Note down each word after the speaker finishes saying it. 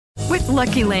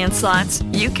Lucky Land Slots,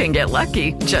 you can get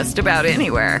lucky just about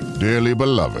anywhere. Dearly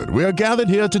beloved, we are gathered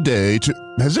here today to...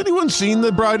 Has anyone seen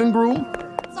the bride and groom?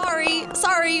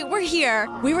 Sorry, we're here.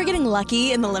 We were getting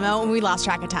lucky in the limo and we lost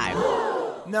track of time.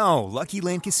 No, Lucky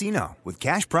Land Casino, with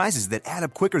cash prizes that add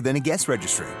up quicker than a guest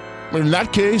registry. In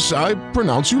that case, I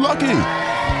pronounce you lucky.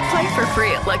 Play for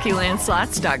free at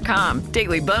LuckyLandSlots.com.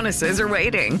 Daily bonuses are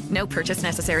waiting. No purchase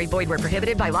necessary. Void where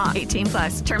prohibited by law.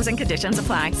 18+. Terms and conditions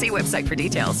apply. See website for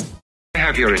details.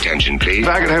 Have your attention, please. If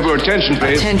I could have your attention,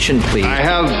 please. Attention, please. I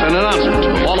have an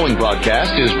announcement. The following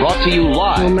broadcast is brought to you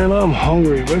live. Oh, man, I'm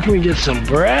hungry. Where can we get some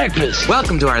breakfast?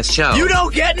 Welcome to our show. You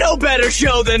don't get no better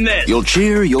show than this. You'll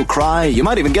cheer, you'll cry, you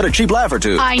might even get a cheap laugh or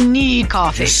two. I need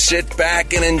coffee. Just sit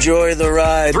back and enjoy the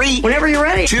ride. 3, Whenever you're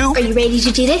ready. 2, Are you ready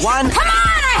to do this? 1. Come on,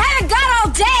 I haven't got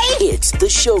all day. It's the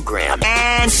Showgram.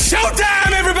 And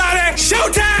showtime, everybody!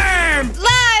 Showtime!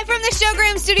 Live from the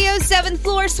Showgram Studios, 7th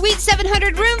floor, Suite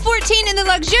 700, Room 14 in the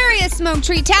luxurious Smoke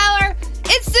Tree Tower.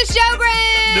 It's the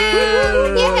Showgram!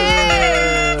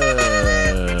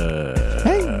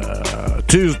 Hey.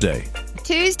 Tuesday.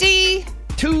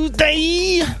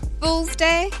 Fool's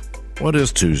Day. What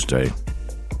is Tuesday?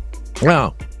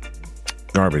 Well,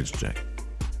 garbage day.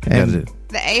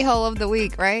 The a-hole of the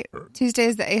week, right? Tuesday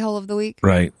is the a-hole of the week.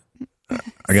 Right.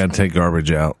 I got to take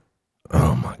garbage out.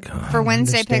 Oh, my God. For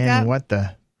Wednesday pickup? What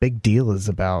the big deal is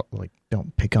about, like,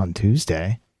 don't pick on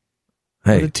Tuesday.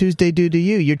 Hey. What did Tuesday do to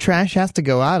you? Your trash has to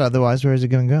go out, otherwise where is it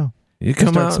going to go? You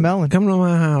come start out, smelling. Come to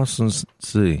my house and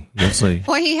see. You'll see.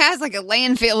 Well, he has like a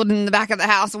landfill in the back of the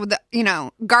house with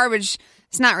the, garbage.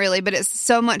 It's not really, but it's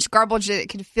so much garbage that it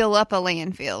could fill up a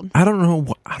landfill. I don't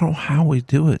know how we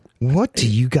do it. What do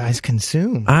you guys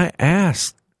consume? I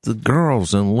asked the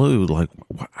girls and Lou, like,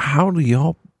 how do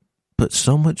y'all put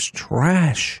so much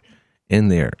trash in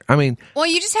there? I mean, well,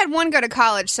 you just had one go to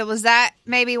college, so was that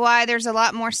maybe why there's a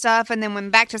lot more stuff? And then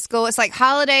when back to school, it's like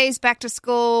holidays, back to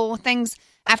school, things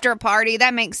after a party.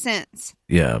 That makes sense.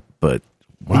 Yeah, but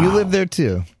wow. You live there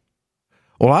too.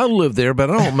 Well, I live there,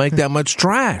 but I don't make that much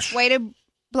trash. Way to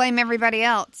blame everybody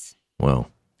else. Well,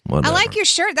 whatever. I like your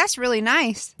shirt. That's really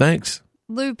nice. Thanks.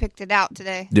 Lou picked it out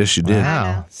today. Yes, you did.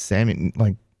 Wow, Sammy,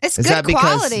 like, it's is good that because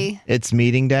quality. It's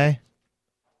meeting day?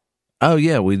 Oh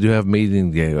yeah, we do have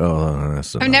meeting day. Oh,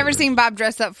 that's I've never seen Bob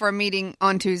dress up for a meeting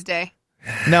on Tuesday.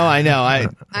 No, I know.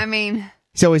 I mean,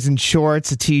 he's always in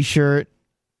shorts, a t-shirt,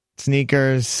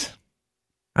 sneakers.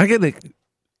 I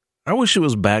wish it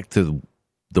was back to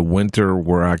the winter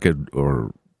where I could,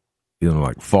 or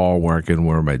like fall where I can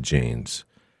wear my jeans.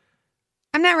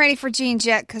 I'm not ready for jeans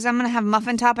yet because I'm going to have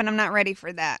muffin top, and I'm not ready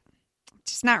for that.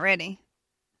 Just not ready.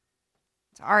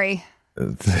 Sorry.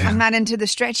 I'm not into the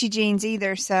stretchy jeans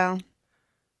either, so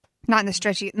not in the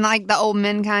stretchy, like the old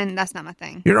men kind. That's not my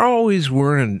thing. You're always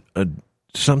wearing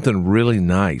something really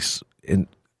nice. And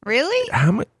really?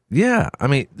 How much? Yeah, I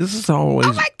mean, this is always.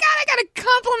 Oh my God! I got a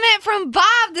compliment from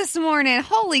Bob this morning.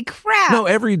 Holy crap! No,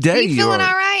 every day. Are you feeling all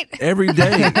right? Every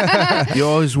day, you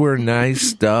always wear nice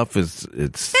stuff. It's.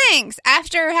 Thanks.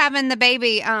 After having the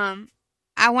baby, I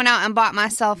went out and bought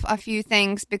myself a few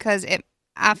things because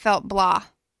I felt blah.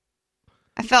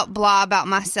 I felt blah about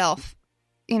myself.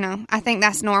 I think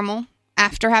that's normal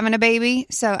after having a baby.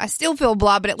 So I still feel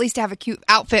blah, but at least I have a cute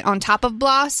outfit on top of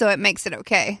blah, so it makes it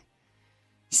okay.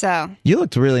 So you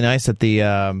looked really nice at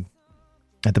the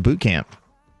boot camp.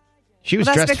 She was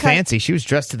dressed fancy. She was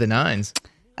dressed to the nines.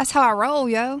 That's how I roll,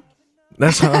 yo.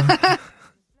 That's how.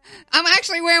 I'm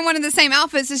actually wearing one of the same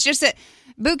outfits. It's just that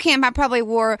boot camp I probably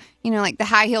wore, like the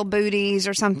high heel booties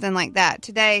or something like that.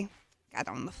 Today, got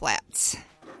on the flats.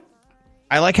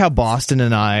 I like how Boston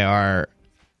and I are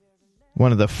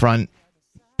one of the front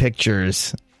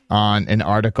pictures on an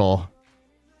article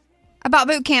about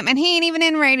boot camp, and he ain't even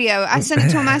in radio. I sent it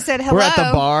to him. I said, hello. We're at the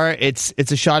bar. It's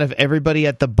a shot of everybody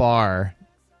at the bar,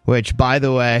 which, by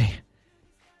the way,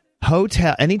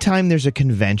 hotel. Anytime there's a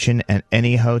convention at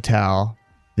any hotel,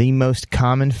 the most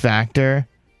common factor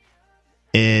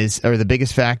the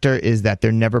biggest factor is that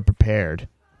they're never prepared.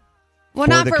 Well,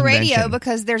 not for radio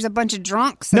because there's a bunch of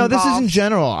drunks involved. No, this is in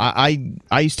general. I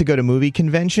used to go to movie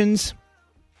conventions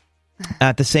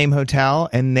at the same hotel,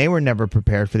 and they were never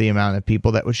prepared for the amount of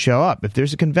people that would show up. If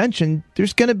there's a convention,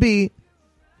 there's going to be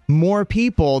more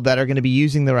people that are going to be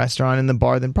using the restaurant and the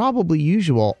bar than probably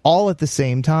usual, all at the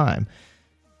same time.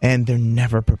 And they're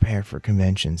never prepared for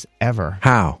conventions, ever.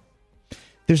 How?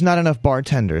 There's not enough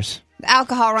bartenders. The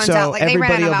alcohol runs out. Like, they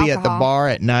ran out of alcohol. So everybody will be at the bar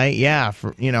at night, yeah,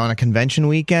 for, on a convention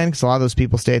weekend, because a lot of those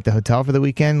people stay at the hotel for the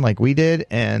weekend like we did,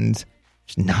 and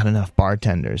there's not enough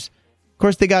bartenders. Of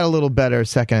course, they got a little better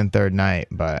second and third night,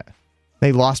 but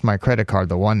they lost my credit card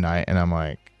the one night, and I'm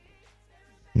like,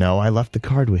 No, I left the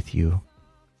card with you.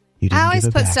 You didn't I always give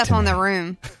it put back stuff to on me. the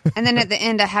room. And then at the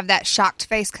end, I have that shocked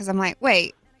face because I'm like,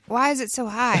 wait, why is it so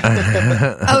high?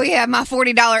 Oh, yeah, my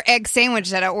 $40 egg sandwich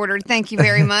that I ordered. Thank you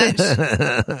very much.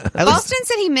 Boston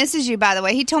said he misses you, by the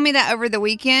way. He told me that over the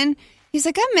weekend. He's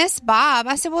like, I miss Bob.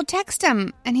 I said, well, text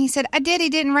him. And he said, I did. He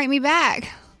didn't write me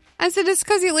back. I said, it's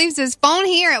because he leaves his phone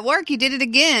here at work. He did it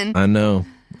again. I know.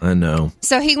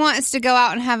 So he wants to go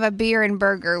out and have a beer and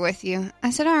burger with you. I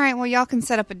said, all right, well, y'all can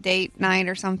set up a date night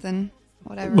or something.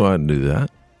 Whatever. Go ahead and do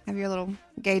that. Have your little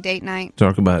gay date night.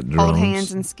 Talk about drones. Hold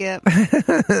hands and skip.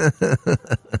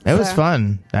 It was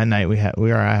fun. That night we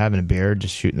were out having a beer,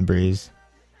 just shooting the breeze.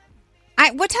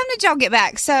 What time did y'all get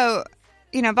back? So,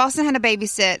 Boston had to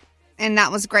babysit, and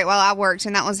that was great while I worked,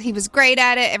 and he was great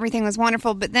at it. Everything was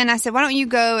wonderful. But then I said, why don't you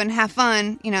go and have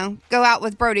fun, go out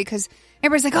with Brody, because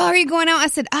everybody's like, oh, are you going out? I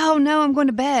said, oh, no, I'm going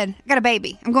to bed. I got a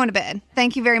baby. I'm going to bed.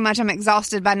 Thank you very much. I'm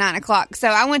exhausted by 9 o'clock. So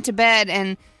I went to bed,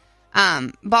 and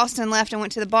Boston left and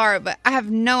went to the bar, but I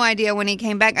have no idea when he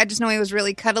came back. I just know he was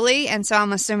really cuddly, and so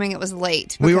I'm assuming it was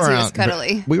late because he was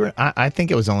cuddly. I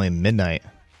think it was only midnight.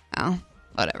 Oh,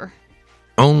 whatever.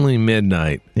 Only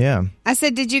midnight. Yeah. I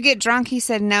said, did you get drunk? He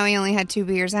said, no, he only had 2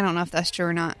 beers. I don't know if that's true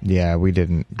or not. Yeah, we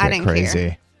didn't get I didn't crazy.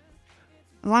 Care.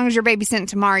 As long as you're babysitting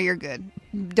tomorrow, you're good.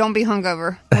 Don't be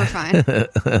hungover. We're fine.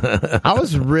 I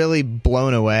was really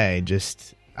blown away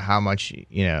just how much,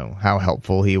 how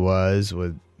helpful he was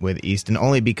with Easton,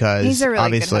 only because He's a really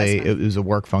obviously good it was a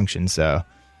work function. So,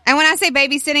 and when I say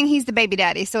babysitting, he's the baby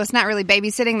daddy, so it's not really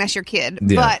babysitting. That's your kid.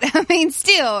 Yeah. But I mean,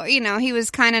 still, he was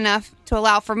kind enough to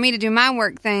allow for me to do my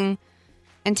work thing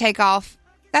and take off.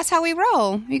 That's how we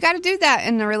roll. You got to do that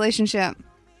in the relationship.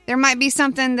 There might be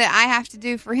something that I have to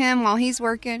do for him while he's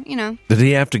working. Did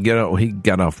he have to get out? He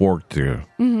got off work to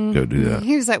go do that.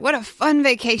 He was like, "What a fun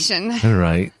vacation!" All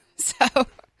right. So.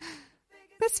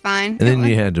 That's fine. And then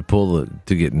you had to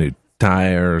to get new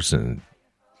tires and.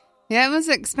 Yeah, it was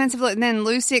expensive. And then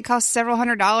Lucy, it cost several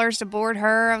 $100s to board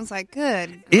her. I was like,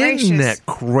 good gracious. Isn't that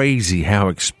crazy how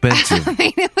expensive? I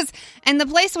mean, it was. And the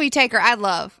place we take her, I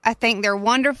love. I think they're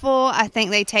wonderful. I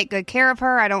think they take good care of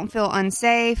her. I don't feel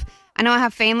unsafe. I know I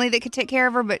have family that could take care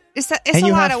of her, but it's a lot of work. And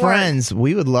you have friends.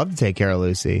 We would love to take care of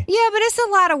Lucy. Yeah, but it's a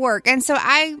lot of work. And so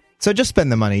So just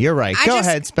spend the money. You're right. Go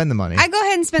ahead, spend the money. I go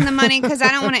ahead and spend the money because I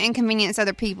don't want to inconvenience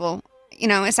other people.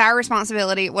 It's our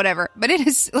responsibility, whatever. But it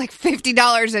is like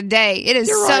 $50 a day. It is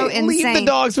You're so right. insane. Leave the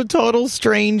dogs with total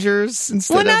strangers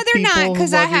instead of Well, no, they're people not,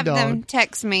 because who I love your have dog. them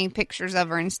text me pictures of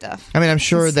her and stuff. I mean, I'm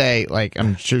sure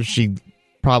I'm sure she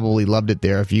probably loved it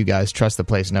there if you guys trust the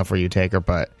place enough where you take her,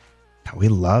 but we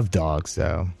love dogs,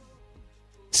 so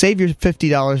save your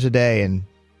 $50 a day and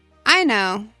I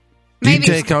know. Maybe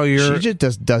you take all your. She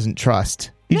just doesn't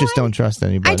trust. You just don't trust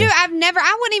anybody. I do.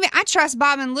 I trust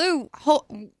Bob and Lou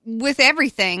with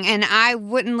everything, and I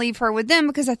wouldn't leave her with them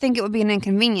because I think it would be an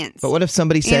inconvenience. But what if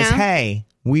somebody says, hey,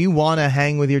 we want to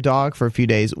hang with your dog for a few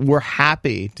days? We're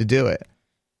happy to do it.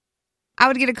 I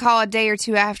would get a call a day or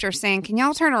two after saying, can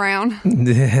y'all turn around?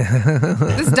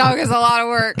 This dog is a lot of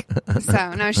work.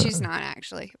 So, no, she's not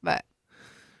actually, but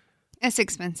it's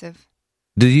expensive.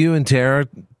 Do you and Tara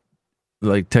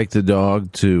take the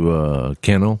dog to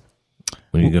kennel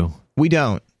when you go? We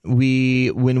don't.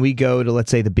 When we go to, let's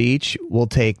say, the beach, we'll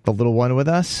take the little one with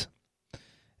us,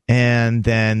 and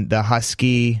then the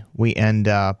husky, we end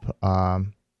up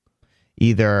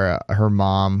either her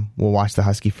mom will watch the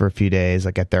husky for a few days,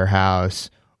 like at their house,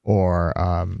 or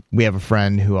we have a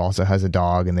friend who also has a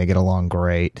dog, and they get along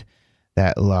great.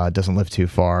 That doesn't live too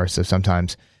far, so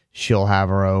sometimes she'll have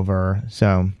her over.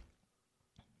 So,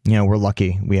 we're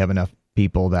lucky. We have enough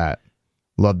people that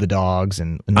love the dogs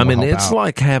and I mean, it's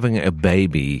like having a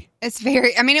baby. It's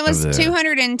very. I mean, it was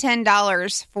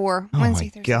 $210 for Wednesday,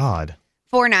 Thursday. God,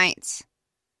 4 nights.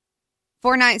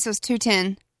 4 nights was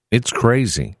 $210. It's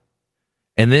crazy.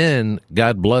 And then,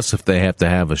 God bless if they have to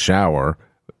have a shower.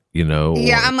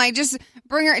 Yeah, I'm like, just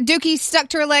bring her. Dookie stuck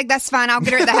to her leg. That's fine. I'll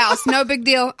get her at the house. No big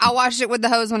deal. I'll wash it with the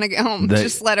hose when I get home.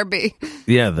 Just let her be.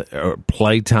 Yeah,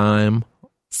 playtime.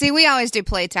 See, we always do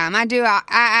playtime. I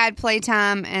add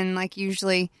playtime, and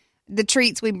usually the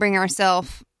treats we bring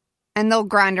ourselves, and they'll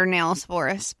grind her nails for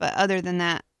us. But other than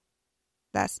that,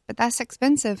 that's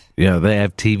expensive. Yeah, they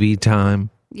have TV time.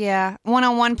 Yeah,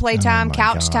 one-on-one playtime,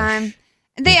 couch time.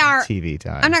 They are TV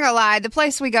time. I'm not gonna lie. The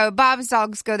place we go, Bob's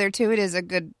dogs go there too.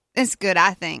 It's good.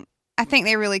 I think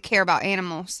they really care about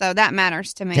animals, so that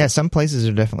matters to me. Yeah, some places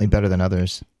are definitely better than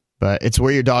others, but it's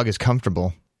where your dog is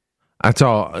comfortable. I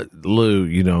told Lou,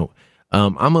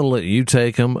 I'm going to let you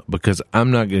take them because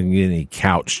I'm not going to get any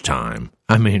couch time.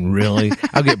 I mean, really,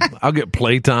 I'll get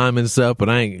playtime and stuff, but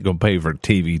I ain't going to pay for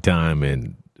TV time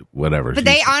and whatever. But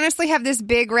they honestly have this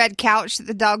big red couch that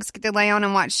the dogs get to lay on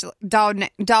and watch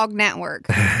Dog Network.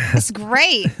 It's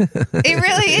great. It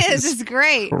really is. It's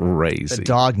great. Crazy. The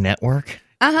Dog Network?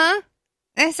 Uh-huh.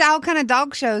 It's all kind of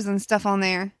dog shows and stuff on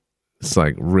there. It's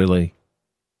like, really?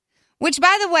 Which,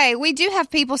 by the way, we do have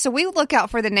people, so we look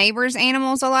out for the neighbors'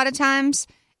 animals a lot of times.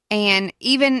 And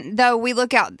even though we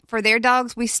look out for their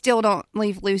dogs, we still don't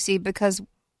leave Lucy because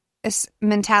it's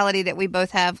mentality that we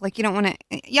both have. Like, y'all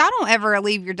don't ever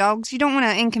leave your dogs. You don't want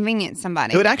to inconvenience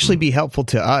somebody. It would actually be helpful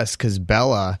to us because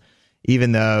Bella,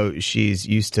 even though she's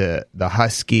used to the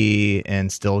husky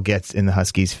and still gets in the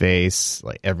husky's face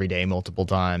like every day, multiple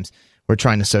times, we're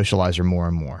trying to socialize her more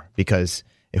and more because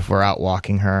if we're out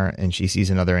walking her and she sees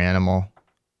another animal,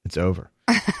 it's over.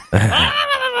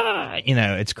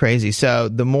 It's crazy. So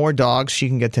the more dogs she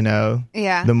can get to know,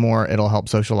 the more it'll help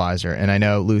socialize her. And I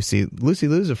know Lucy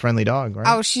Lou's a friendly dog, right?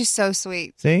 Oh, she's so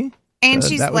sweet. See? And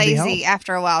she's lazy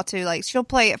after a while, too. Like, she'll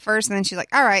play at first, and then she's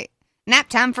like, all right, nap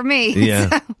time for me.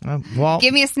 Yeah. So,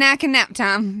 give me a snack and nap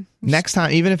time. Next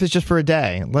time, even if it's just for a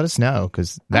day, let us know,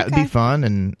 because that would be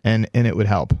fun, and it would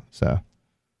help. So.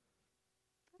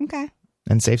 Okay.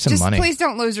 And save some money. Please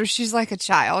don't lose her. She's like a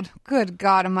child. Good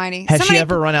God almighty. Has she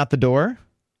ever run out the door?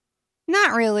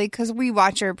 Not really, because we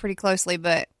watch her pretty closely,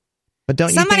 but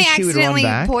don't you think she would run accidentally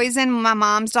back? poisoned my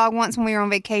mom's dog once when we were on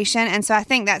vacation, and so I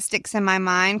think that sticks in my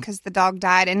mind because the dog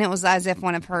died, and it was as if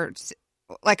one of her,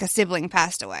 like a sibling,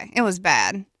 passed away. It was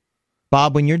bad.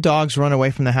 Bob, when your dogs run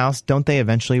away from the house, don't they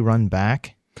eventually run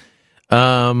back?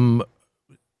 No.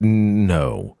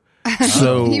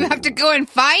 So you have to go and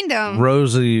find them.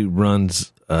 Rosie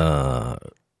runs through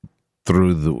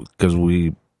because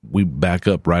we back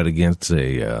up right against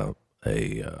a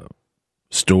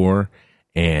store,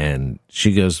 and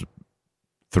she goes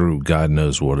through God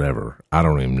knows whatever. I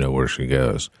don't even know where she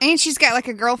goes. And she's got like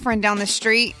a girlfriend down the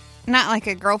street. Not like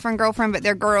a girlfriend, but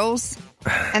they're girls.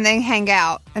 And they hang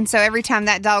out. And so every time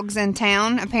that dog's in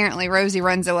town, apparently Rosie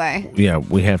runs away. Yeah,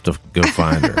 we have to go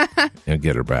find her and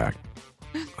get her back.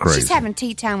 Crazy. She's having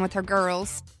tea time with her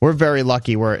girls. We're very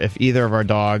lucky where if either of our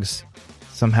dogs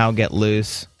somehow get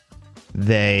loose,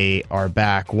 they are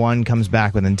back. One comes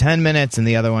back within 10 minutes and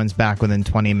the other one's back within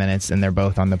 20 minutes, and they're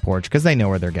both on the porch because they know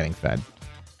where they're getting fed.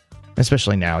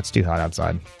 Especially now. It's too hot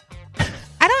outside.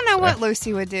 I don't know what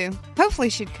Lucy would do.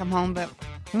 Hopefully she'd come home, but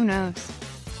who knows?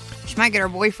 She might get her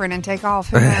boyfriend and take off.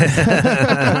 Who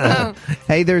knows?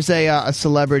 Hey, there's a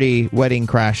celebrity wedding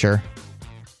crasher.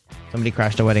 Somebody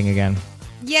crashed a wedding again.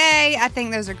 Yay! I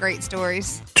think those are great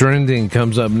stories. Trending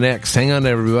comes up next. Hang on,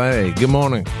 everybody. Good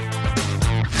morning.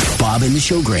 Bob and the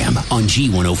Showgram on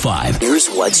G105. Here's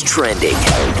what's trending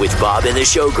with Bob and the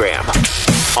Showgram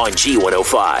on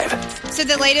G105. So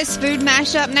the latest food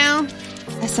mashup now,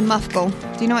 that's a muffle.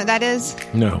 Do you know what that is?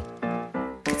 No.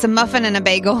 It's a muffin and a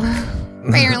bagel.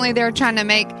 Apparently they're trying to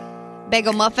make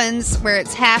bagel muffins where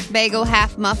it's half bagel,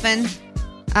 half muffin.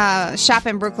 Shop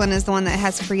in Brooklyn is the one that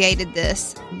has created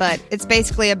this, but it's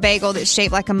basically a bagel that's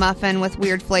shaped like a muffin with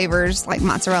weird flavors like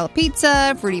mozzarella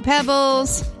pizza, Fruity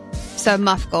Pebbles. So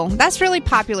muffle. That's really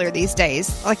popular these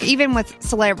days. Like even with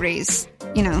celebrities,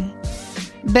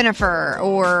 Bennifer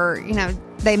or,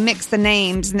 they mix the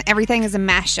names and everything is a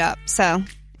mashup. So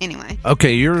anyway.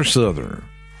 Okay, you're a Southerner.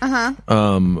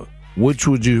 Uh-huh. Which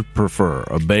would you prefer,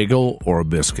 a bagel or a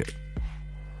biscuit?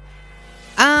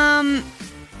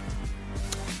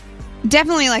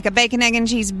 Definitely like a bacon, egg, and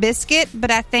cheese biscuit,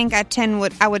 but I think I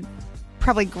would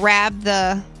probably grab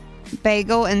the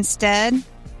bagel instead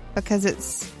because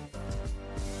it's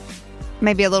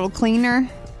maybe a little cleaner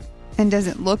and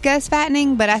doesn't look as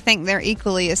fattening, but I think they're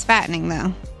equally as fattening,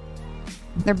 though.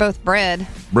 They're both bread.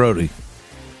 Brody,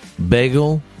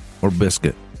 bagel or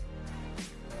biscuit?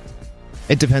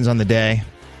 It depends on the day,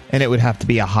 and it would have to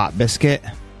be a hot biscuit.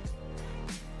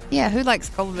 Yeah, who likes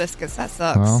cold biscuits? That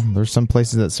sucks. Well, there's some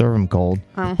places that serve them cold.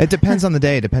 Oh. It depends on the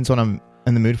day. It depends what I'm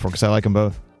in the mood for, because I like them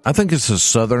both. I think it's a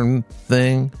Southern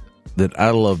thing that I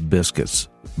love biscuits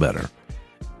better.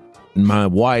 My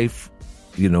wife,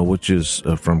 which is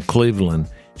from Cleveland,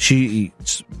 she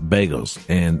eats bagels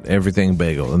and everything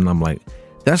bagel. And I'm like,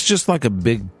 that's just like a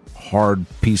big, hard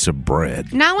piece of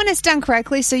bread. Not when it's done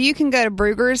correctly. So you can go to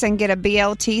Bruegger's and get a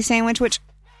BLT sandwich, which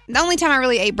the only time I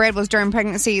really ate bread was during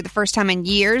pregnancy, the first time in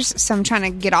years. So I'm trying to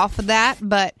get off of that.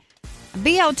 But a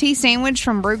BLT sandwich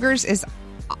from Bruegger's is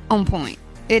on point.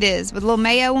 It is. With a little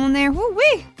mayo on there.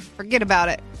 Woo-wee. Forget about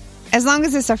it. As long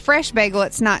as it's a fresh bagel,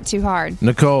 it's not too hard.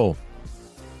 Nicole.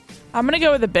 I'm going to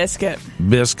go with a biscuit.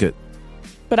 Biscuit.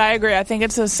 But I agree. I think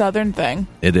it's a Southern thing.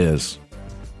 It is.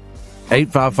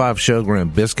 855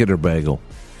 Showgram, biscuit or bagel?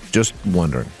 Just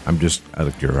wondering. I'm just out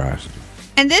of curiosity.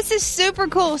 And this is super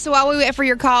cool. So while we wait for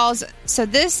your calls, so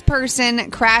this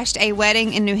person crashed a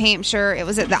wedding in New Hampshire. It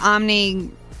was at the Omni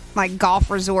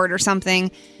golf resort or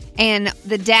something. And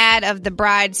the dad of the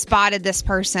bride spotted this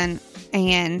person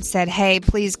and said, hey,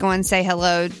 please go and say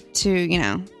hello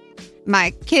to,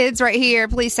 my kids right here.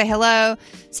 Please say hello.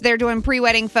 So they're doing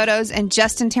pre-wedding photos, and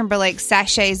Justin Timberlake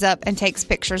sachets up and takes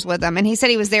pictures with them. And he said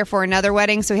he was there for another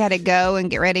wedding, so he had to go and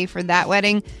get ready for that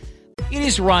wedding. It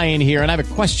is Ryan here, and I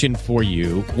have a question for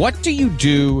you. What do you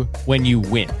do when you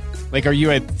win? Like, are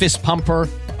you a fist pumper,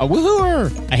 a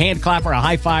woohooer, a hand clapper, a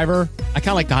high fiver? I kind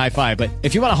of like the high five, but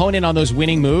if you want to hone in on those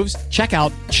winning moves, check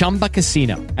out Chumba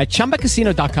Casino. At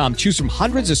ChumbaCasino.com, choose from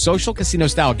hundreds of social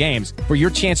casino-style games for your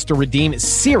chance to redeem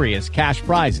serious cash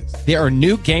prizes. There are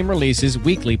new game releases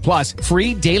weekly, plus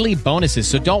free daily bonuses,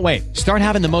 so don't wait. Start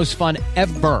having the most fun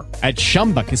ever at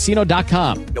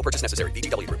ChumbaCasino.com. No purchase necessary.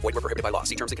 VGW. Void where prohibited by law.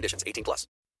 See terms and conditions. 18+.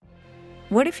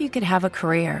 What if you could have a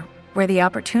career where the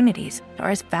opportunities are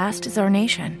as vast as our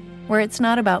nation, where it's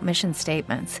not about mission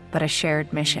statements, but a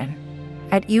shared mission?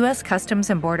 At U.S. Customs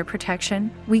and Border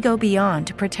Protection, we go beyond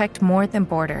to protect more than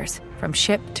borders. From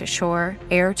ship to shore,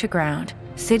 air to ground,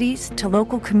 cities to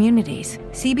local communities,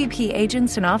 CBP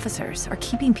agents and officers are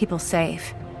keeping people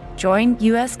safe. Join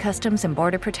U.S. Customs and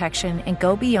Border Protection and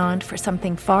go beyond for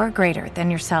something far greater than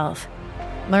yourself.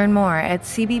 Learn more at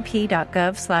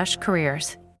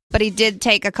cbp.gov/careers. But he did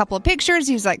take a couple of pictures.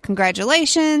 He was like,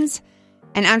 congratulations.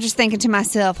 And I'm just thinking to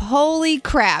myself, holy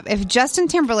crap, if Justin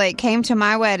Timberlake came to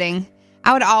my wedding,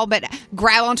 I would all but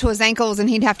grab onto his ankles and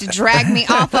he'd have to drag me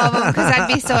off of him because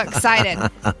I'd be so excited.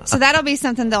 So that'll be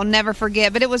something they'll never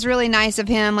forget. But it was really nice of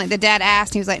him. Like, the dad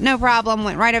asked, he was like, no problem.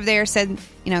 Went right over there, said,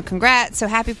 congrats, so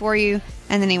happy for you.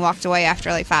 And then he walked away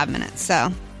after 5 minutes. So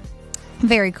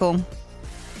very cool.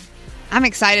 I'm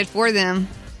excited for them.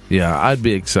 Yeah, I'd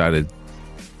be excited.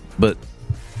 But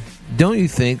don't you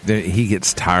think that he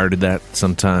gets tired of that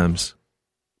sometimes?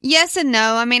 Yes and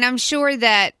no. I mean, I'm sure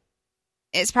that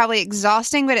it's probably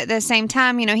exhausting, but at the same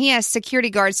time, he has security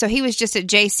guards. So he was just at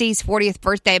JC's 40th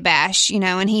birthday bash,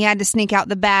 and he had to sneak out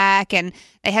the back, and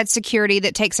they had security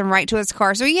that takes him right to his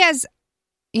car. So he has,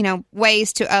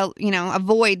 ways to,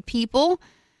 avoid people.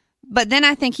 But then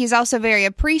I think he's also very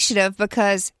appreciative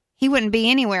because he wouldn't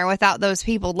be anywhere without those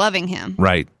people loving him.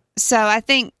 Right. So I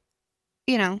think,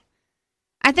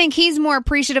 I think he's more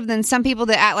appreciative than some people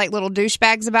that act like little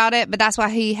douchebags about it, but that's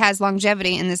why he has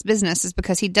longevity in this business, is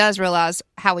because he does realize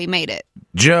how he made it.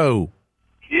 Joe.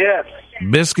 Yes.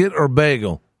 Biscuit or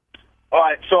bagel? All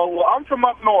right, so I'm from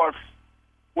up north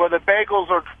where the bagels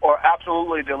are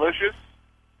absolutely delicious,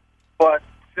 but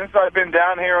since I've been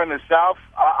down here in the South,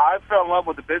 I fell in love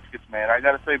with the biscuits, man. I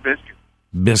got to say biscuits.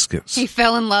 Biscuits. He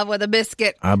fell in love with a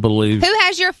biscuit. I believe. Who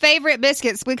has your favorite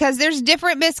biscuits? Because there's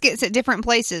different biscuits at different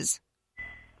places.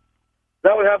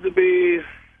 That would have to be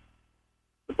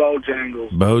the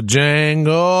Bojangles.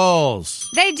 Bojangles.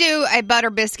 They do a butter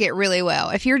biscuit really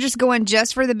well. If you're just going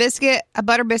just for the biscuit, a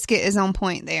butter biscuit is on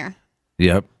point there.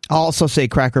 Yep. I'll also say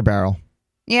Cracker Barrel.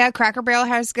 Yeah, Cracker Barrel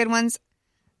has good ones.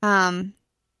 I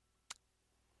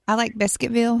like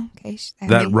Biscuitville.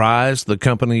 That Rise, the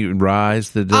company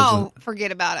Rise that does Oh,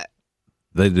 forget about it.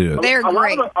 They do it. They're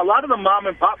great. A lot of the mom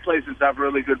and pop places have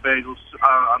really good bagels.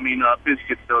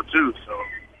 Biscuits though too. So.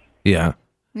 Yeah.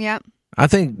 Yep. I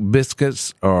think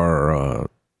biscuits are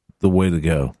the way to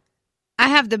go. I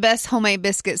have the best homemade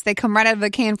biscuits. They come right out of a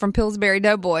can from Pillsbury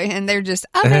Doughboy, and they're just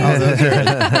amazing. Those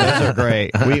are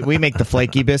great. We make the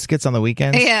flaky biscuits on the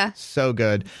weekends. Yeah. So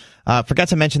good. Forgot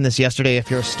to mention this yesterday. If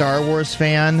you're a Star Wars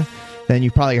fan, then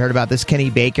you've probably heard about this. Kenny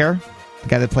Baker, the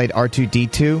guy that played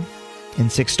R2-D2 in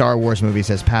 6 Star Wars movies,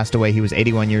 has passed away. He was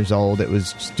 81 years old. It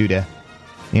was just due to,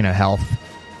 health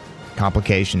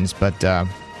complications, but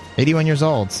 81 years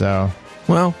old, so...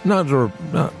 Well, not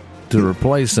to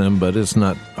replace him, but it's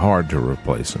not hard to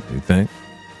replace him, you think?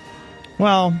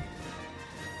 Well,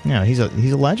 he's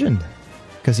a legend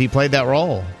because he played that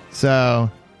role. So,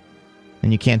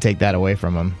 and you can't take that away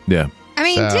from him. Yeah. I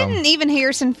mean, didn't even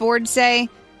Harrison Ford say,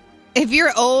 if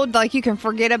you're old, you can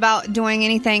forget about doing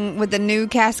anything with the new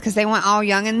cast because they want all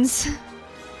youngins,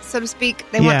 so to speak.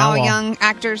 They want all young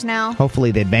actors now.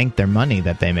 Hopefully they banked their money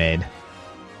that they made.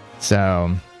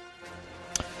 So...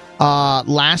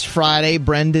 last Friday,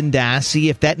 Brendan Dassey,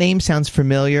 if that name sounds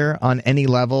familiar on any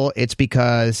level, it's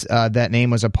because that name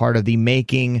was a part of the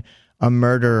Making a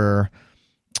Murderer,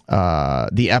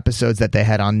 the episodes that they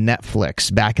had on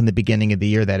Netflix back in the beginning of the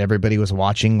year that everybody was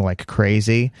watching like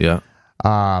crazy. Yeah.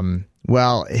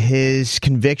 Well, his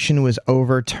conviction was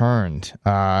overturned.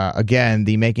 Again,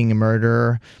 the Making a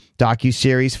Murderer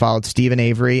docuseries followed Stephen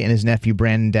Avery and his nephew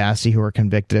Brandon Dassey, who were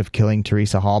convicted of killing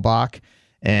Teresa Halbach.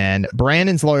 And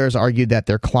Brandon's lawyers argued that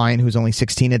their client, who was only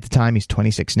 16 at the time, he's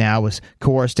 26 now, was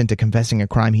coerced into confessing a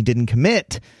crime he didn't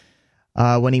commit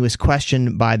when he was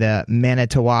questioned by the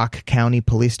Manitowoc County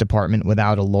Police Department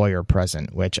without a lawyer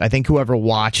present, which I think whoever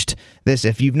watched this,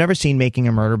 if you've never seen Making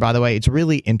a Murder, by the way, it's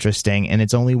really interesting, and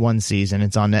it's only one season.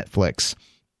 It's on Netflix.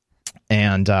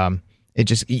 And it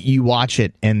just, you watch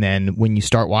it, and then when you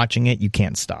start watching it, you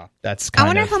can't stop. That's kind I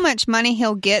wonder how much money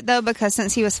he'll get, though, because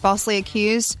since he was falsely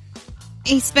accused,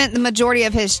 he spent the majority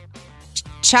of his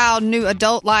child, new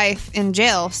adult life in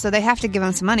jail, so they have to give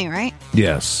him some money, right?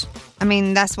 Yes. I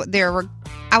mean, that's what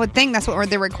I would think that's what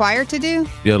they're required to do.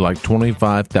 Yeah, like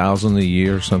 $25,000 a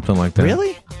year, something like that.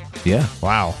 Really? Yeah.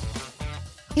 Wow.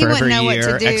 He for wouldn't every know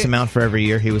year, what to do. X amount for every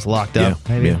year he was locked up.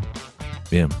 Yeah. Maybe.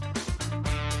 Yeah.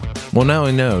 Well, now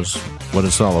he knows what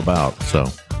it's all about, so,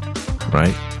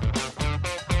 right?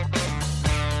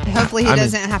 Hopefully he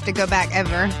doesn't have to go back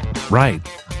ever. Right.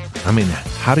 I mean,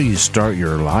 how do you start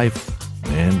your life,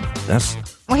 man?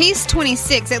 Well, he's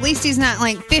 26. At least he's not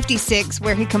like 56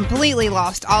 where he completely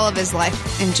lost all of his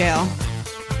life in jail.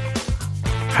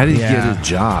 How do you get a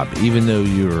job, even though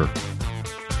you're...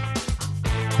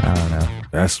 I don't know.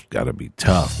 That's got to be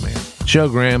tough, man.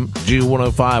 Showgram,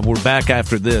 G105. We're back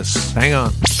after this. Hang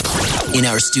on. In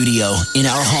our studio, in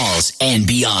our halls, and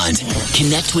beyond.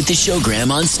 Connect with the Showgram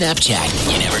on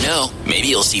Snapchat. You never know. Maybe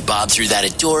you'll see Bob through that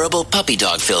adorable puppy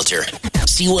dog filter.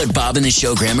 See what Bob and the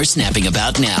Showgram are snapping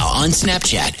about now on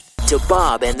Snapchat. To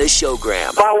Bob and the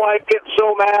Showgram. My wife gets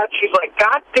so mad, she's like,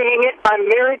 God dang it, I'm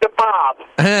married to Bob.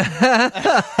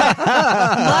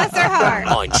 Bless her heart.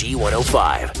 On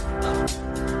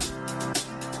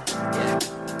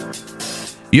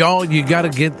G105. Y'all, you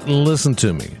got to listen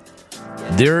to me.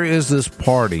 There is this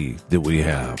party that we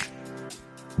have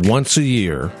once a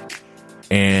year,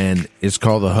 and it's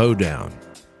called the Hoedown.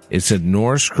 It's at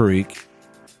Norris Creek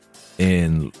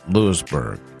in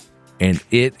Lewisburg, and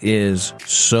it is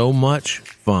so much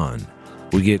fun.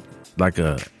 We get like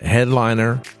a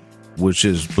headliner, which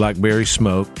is Blackberry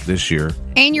Smoke this year.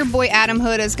 And your boy Adam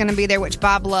Hood is going to be there, which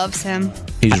Bob loves him.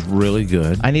 He's really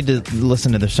good. I need to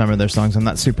listen to some of their songs. I'm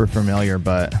not super familiar,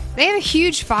 but... They have a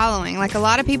huge following. Like, a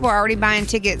lot of people are already buying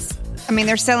tickets. I mean,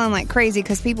 they're selling like crazy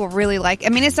because people really like... I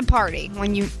mean, it's a party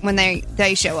when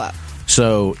they show up.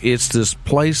 So it's this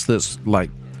place that's like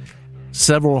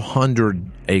several hundred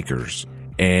acres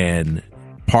and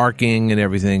parking and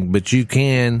everything, but you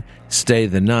can stay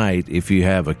the night if you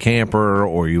have a camper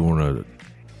or you want a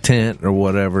tent or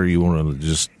whatever, you want to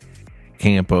just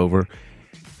camp over.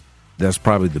 That's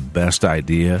probably the best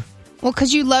idea. Well,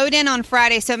 because you load in on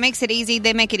Friday, so it makes it easy.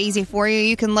 They make it easy for you.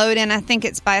 You can load in, I think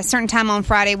it's by a certain time on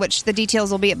Friday, which the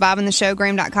details will be at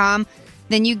bobandtheshowgram.com.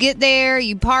 Then you get there,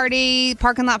 you party.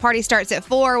 Parking lot party starts at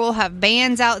 4. We'll have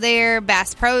bands out there.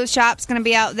 Bass Pro Shop's going to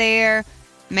be out there.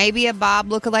 Maybe a Bob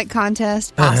lookalike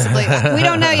contest, possibly. We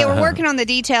don't know yet. We're working on the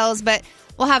details, but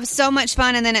we'll have so much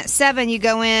fun. And then at 7, you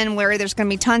go in where there's going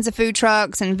to be tons of food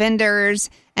trucks and vendors,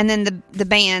 and then the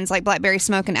bands like Blackberry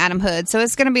Smoke and Adam Hood. So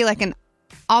it's going to be like an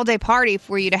all-day party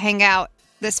for you to hang out.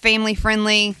 That's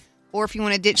family-friendly, or if you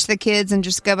want to ditch the kids and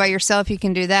just go by yourself, you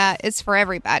can do that. It's for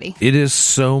everybody. It is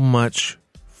so much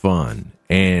fun.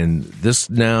 And this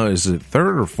now is it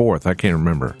 3rd or 4th? I can't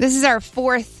remember. This is our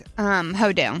 4th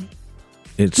hoedown.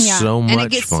 It's so much and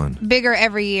it gets fun. Bigger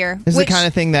every year. This is the kind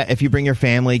of thing that if you bring your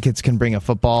family, kids can bring a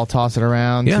football, toss it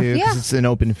around too, because it's an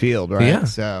open field, right? Yeah.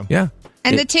 So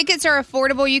And the tickets are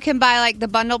affordable. You can buy like the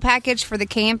bundle package for the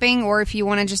camping, or if you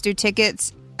want to just do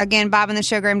tickets, again,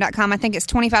 bobandtheshowgram.com. I think it's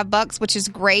 $25, which is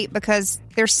great because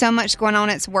there's so much going on.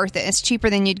 It's worth it. It's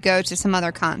cheaper than you'd go to some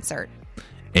other concert.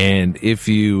 And if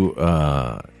you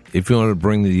want to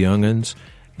bring the youngins,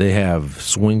 they have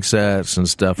swing sets and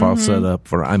stuff all set up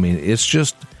for. I mean, it's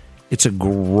a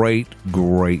great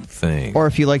thing. Or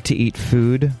if you like to eat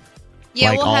food, Yeah,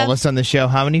 like we'll all have- of us on the show,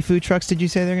 how many food trucks did you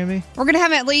say they're going to be? We're going to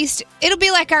have at least, it'll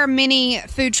be like our mini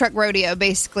food truck rodeo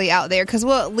basically out there because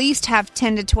we'll at least have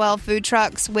 10 to 12 food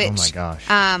trucks, which Oh my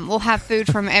gosh. we'll have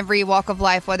food from every walk of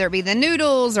life, whether it be the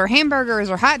noodles or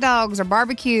hamburgers or hot dogs or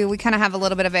barbecue. We kind of have a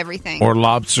little bit of everything. Or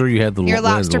lobster. You had the Your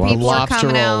lobster people are lobster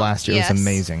coming roll out. last year Yes. was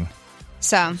amazing.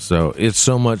 So it's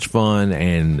so much fun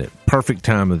and perfect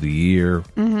time of the year.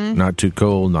 Not too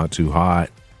cold, not too hot.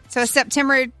 So it's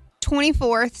September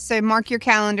 24th, so mark your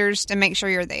calendars to make sure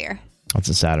you're there. That's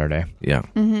a Saturday. Yeah.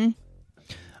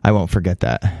 I won't forget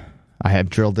that. I have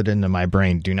drilled it into my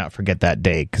brain. Do not forget that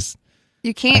day because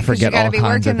You can't I because you forget got to all be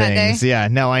kinds working of that day. things. Yeah,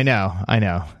 no, I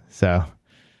know. So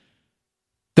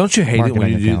Don't you hate Mark it it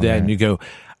when on you your do that calendar. and you go,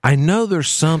 I know there's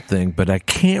something, but I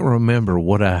can't remember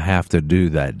what I have to do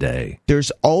that day.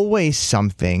 there's always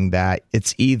something that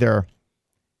it's either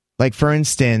Like, for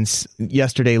instance,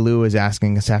 yesterday Lou was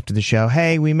asking us after the show,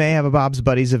 hey, we may have a Bob's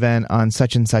Buddies event on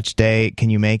such and such day. Can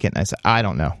you make it? And I said, I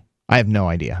don't know. I have no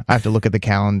idea. I have to look at the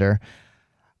calendar.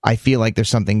 I feel like there's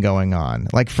something going on.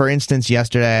 Like, for instance,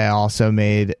 yesterday I also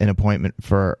made an appointment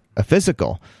for a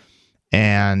physical.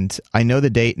 And I know the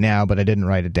date now, but I didn't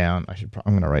write it down.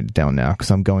 I'm going to write it down now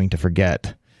because I'm going to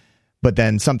forget. But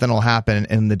then something will happen,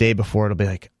 and the day before it'll be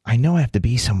like, I know I have to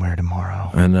be somewhere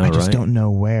tomorrow. I know, I just right? don't know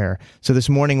where. So this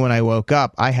morning when I woke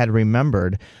up, I had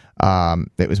remembered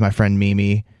it was my friend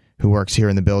Mimi who works here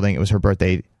in the building. It was her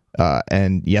birthday,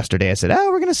 and yesterday I said,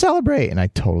 we're going to celebrate. And I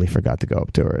totally forgot to go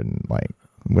up to her and like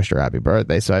wish her happy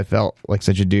birthday. So I felt like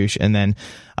such a douche. And then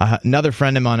another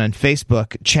friend of mine on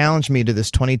Facebook challenged me to this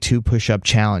 22 push-up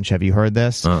challenge. Have you heard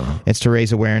this? It's to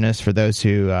raise awareness for those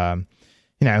who...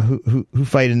 who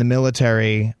fight in the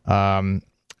military,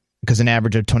 because an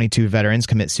average of 22 veterans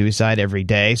commit suicide every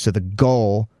day. So the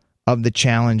goal of the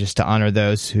challenge is to honor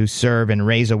those who serve and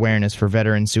raise awareness for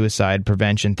veteran suicide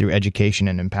prevention through education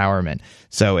and empowerment.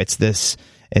 So it's this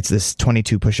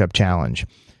 22 push-up challenge,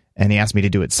 and he asked me to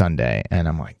do it Sunday, and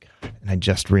I'm like, and I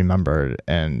just remembered.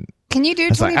 And can you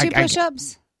do 22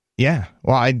 push-ups? Yeah.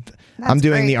 Well, I'm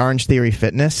doing the Orange Theory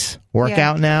Fitness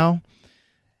workout now.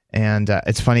 And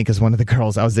it's funny because one of the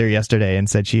girls, I was there yesterday and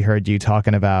said she heard you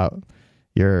talking about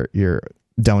your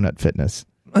donut fitness.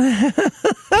 Well,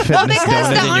 because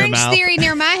the Orange Theory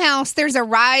near my house, there's a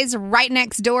Rise right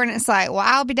next door, and it's like, well,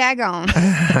 I'll be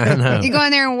daggone. You go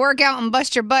in there and work out and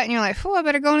bust your butt, and you're like, oh, I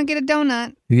better go and get a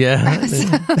donut. Yeah.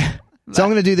 So I'm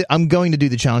going to do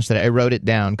the challenge today. I wrote it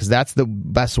down because that's the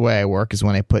best way I work is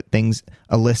when I put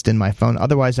a list in my phone.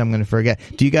 Otherwise, I'm going to forget.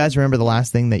 Do you guys remember the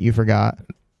last thing that you forgot?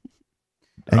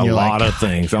 And a lot of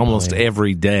things, almost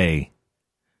every day.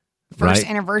 First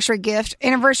anniversary gift.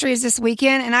 Anniversary is this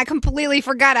weekend, and I completely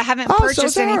forgot. I haven't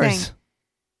purchased anything.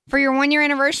 For your 1-year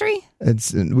anniversary?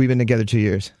 We've been together 2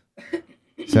 years.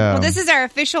 So well, this is our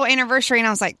official anniversary, and I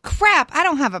was like, crap, I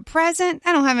don't have a present.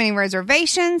 I don't have any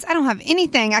reservations. I don't have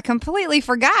anything. I completely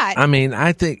forgot. I mean,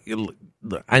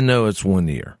 I know it's 1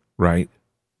 year, right?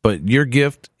 But your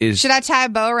gift is... Should I tie a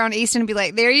bow around Easton and be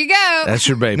like, there you go? That's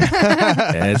your baby.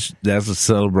 That's a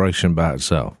celebration by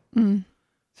itself. Mm.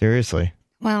 Seriously.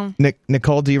 Well.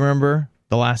 Nicole, do you remember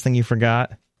the last thing you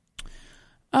forgot?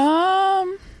 I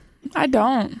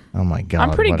don't. Oh, my God.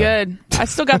 I'm pretty good. I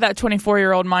still got that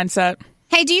 24-year-old mindset.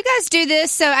 Hey, do you guys do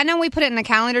this? So I know we put it in the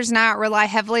calendars, and I rely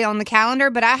heavily on the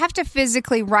calendar, but I have to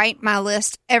physically write my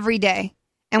list every day.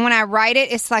 And when I write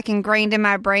it, it's like ingrained in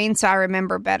my brain, so I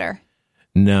remember better.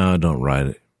 No, don't write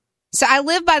it. So I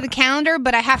live by the calendar,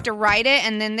 but I have to write it,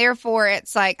 and then therefore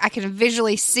it's like I can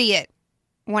visually see it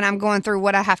when I'm going through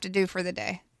what I have to do for the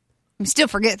day. I still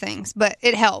forget things, but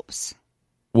it helps.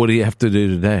 What do you have to do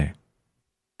today?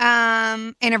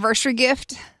 Anniversary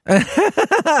gift.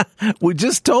 We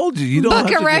just told you. You don't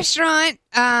book have a restaurant.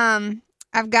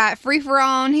 I've got free for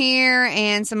all on here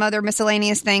and some other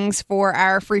miscellaneous things for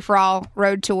our free for all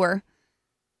road tour.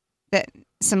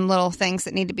 Some little things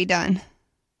that need to be done.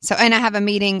 So, and I have a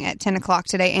meeting at 10 o'clock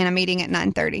today and a meeting at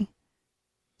 9:30.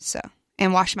 So,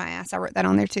 and wash my ass. I wrote that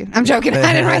on there too. I'm joking.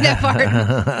 I didn't write that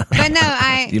part. But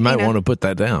no, You might want to put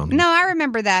that down. No, I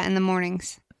remember that in the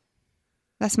mornings.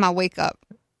 That's my wake up.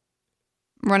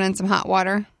 Running some hot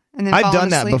water and then I've done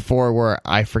asleep. that before where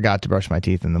I forgot to brush my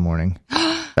teeth in the morning.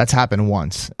 That's happened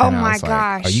once. Oh my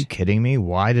gosh. Are you kidding me?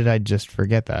 Why did I just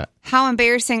forget that? How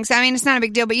embarrassing. So, I mean, it's not a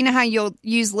big deal, but you know how you'll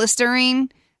use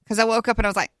Listerine? Because I woke up and I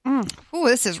was like,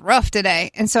 this is rough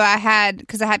today. And so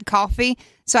because I had coffee,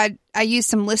 so I used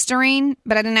some Listerine,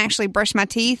 but I didn't actually brush my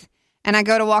teeth. And I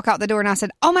go to walk out the door and I said,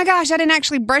 oh my gosh, I didn't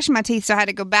actually brush my teeth. So I had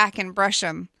to go back and brush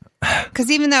them.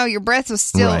 Because even though your breath was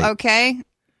still okay,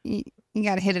 you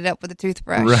got to hit it up with a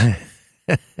toothbrush. Right.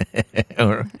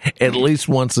 Or at least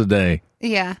once a day.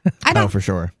 Yeah. I don't. Oh, for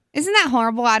sure. Isn't that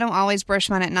horrible? I don't always brush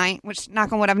mine at night, which,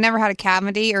 knock on wood, I've never had a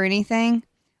cavity or anything.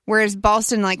 Whereas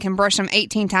Boston can brush them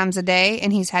 18 times a day,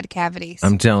 and he's had cavities.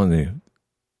 I'm telling you.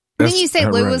 Didn't you say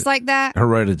Lou was like that?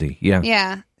 Heredity, yeah.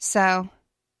 Yeah. So,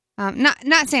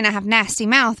 not saying I have nasty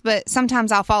mouth, but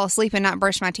sometimes I'll fall asleep and not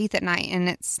brush my teeth at night, and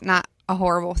it's not a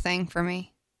horrible thing for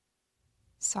me.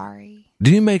 Sorry.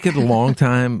 Do you make it a long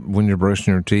time when you're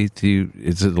brushing your teeth?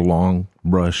 Is it a long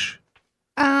brush?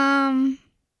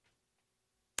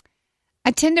 I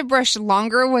tend to brush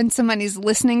longer when somebody's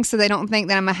listening so they don't think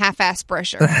that I'm a half-ass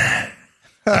brusher.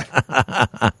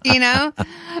 You know?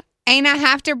 And I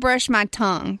have to brush my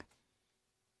tongue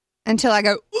until I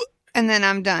go, and then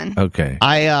I'm done. Okay.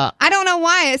 I don't know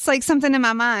why. It's like something in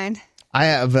my mind. I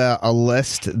have a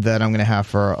list that I'm going to have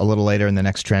for a little later in the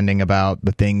next trending about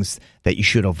the things that you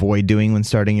should avoid doing when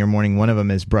starting your morning. One of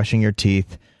them is brushing your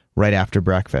teeth right after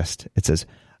breakfast. It says,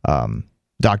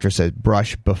 doctor says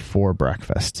brush before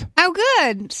breakfast. Oh,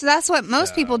 good. So that's what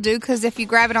most people do, because if you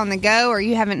grab it on the go or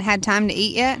you haven't had time to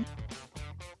eat yet,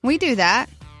 we do that.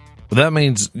 That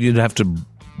means you'd have to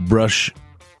brush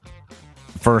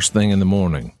first thing in the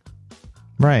morning.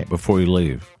 Right. Before you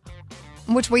leave.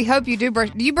 Which we hope you do brush.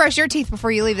 You brush your teeth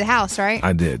before you leave the house, right?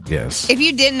 I did, yes. If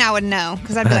you didn't, I would know,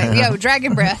 because I'd be like, yo,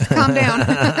 dragon breath, calm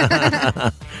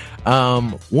down.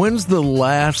 When's the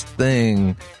last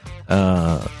thing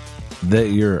that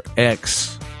your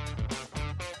ex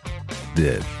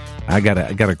did? I got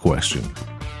a question.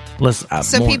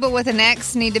 So people with an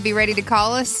ex need to be ready to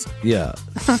call us? Yeah.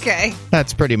 Okay.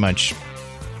 That's pretty much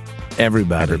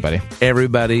everybody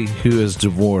who is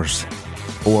divorced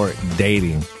or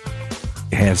dating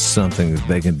has something that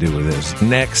they can do with this.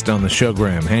 Next on the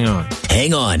Showgram. Hang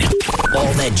on.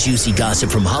 All that juicy gossip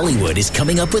from Hollywood is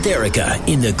coming up with Erica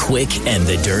in the Quick and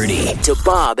the Dirty. To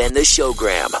Bob and the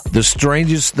Showgram. The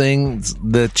strangest things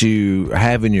that you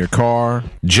have in your car.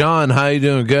 John, how you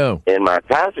doing? Go. In my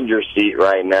passenger seat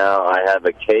right now, I have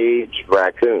a caged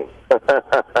raccoon. On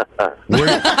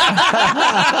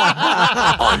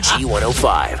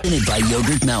G105. Presented by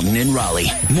Yogurt Mountain in Raleigh.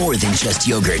 More than just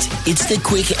yogurt. It's the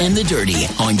Quick and the Dirty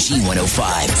on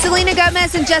G105. Selena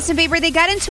Gomez and Justin Bieber, they got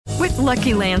into... With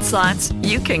Lucky Land Slots,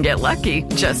 you can get lucky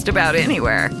just about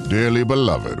anywhere. Dearly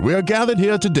beloved, we are gathered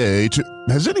here today to...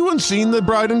 Has anyone seen the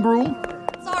bride and groom?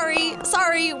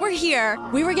 Sorry, we're here.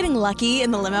 We were getting lucky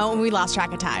in the limo and we lost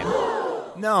track of time.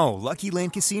 No, Lucky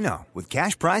Land Casino, with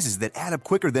cash prizes that add up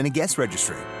quicker than a guest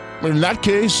registry. In that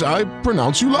case, I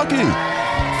pronounce you lucky.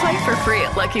 Play for free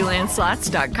at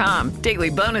LuckyLandSlots.com.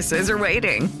 Daily bonuses are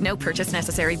waiting. No purchase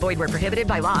necessary. Void where prohibited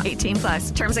by law.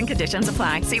 18+. Terms and conditions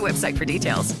apply. See website for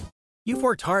details. You've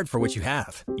worked hard for what you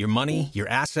have. Your money, your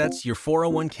assets, your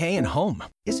 401k, and home.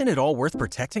 Isn't it all worth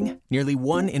protecting? Nearly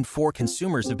 1 in 4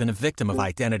 consumers have been a victim of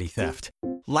identity theft.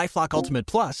 LifeLock Ultimate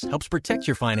Plus helps protect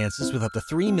your finances with up to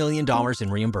 $3 million in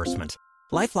reimbursement.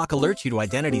 LifeLock alerts you to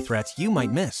identity threats you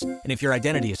might miss. And if your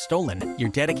identity is stolen, your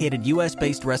dedicated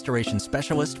U.S.-based restoration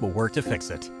specialist will work to fix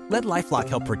it. Let LifeLock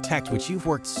help protect what you've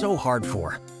worked so hard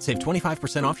for. Save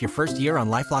 25% off your first year on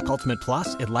LifeLock Ultimate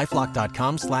Plus at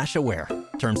LifeLock.com/aware.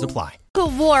 Terms apply.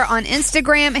 War on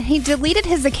Instagram, and he deleted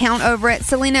his account over it.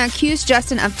 Selena accused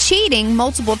Justin of cheating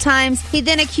multiple times. He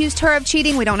then accused her of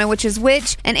cheating. We don't know which is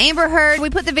which. And Amber Heard, we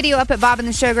put the video up at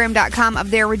bobandtheshowgram.com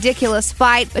of their ridiculous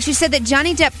fight, but she said that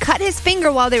Johnny Depp cut his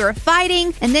finger while they were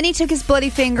fighting, and then he took his bloody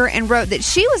finger and wrote that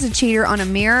she was a cheater on a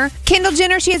mirror. Kendall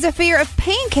Jenner, she has a fear of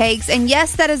pancakes, and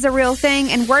yes, that is a real thing.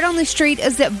 And word on the street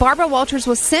is that Barbara Walters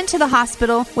was sent to the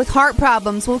hospital with heart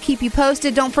problems. We'll keep you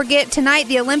posted. Don't forget, tonight,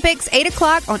 the Olympics, 8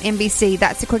 o'clock on NBC.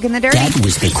 That's the Quick and the Dirty. That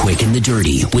was the Quick and the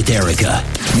Dirty with Erica.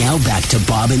 Now back to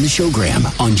Bob and the Showgram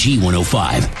on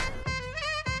G105.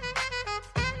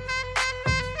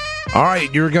 All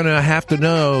right, you're going to have to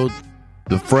know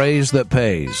the phrase that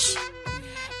pays.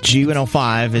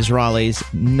 G105 is Raleigh's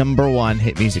 #1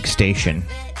 hit music station.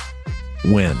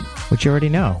 When? Which you already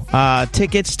know.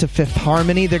 Tickets to Fifth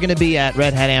Harmony. They're going to be at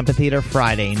Red Hat Amphitheater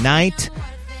Friday night.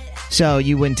 So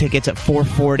you win tickets at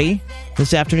 4:40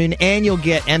 this afternoon, and you'll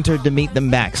get entered to meet them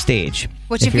backstage.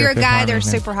 Which, if you're a guy, they're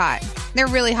super hot. They're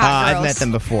really hot girls. I've met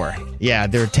them before. Yeah,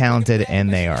 they're talented,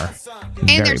 and they are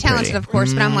And they're talented, pretty. of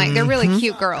course, but I'm like, they're really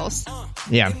cute girls.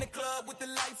 Yeah.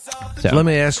 So. Let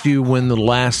me ask you when the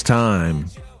last time,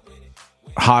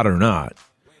 hot or not,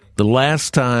 the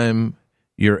last time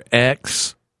your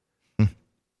ex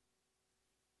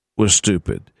was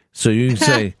stupid. So you can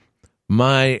say,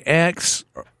 my ex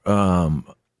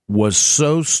was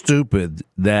so stupid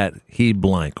that he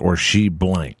blank or she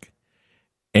blank.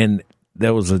 And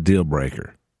that was a deal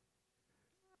breaker.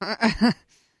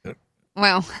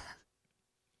 Well.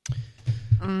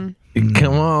 Come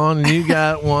on, you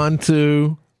got 1,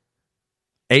 2,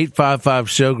 855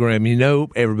 Showgram. You know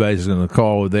everybody's going to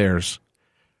call with theirs.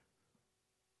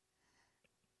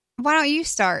 Why don't you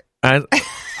start? I've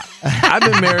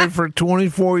been married for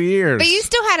 24 years. But you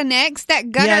still had an ex,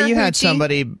 that gutter. Yeah, you had hoochie.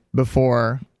 somebody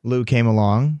before Lou came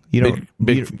along. You don't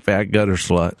big fat gutter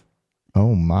slut.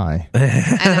 Oh my!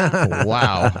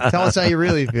 Wow! Tell us how you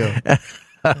really feel.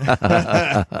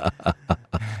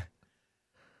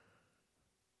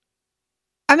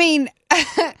 I mean,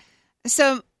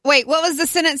 so wait, what was the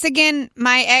sentence again?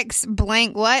 My ex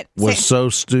blank what? Was so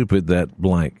stupid that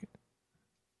blank.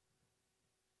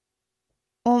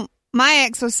 Well, my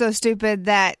ex was so stupid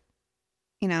that,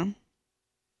 you know.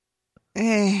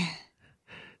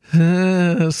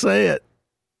 Say it.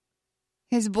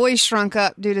 His voice shrunk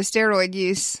up due to steroid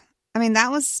use. I mean,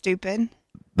 that was stupid.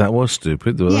 That was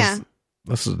stupid. Yeah.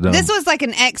 This is dumb. This was like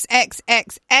an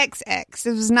XXXXX.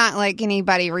 It was not like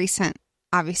anybody recent,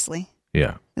 obviously.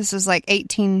 Yeah. This was like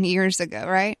 18 years ago,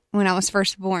 right? When I was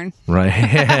first born. Right.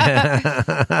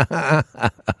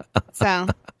 So.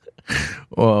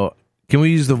 Well, can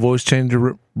we use the voice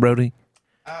changer, Brody?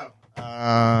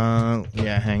 Yeah,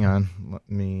 hang on. Let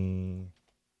me...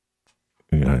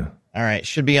 Yeah. All right,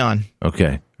 should be on.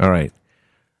 Okay. All right.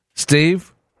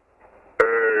 Steve?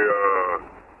 Hey,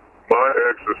 my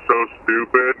ex is so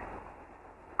stupid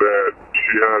that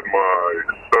she had my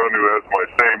son who has my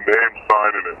same name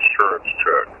sign an insurance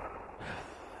check.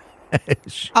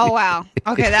 Oh, wow.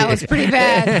 Okay, that was pretty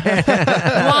bad.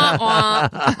 Wah,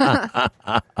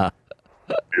 wah.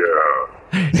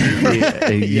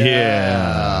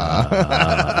 Yeah.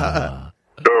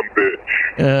 Dumb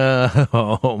bitch.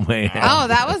 Oh, man. Oh,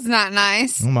 that was not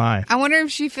nice. Oh, my. I wonder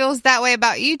if she feels that way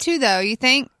about you, too, though. You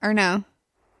think? Or no?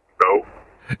 Nope.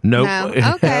 No.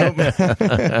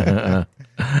 Okay.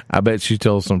 I bet she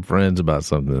told some friends about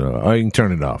something. Oh, you can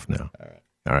turn it off now.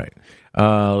 All right.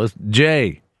 Let's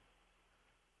Jay.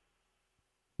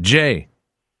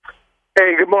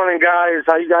 Hey, good morning, guys.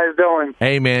 How you guys doing?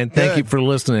 Hey, man. Thank you for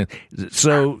listening.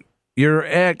 So your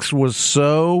ex was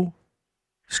so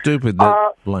stupid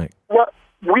that blank. Well,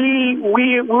 we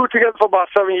were together for about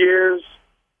 7 years,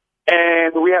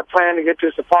 and we had planned to get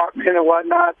this apartment and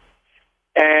whatnot.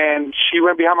 And she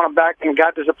went behind my back and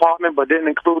got this apartment, but didn't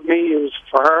include me. It was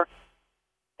for her.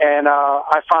 And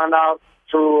I found out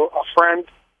through a friend,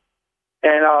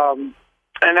 and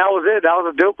that was it. That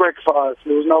was a deal breaker for us.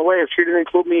 There was no way. If she didn't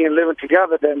include me in living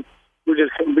together, then we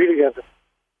just couldn't be together.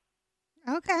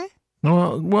 Okay.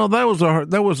 Well, that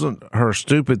wasn't her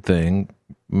stupid thing.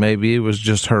 Maybe it was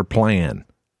just her plan.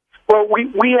 Well,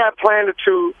 we had planned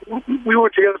to. We were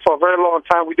together for a very long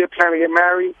time. We did plan to get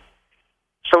married,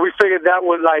 so we figured that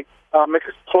would make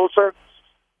us closer.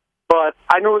 But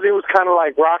I knew it was kind of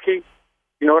like Rocky.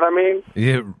 You know what I mean?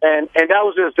 Yeah. And that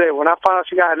was just it. When I found out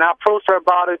she got, and I approached her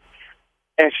about it,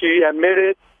 and she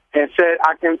admitted and said,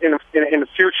 "I can in the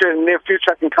future, in the near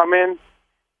future, I can come in."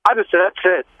 I just said, "That's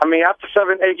it." I mean, after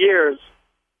 7-8 years,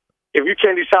 if you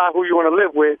can't decide who you want to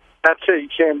live with, that's it. You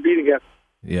can't be together.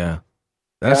 Yeah,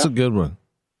 that's a good one.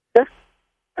 Yeah,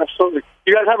 absolutely.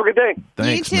 You guys have a good day.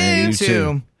 Thanks, You man. You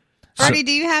too. Brody,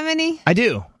 do you have any? I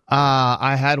do.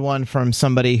 I had one from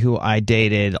somebody who I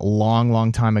dated a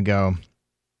long time ago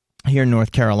here in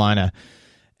North Carolina,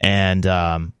 and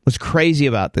was crazy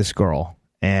about this girl.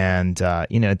 And,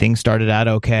 things started out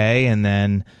okay, and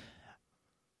then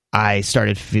I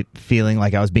started feeling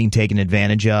like I was being taken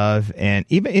advantage of, and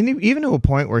even to a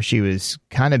point where she was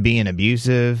kind of being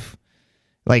abusive,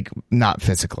 like not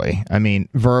physically, I mean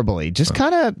verbally, just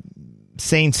kind of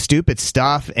saying stupid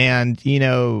stuff. And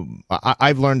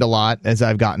I've learned a lot as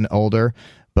I've gotten older,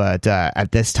 but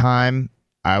at this time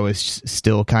I was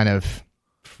still kind of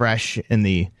fresh in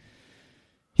the,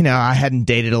 I hadn't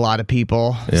dated a lot of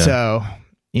people, so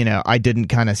I didn't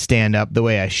kind of stand up the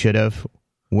way I should have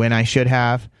when I should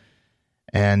have.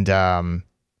 And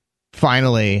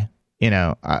finally,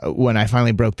 when I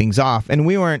finally broke things off, and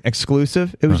we weren't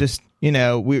exclusive, it was just,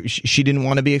 she didn't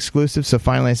want to be exclusive. So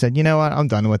finally I said, you know what, I'm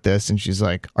done with this. And she's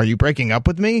like, are you breaking up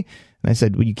with me? And I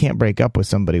said, well, you can't break up with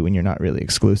somebody when you're not really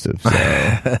exclusive. So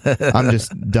I'm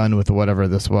just done with whatever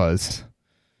this was.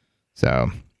 So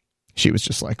she was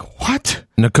just like, what?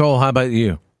 Nicole, how about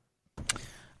you?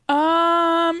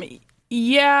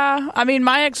 Yeah. I mean,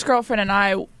 my ex-girlfriend and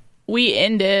I, we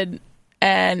ended,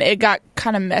 and it got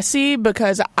kind of messy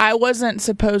because I wasn't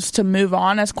supposed to move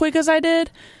on as quick as I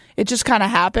did. It just kind of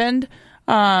happened.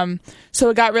 So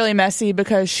it got really messy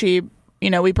because she,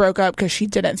 we broke up because she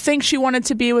didn't think she wanted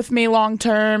to be with me long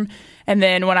term. And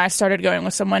then when I started going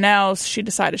with someone else, she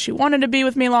decided she wanted to be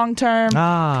with me long term.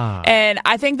 And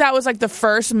I think that was like the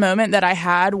first moment that I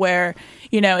had where,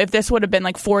 if this would have been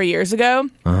like 4 years ago,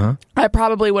 I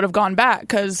probably would have gone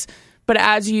back. But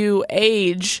as you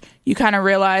age, you kind of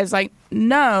realize, like,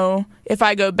 no, if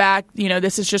I go back,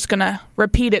 this is just going to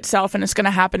repeat itself and it's going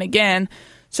to happen again.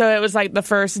 So it was like the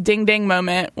first ding-ding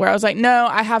moment where I was like, no,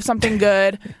 I have something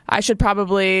good. I should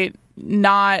probably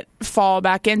not fall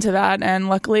back into that. And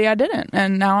luckily I didn't.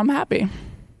 And now I'm happy.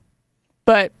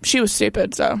 But she was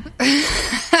stupid, so.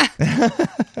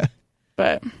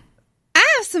 But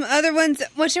I have some other ones,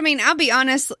 which, I mean, I'll be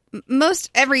honest, most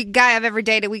every guy I've ever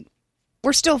dated,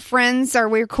 we're still friends, or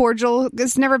we're cordial.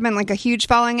 It's never been like a huge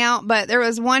falling out, but there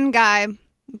was one guy,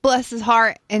 bless his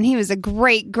heart, and he was a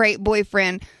great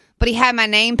boyfriend, but he had my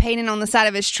name painted on the side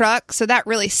of his truck, so that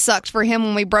really sucked for him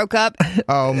when we broke up.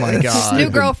 Oh my God. His new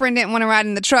girlfriend didn't want to ride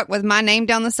in the truck with my name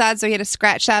down the side, so he had to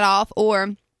scratch that off.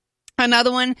 Or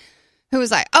another one, who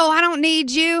was like, oh, I don't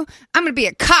need you. I'm going to be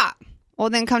a cop. Well,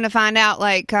 then come to find out,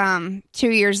 like 2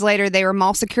 years later, they were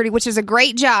mall security, which is a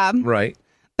great job. Right.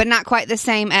 But not quite the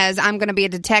same as I'm going to be a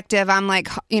detective. I'm like,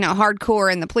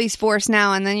 hardcore in the police force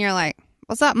now. And then you're like,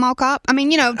 what's up, mall cop? I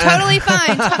mean, totally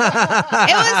fine. It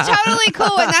was totally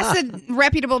cool. And that's a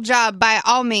reputable job by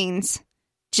all means.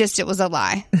 Just it was a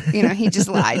lie. He just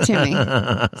lied to me.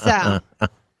 So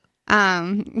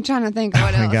I'm trying to think of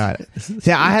what else. Oh my God.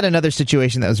 Yeah, I had another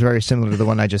situation that was very similar to the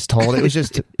one I just told. It was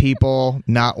just people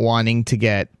not wanting to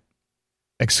get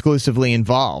exclusively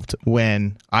involved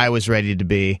when I was ready to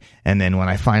be. And then when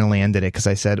I finally ended it, because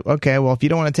I said, okay, well, if you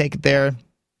don't want to take it there,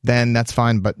 then that's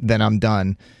fine, but then I'm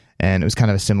done. And it was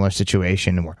kind of a similar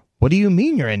situation where, what do you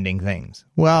mean you're ending things?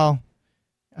 Well,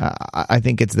 I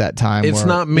think it's that time. It's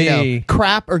not me.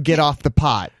 Crap or get off the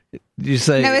pot. You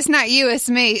say no, it's not you, it's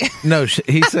me. No,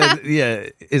 he said, yeah,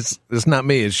 it's not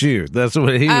me, it's you. That's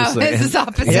what he was saying. It's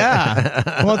opposite.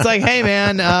 Yeah. Well, it's like, hey,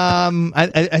 man,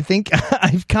 I think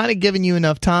I've kind of given you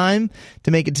enough time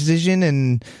to make a decision,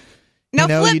 and flip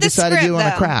you the decided script, you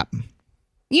want to crap.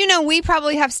 We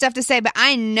probably have stuff to say, but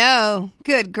I know,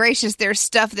 good gracious, there's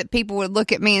stuff that people would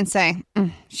look at me and say,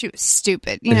 she was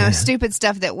stupid. Stupid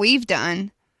stuff that we've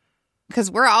done,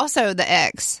 because we're also the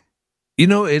ex.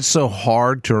 It's so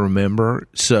hard to remember.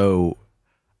 So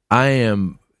I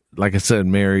am, like I said,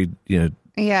 married,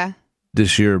 yeah.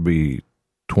 This year will be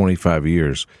 25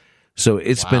 years. So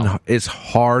it's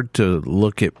hard to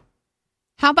look at.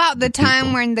 How about the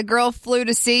time when the girl flew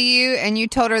to see you and you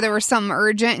told her there was something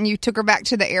urgent and you took her back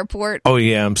to the airport? Oh,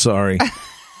 yeah, I'm sorry.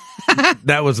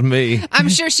 That was me. I'm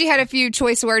sure she had a few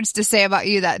choice words to say about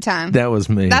you that time. That was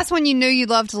me. That's when you knew you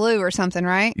loved Lou or something,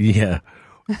 right? Yeah.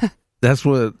 That's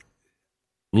what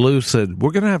Lou said.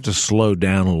 We're going to have to slow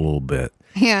down a little bit.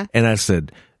 Yeah. And I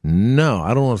said, no,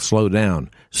 I don't want to slow down.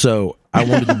 So I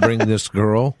wanted to bring this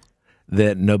girl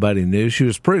that nobody knew. She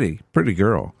was pretty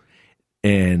girl.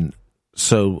 And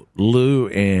so Lou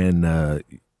and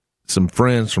some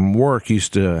friends from work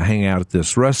used to hang out at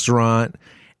this restaurant.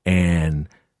 And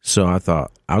so I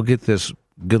thought, I'll get this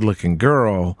good-looking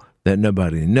girl that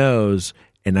nobody knows,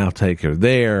 and I'll take her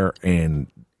there. And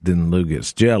then Lou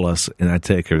gets jealous, and I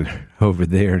take her over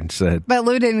there and said... But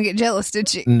Lou didn't get jealous, did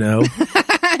she? No.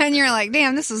 And you're like,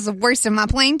 damn, this is the worst of my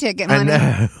plane ticket money.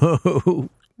 I know.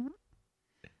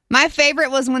 My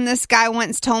favorite was when this guy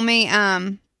once told me,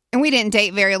 and we didn't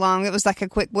date very long. It was like a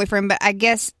quick boyfriend, but I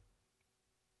guess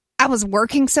I was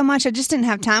working so much, I just didn't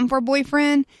have time for a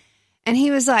boyfriend. And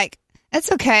he was like,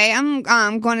 that's okay.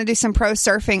 I'm going to do some pro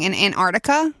surfing in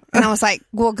Antarctica. And I was like,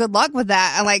 well, good luck with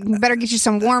that. I better get you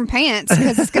some warm pants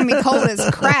because it's going to be cold as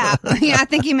crap. I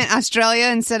think he meant Australia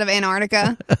instead of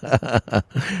Antarctica.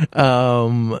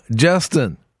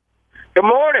 Justin. Good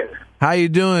morning. How you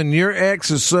doing? Your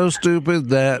ex is so stupid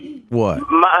that what?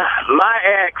 My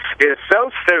ex is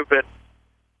so stupid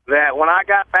that when I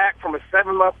got back from a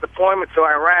 7-month deployment to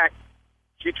Iraq,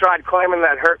 she tried claiming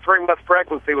that her 3-month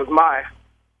pregnancy was mine.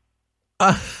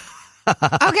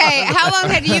 Okay, how long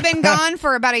had you been gone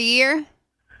for? About a year?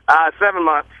 7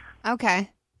 months. Okay.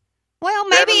 Well,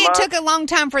 maybe it took a long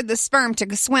time for the sperm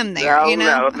to swim there,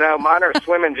 No, mine are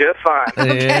swimming just fine.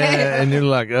 Okay. Yeah, and you're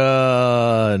like,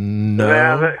 no.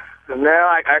 No,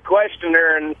 I questioned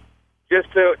her, and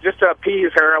just to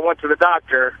appease her, I went to the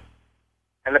doctor,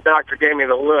 and the doctor gave me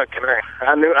the look, and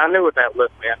I knew what that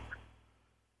look meant.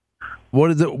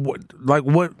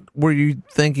 What were you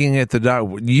thinking at the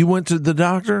doctor? You went to the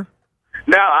doctor?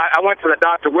 No, I went to the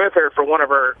doctor with her for one of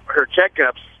her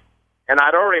checkups, and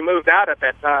I'd already moved out at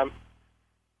that time.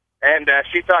 And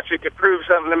she thought she could prove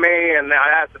something to me, and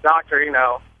I asked the doctor,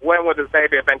 when would this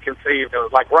baby have been conceived? It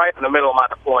was right in the middle of my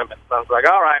deployment. So I was like,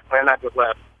 all right, and I just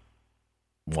left.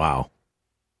 Wow.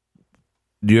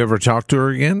 Do you ever talk to her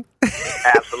again?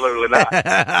 Absolutely not.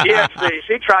 Yes,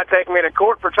 she tried taking me to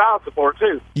court for child support,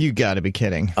 too. You got to be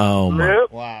kidding. Oh, my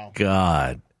Wow.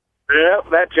 God. Yep,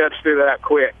 that judge threw that out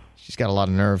quick. She's got a lot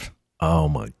of nerve. Oh,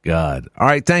 my God. All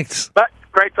right, thanks. But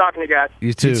great talking to you guys.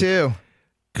 You too. You too.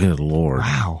 Good Lord.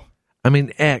 Wow. I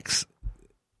mean, X,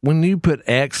 when you put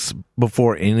X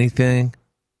before anything,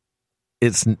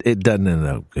 it doesn't end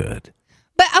up good.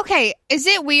 But, okay, is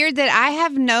it weird that I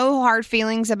have no hard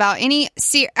feelings about any...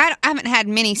 I haven't had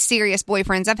many serious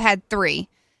boyfriends. I've had 3.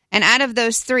 And out of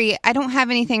those 3, I don't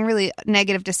have anything really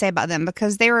negative to say about them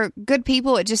because they were good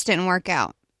people. It just didn't work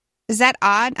out. Is that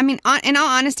odd? I mean, in all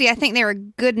honesty, I think they were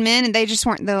good men and they just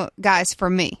weren't the guys for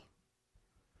me.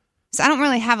 So I don't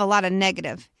really have a lot of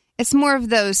negative. It's more of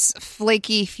those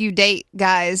flaky few date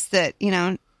guys that,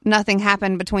 nothing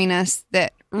happened between us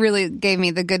that really gave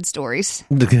me the good stories.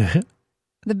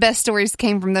 The best stories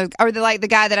came from those, or the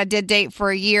guy that I did date for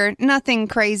a year. Nothing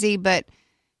crazy, but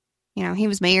he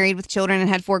was married with children and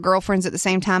had 4 girlfriends at the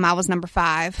same time. I was number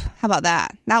 5. How about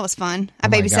that? That was fun. I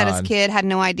babysat his kid, had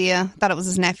no idea, thought it was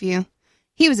his nephew.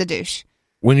 He was a douche.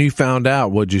 When you found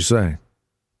out, what'd you say?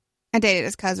 I dated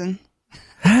his cousin.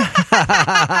 But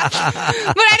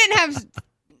I didn't have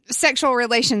sexual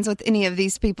relations with any of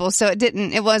these people, so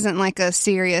it wasn't like a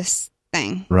serious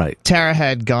thing. Right. Tara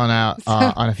had gone out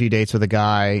on a few dates with a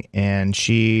guy, and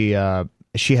she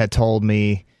had told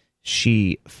me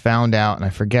she found out, and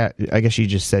I guess she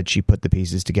just said she put the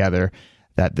pieces together,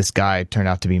 that this guy turned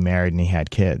out to be married and he had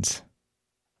kids.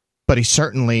 But he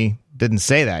certainly didn't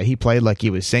say that. He played like he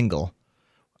was single.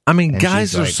 I mean, And guys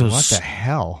she's are like, so what the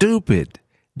hell? stupid.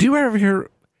 Do you ever hear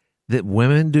that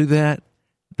women do that?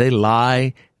 They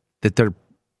lie that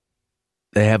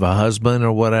they have a husband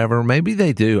or whatever. Maybe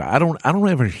they do. I don't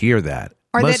ever hear that.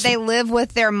 Or that they live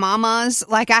with their mamas.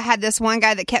 Like I had this one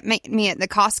guy that kept meeting me at the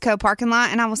Costco parking lot,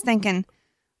 and I was thinking,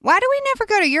 why do we never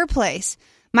go to your place?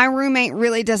 My roommate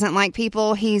really doesn't like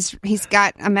people. He's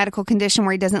got a medical condition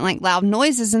where he doesn't like loud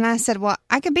noises. And I said, well,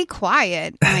 I could be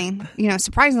quiet. I mean,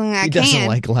 surprisingly, I can. He doesn't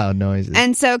like loud noises.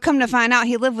 And so come to find out,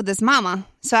 he lived with his mama.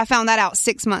 So I found that out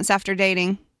 6 months after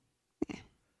dating.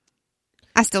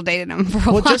 I still dated him for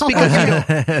a while. Just because you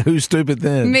don't... Who's stupid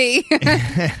then? Me.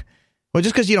 Well,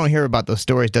 just because you don't hear about those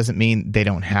stories doesn't mean they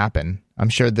don't happen. I'm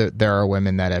sure that there are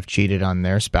women that have cheated on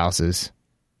their spouses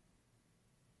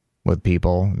with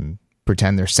people and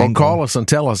pretend they're single. Or call us and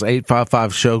tell us,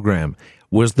 855-SHOWGRAM.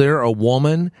 Was there a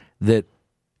woman that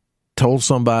told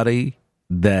somebody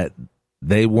that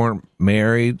they weren't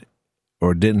married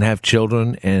or didn't have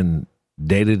children and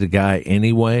dated a guy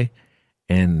anyway?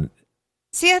 And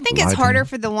see, I think it's harder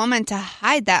for the woman to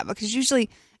hide that, because usually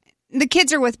the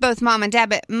kids are with both mom and dad,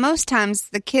 but most times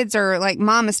the kids are like,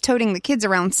 mom is toting the kids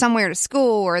around somewhere to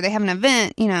school, or they have an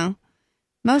event,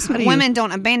 Most women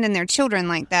don't abandon their children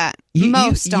like that.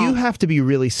 Most don't. You have to be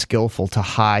really skillful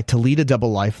to lead a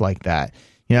double life like that.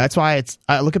 That's why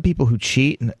I look at people who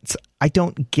cheat, and I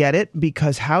don't get it,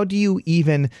 because how do you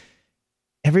even...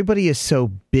 Everybody is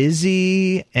so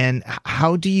busy, and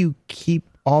how do you keep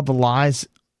all the lies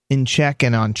in check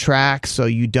and on track so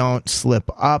you don't slip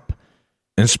up?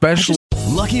 And especially...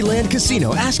 Lucky Land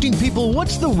Casino, asking people,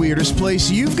 what's the weirdest place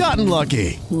you've gotten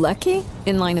lucky? Lucky?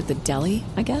 In line at the deli,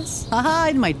 I guess? Aha,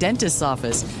 in my dentist's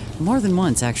office. More than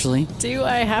once, actually. Do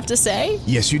I have to say?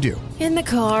 Yes, you do. In the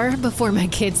car before my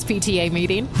kids' PTA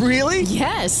meeting. Really?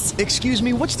 Yes. Excuse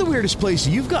me, what's the weirdest place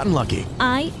you've gotten lucky?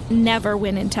 I never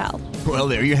win and tell. Well,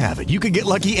 there you have it. You can get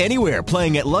lucky anywhere,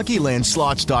 playing at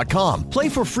LuckyLandSlots.com. Play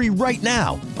for free right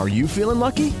now. Are you feeling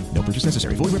lucky? No purchase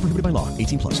necessary. Void where prohibited by law.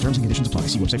 18+. Terms and conditions apply.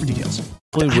 See website for details.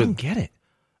 I don't get it.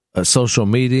 Social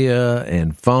media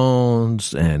and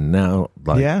phones, and now,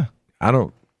 I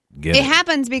don't get it. It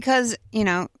happens because,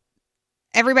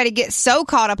 everybody gets so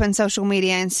caught up in social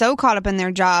media and so caught up in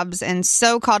their jobs and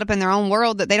so caught up in their own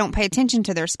world that they don't pay attention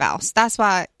to their spouse. That's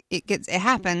why it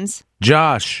happens.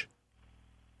 Josh.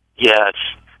 Yes.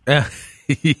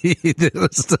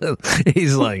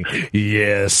 He's like,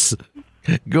 yes.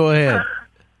 Go ahead.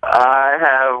 I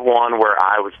have one where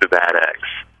I was the bad ex.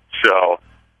 So,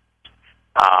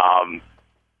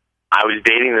 I was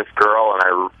dating this girl,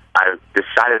 and I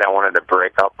decided I wanted to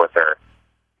break up with her,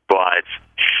 but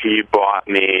she bought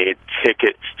me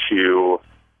tickets to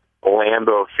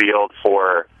Lambeau Field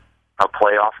for a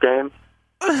playoff game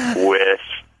with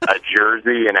a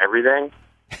jersey and everything.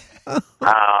 And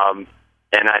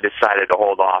I decided to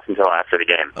hold off until after the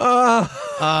game.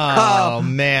 Oh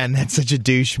man, that's such a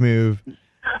douche move.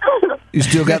 You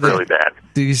still got really bad.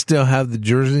 Do you still have the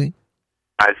jersey?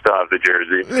 I still have the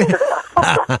jersey.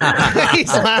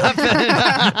 He's laughing.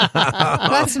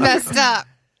 That's messed up.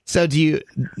 So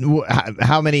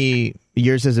how many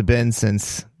years has it been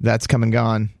since that's come and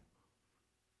gone?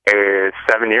 It's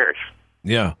 7 years.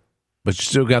 Yeah. But you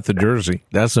still got the jersey.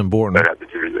 That's important. I got the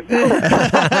jersey.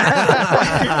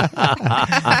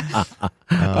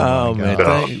 Oh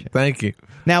man, thank you.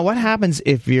 Now, what happens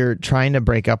if you're trying to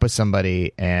break up with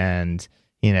somebody and,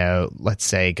 let's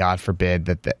say, God forbid,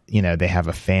 that they have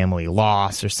a family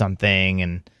loss or something,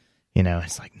 and,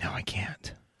 it's like, no, I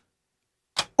can't.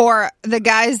 Or the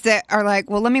guys that are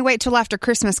like, well, let me wait till after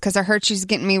Christmas because I heard she's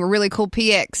getting me a really cool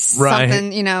PX. Right.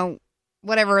 Something,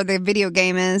 whatever the video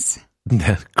game is.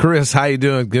 Chris, how you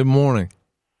doing? Good morning.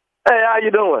 Hey, how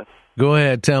you doing? Go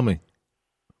ahead, tell me.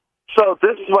 So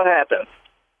this is what happened.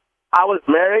 I was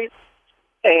married,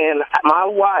 and my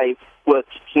wife would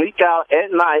sneak out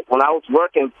at night when I was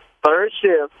working third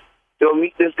shift to go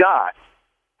meet this guy.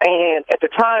 And at the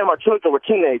time, our children were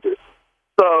teenagers.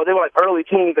 So they were like early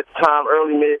teens at the time,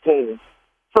 early mid-teens.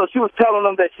 So she was telling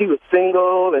them that she was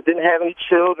single and didn't have any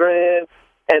children.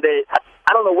 And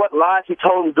I don't know what lies she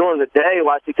told them during the day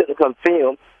why she couldn't come see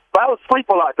them. But I was asleep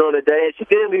a lot during the day, and she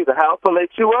did leave the house, so maybe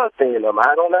she was seeing them.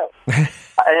 I don't know.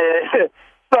 And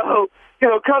so,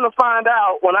 come to find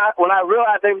out, when I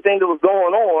realized everything that was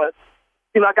going on,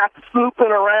 I got to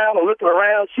snooping around and looking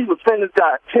around. She was sending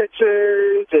guys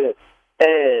pictures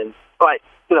and like,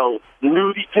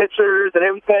 nudie pictures and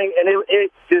everything, and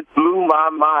it just blew my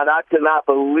mind. I could not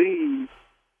believe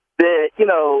that,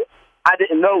 I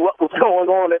didn't know what was going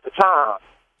on at the time.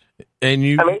 And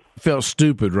you felt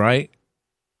stupid, right?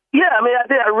 Yeah, I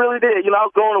did. I really did. I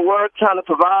was going to work, trying to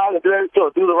provide and do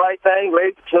the right thing,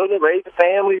 raise the children, raise the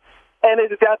family, and it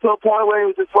just got to a point where it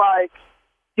was just like,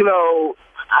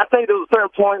 I think there was a certain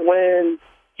point when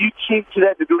you keep to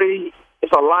that degree,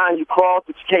 it's a line you cross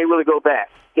that you can't really go back,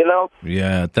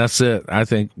 Yeah, that's it. I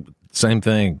think same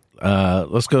thing.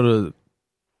 Let's go to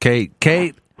Kate.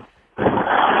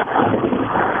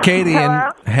 Katie,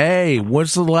 and hey,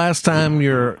 what's the last time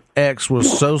your ex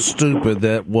was so stupid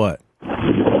that what?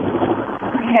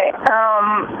 Okay,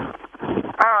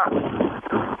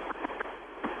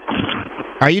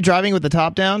 Are you driving with the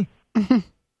top down?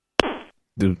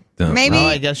 Dude, Maybe. Oh,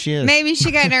 I guess she is. Maybe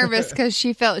she got nervous because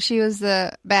she felt she was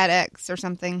the bad ex or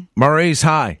something. Maurice,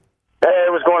 hi. Hey,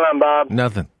 what's going on, Bob?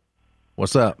 Nothing.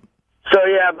 What's up? So,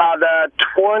 yeah, about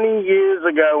 20 years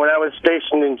ago when I was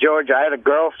stationed in Georgia, I had a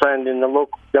girlfriend that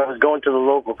was going to the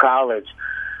local college.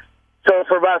 So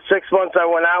for about 6 months, I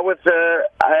went out with her,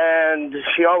 and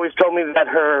she always told me that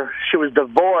she was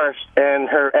divorced, and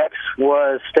her ex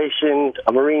was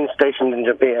a Marine stationed in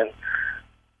Japan.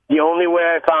 The only way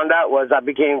I found out was I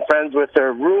became friends with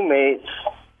her roommates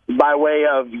by way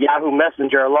of Yahoo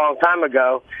Messenger a long time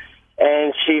ago.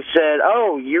 And she said,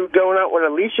 "Oh, you going out with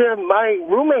Alicia? My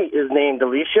roommate is named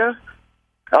Alicia."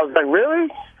 I was like,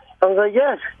 "Really?" I was like,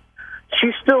 "Yes."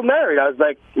 "She's still married." I was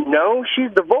like, "No,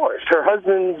 she's divorced. Her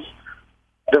husband's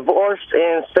divorced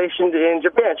and stationed in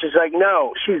Japan." She's like,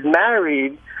 "No, she's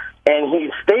married and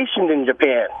he's stationed in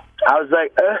Japan." I was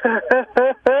like,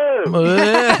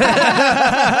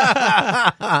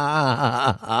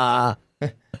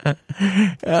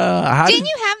 Didn't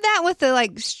you have that with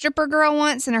the stripper girl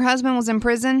once, and her husband was in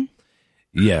prison?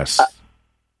 Yes,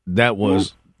 that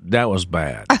was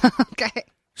bad. Okay.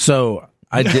 So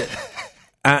I did.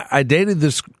 I dated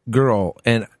this girl,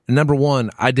 and number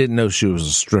one, I didn't know she was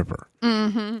a stripper.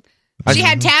 Mm-hmm. She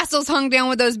had tassels hung down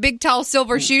with those big, tall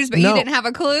silver shoes, but you didn't have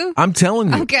a clue? I'm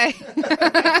telling you. Okay.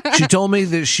 She told me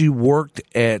that she worked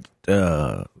at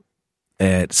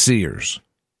Sears.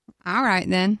 All right,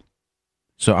 then.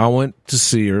 So I went to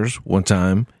Sears one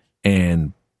time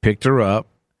and picked her up.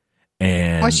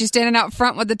 And Was she standing out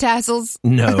front with the tassels?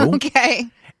 No. Okay.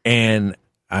 And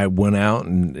I went out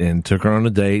and took her on a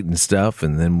date and stuff,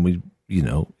 and then we,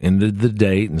 ended the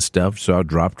date and stuff. So I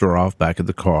dropped her off back at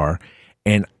the car,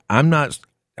 and I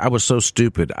was so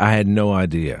stupid. I had no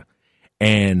idea.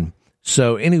 And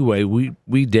so anyway,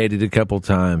 we dated a couple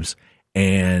times,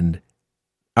 and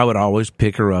I would always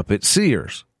pick her up at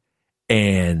Sears.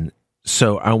 And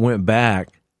so I went back,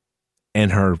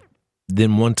 and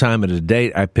then one time at a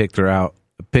date, I picked her up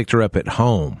at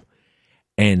home,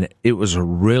 and it was a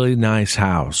really nice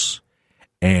house.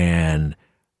 And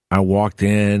I walked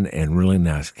in, and really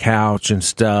nice couch and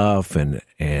stuff. And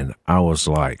I was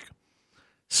like,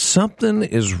 something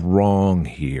is wrong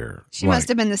here. She must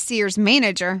have been the Sears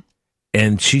manager.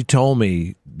 And she told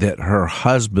me that her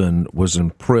husband was in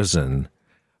prison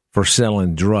for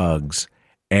selling drugs,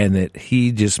 and that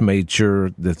he just made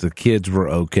sure that the kids were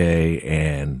okay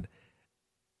and,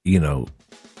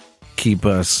 keep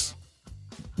us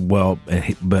well,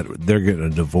 but they're getting a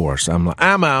divorce. I'm like,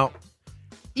 I'm out.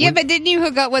 Yeah, but didn't you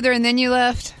hook up with her and then you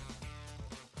left?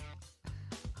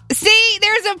 See,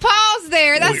 there's a pause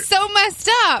there. That's so messed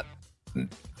up.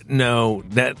 No.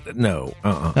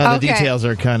 The details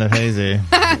are kind of hazy.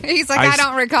 He's like, I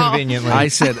don't recall. Conveniently. I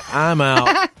said, I'm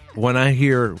out. When I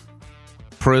hear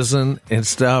prison and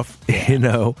stuff,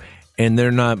 and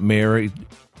they're not married,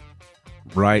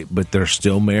 right, but they're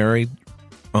still married,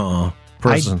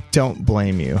 prison. I don't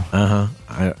blame you.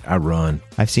 I run.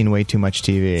 I've seen way too much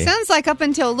TV. Sounds like up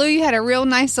until Lou, you had a real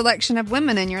nice selection of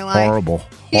women in your life. Horrible.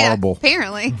 Yeah,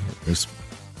 apparently. It's,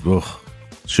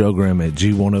 Showgram at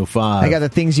G105. I got the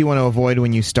things you want to avoid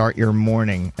when you start your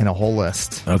morning and a whole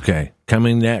list. Okay.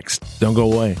 Coming next. Don't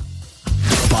go away.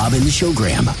 Bob and the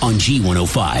Showgram on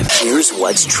G105. Here's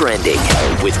what's trending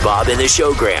with Bob and the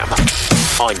Showgram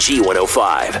on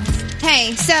G105.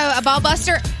 Hey, so a ball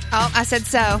buster. Oh, I said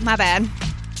so. My bad.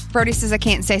 Brody says I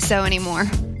can't say so anymore.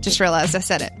 Just realized I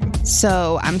said it.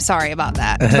 So I'm sorry about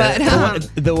that. But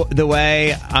the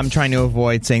way I'm trying to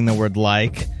avoid saying the word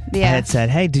like, I had said,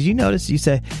 hey, did you notice you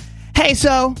say, hey,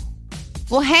 so?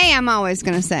 Well, hey, I'm always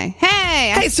going to say,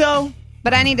 hey. Hey, so?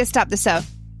 But I need to stop the so.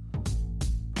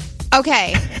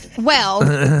 Okay. Well,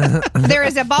 there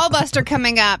is a ball buster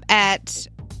coming up at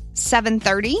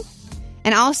 7:30.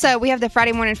 And also, we have the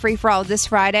Friday morning free for all this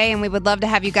Friday, and we would love to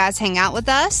have you guys hang out with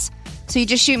us. So you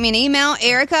just shoot me an email,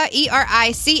 Erica,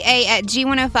 ERICA at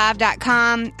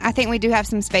G105.com. I think we do have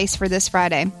some space for this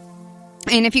Friday.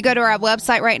 And if you go to our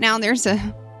website right now, there's a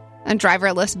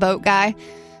driverless boat guy.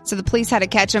 So the police had to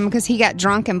catch him because he got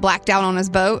drunk and blacked out on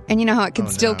his boat. And you know how it can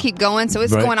still keep going. So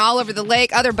it's going all over the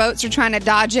lake. Other boats are trying to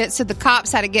dodge it. So the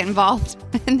cops had to get involved.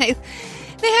 And they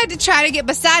had to try to get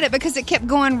beside it because it kept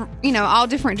going, all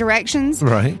different directions.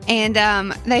 Right.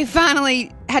 And they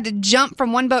finally had to jump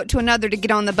from one boat to another to get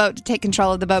on the boat to take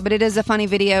control of the boat. But it is a funny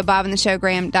video,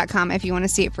 bobandtheshowgram.com if you want to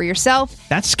see it for yourself.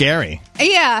 That's scary.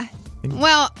 Yeah.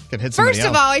 Well, first of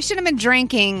else. all, he should have been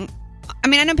drinking. I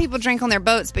mean, I know people drink on their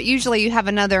boats, but usually you have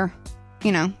another,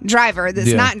 driver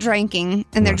that's not drinking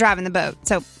and they're driving the boat.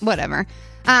 So whatever.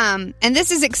 And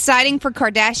this is exciting for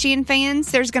Kardashian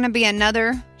fans. There's going to be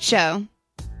another show.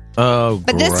 Oh,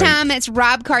 but this time it's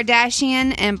Rob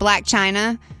Kardashian and Black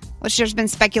China, which there's been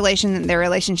speculation that their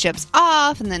relationship's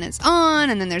off and then it's on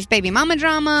and then there's baby mama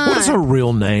drama. What is her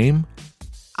real name?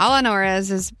 All I know her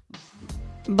as is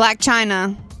Black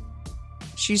China.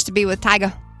 She used to be with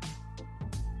Tyga.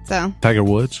 So Tiger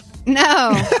Woods?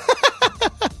 No.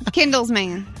 Kendall's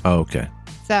man. Oh, okay.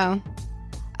 So,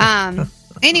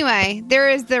 anyway, there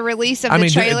is the release of the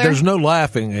trailer. There's no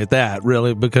laughing at that,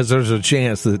 really, because there's a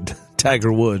chance that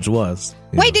Tiger Woods was.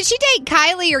 Wait, did she date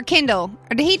Kylie or Kendall?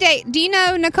 Or did he date, do you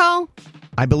know, Nicole?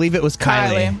 I believe it was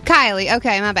Kylie. Kylie.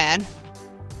 Okay, my bad.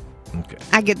 Okay.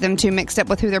 I get them two mixed up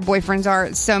with who their boyfriends are.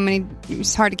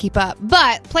 It's hard to keep up.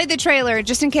 But play the trailer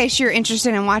just in case you're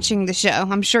interested in watching the show.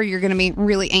 I'm sure you're going to be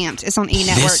really amped. It's on E!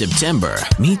 Network. This September,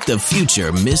 meet the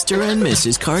future Mr. and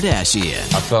Mrs.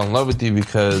 Kardashian. I fell in love with you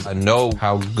because I know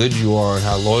how good you are and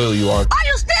how loyal you are. Are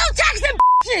you still texting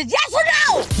yes or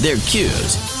no? They're cute.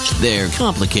 They're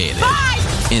complicated. Bye!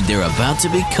 And they're about to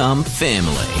become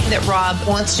family. That Rob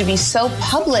wants to be so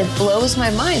public blows my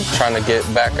mind. Trying to get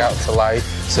back out to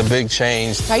life. It's a big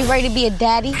change. Are you ready to be a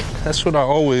daddy? That's what I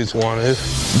always wanted.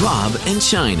 Rob and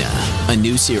China. A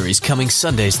new series coming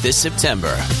Sundays this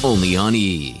September. Only on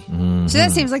E! Mm-hmm. So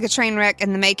that seems like a train wreck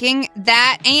in the making.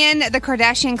 That and the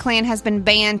Kardashian clan has been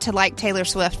banned to like Taylor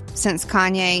Swift since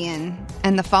Kanye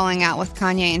and the falling out with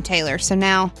Kanye and Taylor. So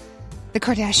now the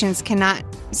Kardashians cannot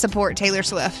support Taylor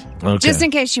Swift. Okay. Just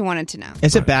in case you wanted to know.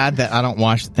 Is it bad that I don't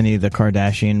watch any of the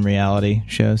Kardashian reality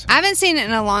shows? I haven't seen it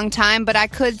in a long time, but I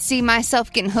could see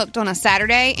myself getting hooked on a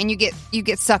Saturday and you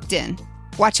get sucked in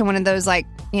watching one of those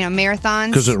marathons.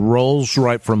 Because it rolls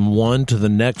right from one to the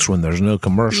next one. There's no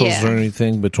commercials or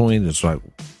anything between. It's like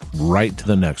right to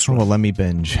the next one. Well, let me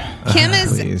binge. Kim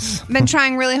has been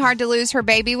trying really hard to lose her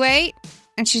baby weight,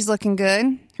 and she's looking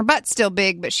good. Her butt's still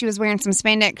big, but she was wearing some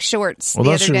spandex shorts the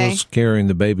other day. She was carrying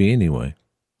the baby anyway.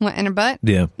 What, in her butt?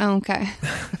 Yeah. Oh, okay.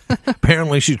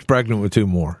 Apparently, she's pregnant with 2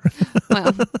 more.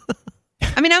 Well,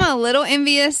 I mean, I'm a little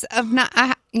envious of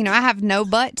I have no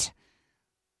butt,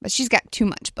 but she's got too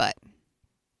much butt.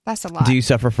 That's a lot. Do you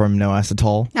suffer from no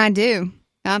acetol? I do.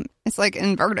 It's like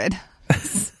inverted.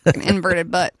 An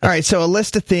inverted butt. All right, so a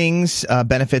list of things,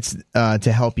 benefits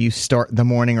to help you start the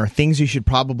morning, or things you should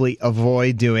probably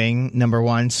avoid doing. Number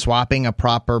 1, swapping a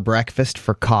proper breakfast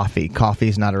for coffee. Coffee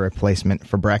is not a replacement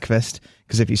for breakfast,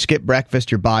 because if you skip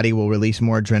breakfast, your body will release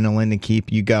more adrenaline to keep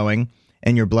you going,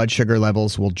 and your blood sugar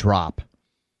levels will drop,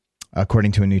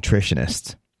 according to a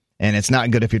nutritionist. And it's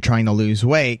not good if you're trying to lose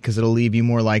weight, because it'll leave you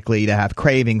more likely to have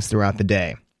cravings throughout the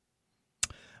day.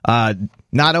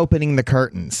 Not opening the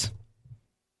curtains.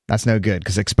 That's no good,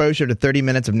 because exposure to 30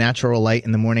 minutes of natural light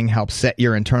in the morning helps set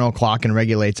your internal clock and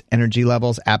regulates energy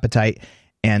levels, appetite,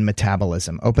 and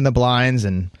metabolism. Open the blinds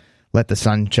and let the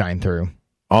sun shine through.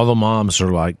 All the moms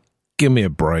are like, give me a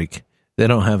break. They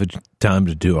don't have time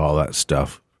to do all that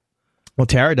stuff. Well,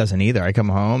 Tara doesn't either. I come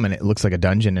home and it looks like a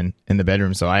dungeon in the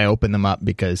bedroom, so I open them up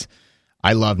because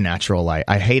I love natural light.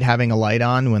 I hate having a light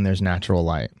on when there's natural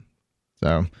light.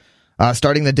 So...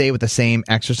 starting the day with the same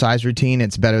exercise routine,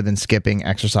 it's better than skipping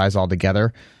exercise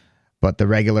altogether. But the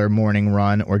regular morning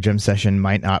run or gym session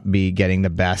might not be getting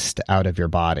the best out of your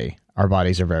body. Our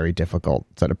bodies are very difficult,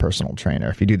 said a personal trainer.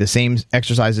 If you do the same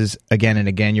exercises again and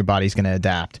again, your body's going to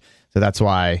adapt. So that's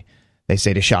why they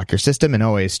say to shock your system and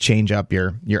always change up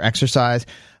your exercise.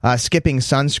 Skipping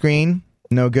sunscreen,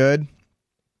 no good.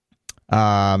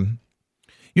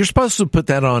 You're supposed to put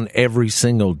that on every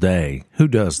single day. Who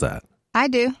does that? I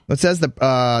do. It says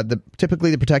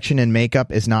typically the protection in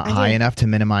makeup is not high enough to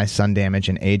minimize sun damage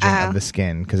and aging of the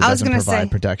skin because it doesn't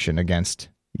provide protection against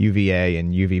UVA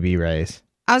and UVB rays.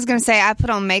 I was going to say I put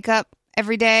on makeup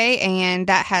every day, and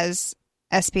that has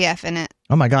SPF in it.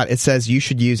 Oh my God! It says you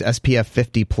should use SPF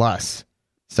 50+.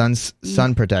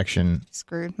 Sun protection.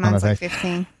 Screwed. Mine's like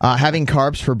 15. Having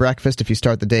carbs for breakfast. If you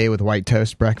start the day with white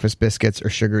toast, breakfast biscuits, or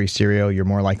sugary cereal, you're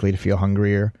more likely to feel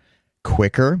hungrier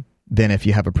quicker than if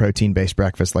you have a protein-based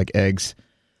breakfast like eggs,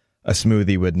 a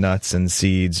smoothie with nuts and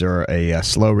seeds, or a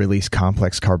slow-release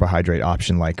complex carbohydrate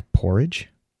option like porridge.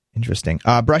 Interesting.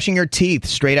 Brushing your teeth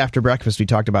straight after breakfast. We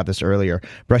talked about this earlier.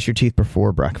 Brush your teeth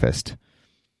before breakfast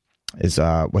is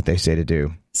what they say to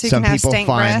do. So you can have stank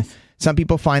breath. Some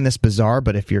people find this bizarre,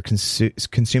 but if you're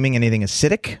consuming anything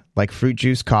acidic, like fruit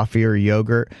juice, coffee, or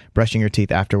yogurt, brushing your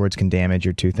teeth afterwards can damage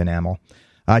your tooth enamel.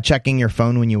 Checking your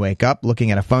phone when you wake up.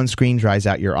 Looking at a phone screen dries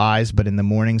out your eyes, but in the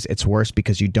mornings it's worse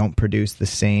because you don't produce the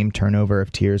same turnover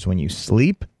of tears when you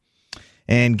sleep.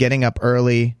 And getting up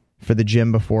early for the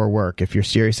gym before work. If you're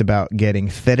serious about getting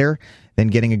fitter, then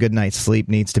getting a good night's sleep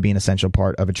needs to be an essential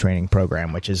part of a training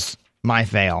program, which is my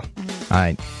fail.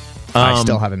 I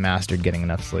still haven't mastered getting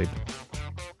enough sleep.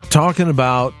 Talking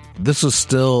about, this is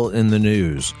still in the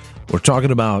news. We're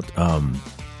talking about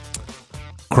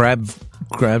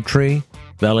Crabtree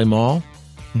Valley Mall.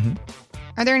 Mm-hmm.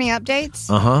 Are there any updates?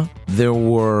 There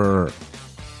were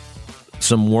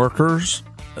some workers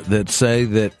that say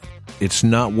that it's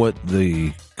not what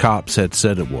the cops had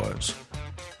said it was.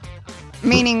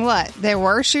 Meaning what? There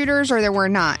were shooters or there were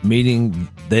not? Meaning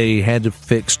they had to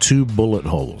fix 2 bullet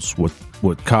holes.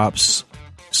 What cops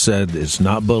said is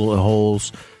not bullet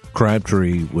holes.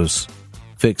 Crabtree was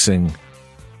fixing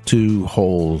 2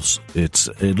 holes. It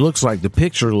looks like, the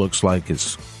picture looks like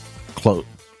it's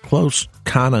close,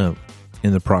 kind of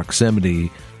in the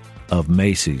proximity of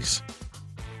Macy's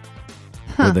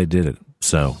where they did it.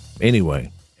 So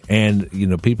anyway, and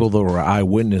people that were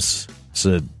eyewitness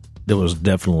said there was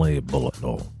definitely a bullet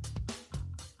hole.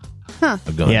 Huh.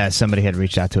 Yeah, somebody had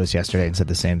reached out to us yesterday and said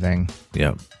the same thing.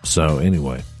 Yeah. So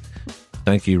anyway,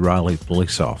 thank you, Raleigh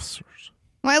police officers.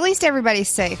 Well, at least everybody's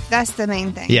safe. That's the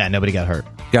main thing. Yeah, nobody got hurt.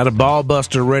 Got a ball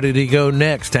buster ready to go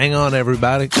next. Hang on,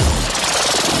 everybody.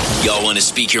 Y'all want to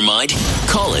speak your mind?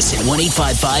 Call us at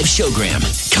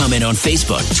 1-855-SHOWGRAM. Comment on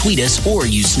Facebook, tweet us, or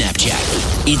use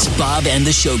Snapchat. It's Bob and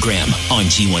the Showgram on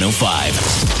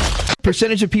G105.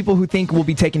 Percentage of people who think we'll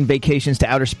be taking vacations to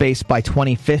outer space by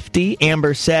 2050,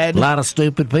 Amber said. A lot of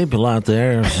stupid people out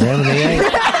there. 78.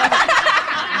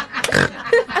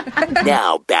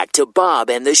 Now, back to Bob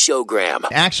and the Showgram.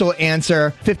 Actual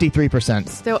answer, 53%.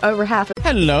 Still over half.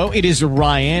 Hello, it is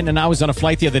Ryan, and I was on a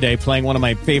flight the other day playing one of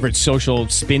my favorite social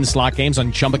spin slot games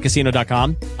on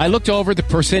ChumbaCasino.com. I looked over at the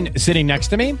person sitting next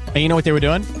to me, and you know what they were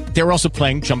doing? They were also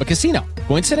playing Chumba Casino.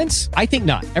 Coincidence? I think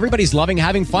not. Everybody's loving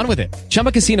having fun with it.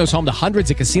 Chumba Casino is home to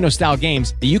hundreds of casino-style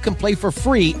games that you can play for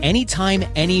free anytime,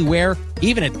 anywhere,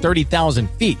 even at 30,000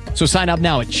 feet. So sign up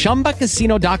now at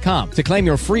ChumbaCasino.com to claim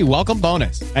your free welcome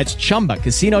bonus. That's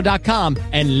ChumbaCasino.com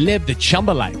and live the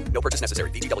Chumba life. No purchase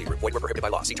necessary. VGW. Void where prohibited by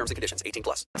law. See terms and conditions.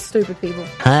 18+. Stupid people.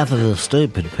 Half of the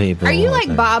stupid people. Are you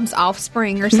like Bob's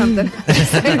offspring or something?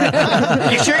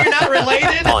 You sure you're not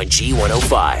related? On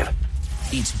G105.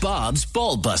 It's Bob's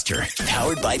Ball Buster,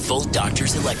 powered by Volt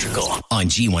Doctors Electrical on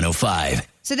G105.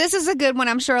 So this is a good one.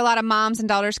 I'm sure a lot of moms and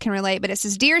daughters can relate, but it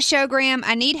says, Dear Showgram,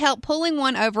 I need help pulling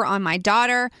one over on my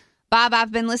daughter. Bob,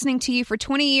 I've been listening to you for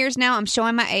 20 years now. I'm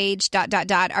showing my age, ...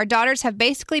 Our daughters have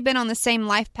basically been on the same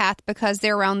life path because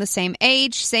they're around the same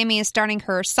age. Sammy is starting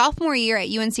her sophomore year at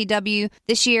UNCW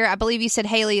this year. I believe you said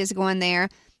Haley is going there.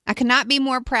 I could not be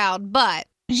more proud, but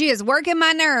she is working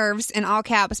my nerves, in all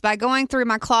caps, by going through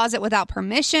my closet without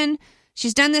permission.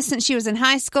 She's done this since she was in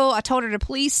high school. I told her to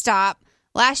please stop.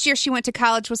 Last year, she went to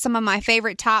college with some of my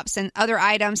favorite tops and other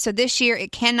items, so this year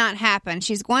it cannot happen.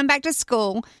 She's going back to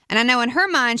school, and I know in her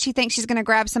mind she thinks she's going to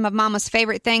grab some of Mama's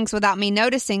favorite things without me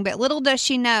noticing, but little does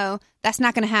she know that's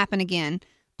not going to happen again.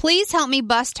 Please help me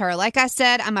bust her. Like I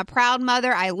said, I'm a proud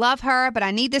mother. I love her, but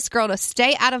I need this girl to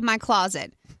stay out of my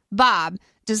closet. Bob,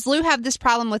 does Lou have this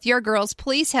problem with your girls?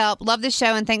 Please help. Love the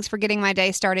show, and thanks for getting my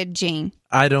day started, Jean.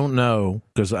 I don't know,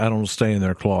 because I don't stay in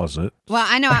their closet. Well,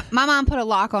 I know my mom put a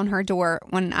lock on her door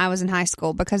when I was in high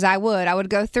school because I would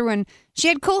go through and she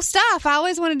had cool stuff. I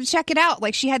always wanted to check it out.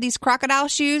 Like she had these crocodile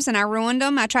shoes and I ruined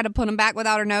them. I tried to put them back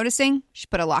without her noticing. She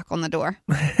put a lock on the door.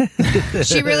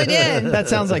 She really did. That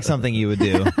sounds like something you would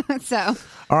do. So.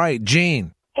 All right,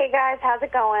 Jean. Hey guys, how's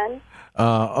it going?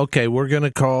 Okay, we're going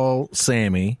to call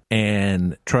Sammy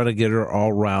and try to get her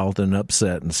all riled and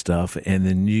upset and stuff, and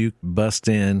then you bust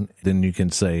in, then you can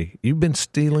say, you've been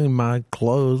stealing my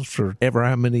clothes for ever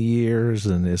how many years,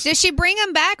 and this. Does she bring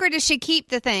them back or does she keep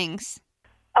the things?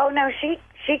 Oh, no, she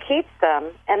keeps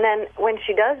them, and then when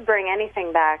she does bring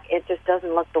anything back, it just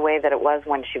doesn't look the way that it was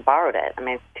when she borrowed it. I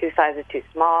mean, it's 2 sizes too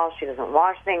small. She doesn't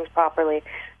wash things properly.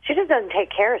 She just doesn't take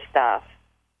care of stuff.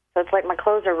 So it's like my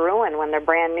clothes are ruined when they're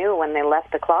brand new when they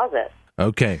left the closet.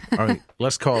 Okay, all right,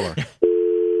 let's call her.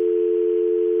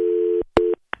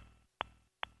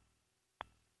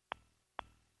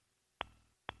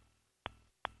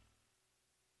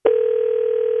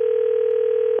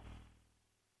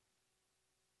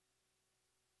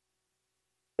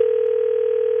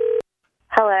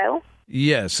 Hello?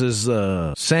 Yes, is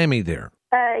Sammy there?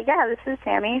 Yeah, this is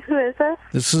Sammy. Who is this?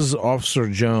 This is Officer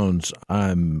Jones.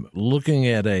 I'm looking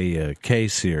at a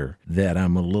case here that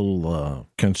I'm a little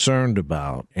concerned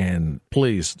about, and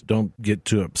please don't get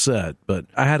too upset, but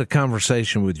I had a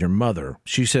conversation with your mother.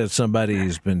 She said somebody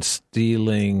has been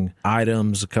stealing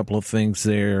items, a couple of things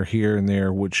there, here and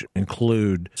there, which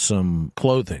include some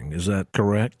clothing. Is that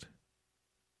correct?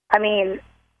 I mean,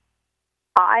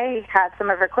 I had some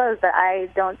of her clothes that I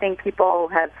don't think people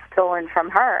have stolen from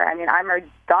her. I mean, I'm her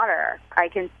daughter. I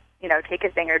can, take a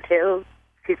thing or two.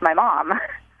 She's my mom.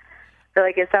 So,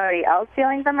 is somebody else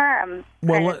stealing from her?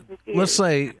 Let's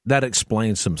say that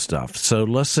explains some stuff. So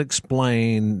let's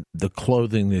explain the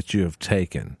clothing that you have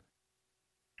taken.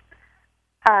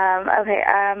 Okay.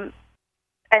 I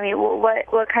mean,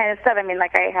 what kind of stuff? I mean, I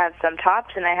have some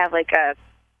tops and I have a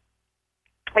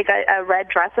red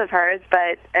dress of hers,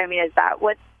 but I mean, is that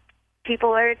what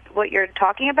you're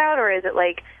talking about, or is it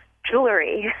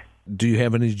jewelry? Do you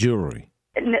have any jewelry?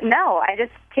 No, I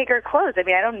just take her clothes. I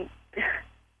mean, I don't.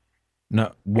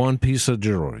 Not one piece of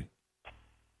jewelry.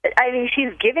 I mean,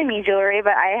 she's given me jewelry,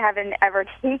 but I haven't ever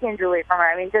taken jewelry from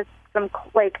her. I mean, just some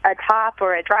a top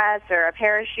or a dress or a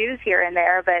pair of shoes here and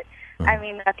there, but I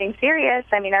mean, nothing serious.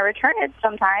 I mean, I return it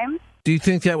sometimes. Do you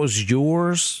think that was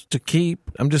yours to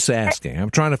keep? I'm just asking. I'm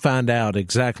trying to find out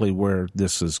exactly where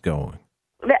this is going.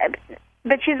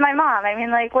 But she's my mom. I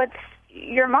mean, what's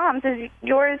your mom's is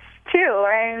yours too.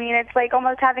 I mean, it's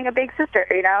almost having a big sister,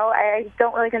 I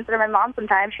don't really consider my mom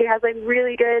sometimes. She has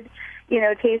really good,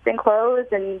 taste in clothes,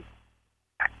 and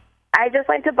I just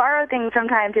like to borrow things from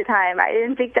time to time. I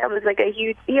didn't think that was a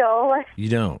huge deal. You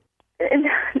don't?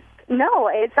 No,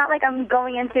 it's not like I'm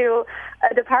going into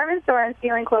a department store and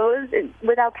stealing clothes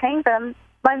without paying them.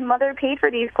 My mother paid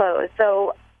for these clothes,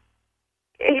 so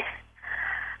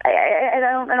I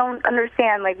don't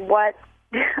understand what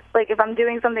if I'm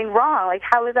doing something wrong.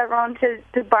 How is that wrong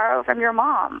to borrow from your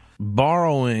mom?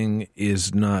 Borrowing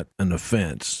is not an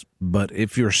offense, but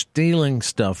if you're stealing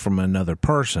stuff from another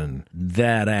person,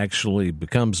 that actually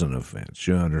becomes an offense.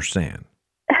 You understand?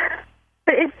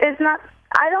 But it's not.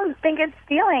 I don't think it's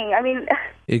stealing. I mean,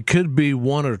 it could be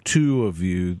one or two of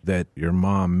you that your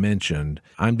mom mentioned.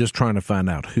 I'm just trying to find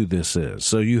out who this is.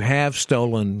 So you have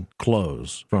stolen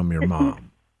clothes from your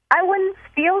mom. I wouldn't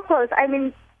steal clothes. I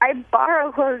mean, I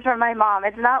borrow clothes from my mom.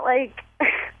 It's not like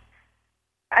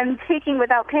I'm taking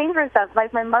without paying for stuff.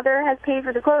 My mother has paid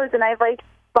for the clothes, and I've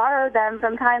borrowed them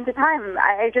from time to time.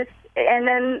 And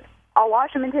then I'll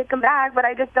wash them and take them back, but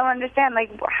I just don't understand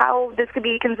how this could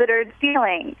be considered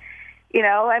stealing.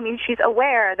 I mean, she's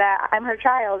aware that I'm her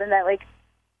child and that,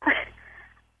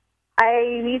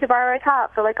 I need to borrow a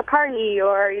top for, a party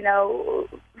or,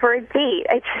 for a date.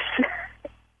 It's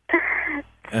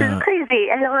crazy.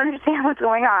 I don't understand what's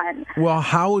going on. Well,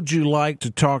 how would you like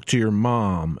to talk to your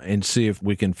mom and see if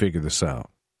we can figure this out?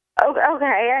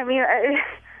 Okay. I mean,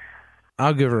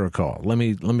 I'll give her a call. Let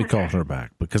me call her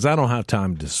back because I don't have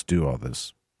time to do all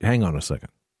this. Hang on a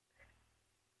second.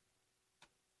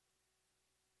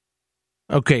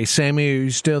 Okay, Sammy, are you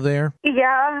still there?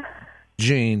 Yeah.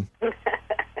 Jean.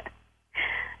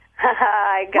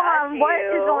 I got Mom, you. What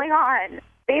is going on?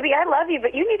 Baby, I love you,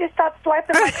 but you need to stop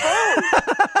swiping my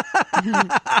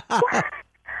clothes.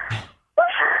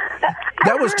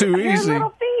 That was too easy.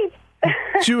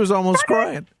 She was almost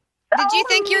crying. Did you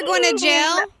think you were going to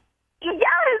jail?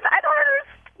 Yes, I don't understand.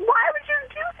 Why would you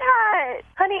do that?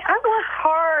 Honey, I work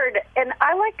hard, and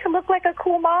I like to look like a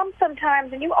cool mom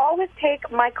sometimes, and you always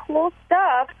take my cool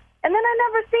stuff, and then I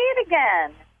never see it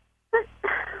again.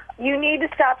 You need to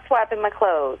stop swapping my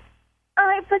clothes. All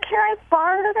right, but can I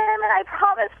borrow them? And I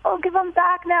promise I'll give them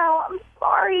back now. I'm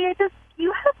sorry.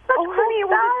 You have such cool honey, it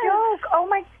was a joke.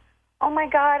 Oh my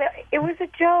God, it was a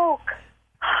joke.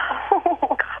 Oh,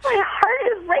 God, my heart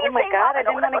is racing. Oh, my God, I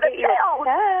didn't want to get you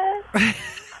upset.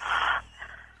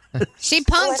 She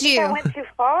punked you. I went too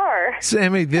far.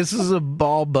 Sammy, this is a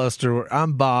ball buster.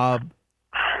 I'm Bob.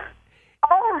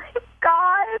 Oh my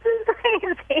God, this is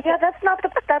crazy. Yeah, that's not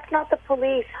the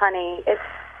police, honey. It's.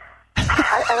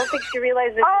 I don't think she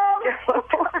realizes.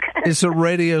 It's a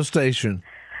radio station.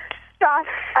 Josh,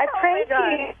 I pranked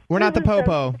you. We're not the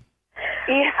popo.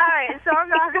 Yeah. All right, so I'm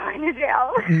not going to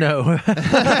jail. No.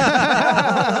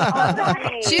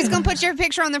 She's going to put your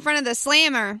picture on the front of the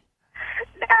slammer.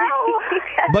 No.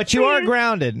 But you are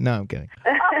grounded. No, I'm kidding.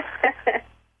 All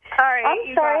right.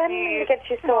 I'm sorry. I didn't mean to get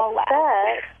you so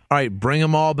upset. All right, bring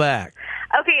them all back.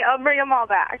 Okay, I'll bring them all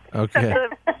back. Okay.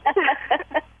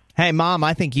 Hey, Mom,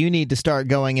 I think you need to start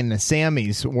going into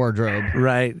Sammy's wardrobe.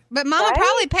 Right. But Mama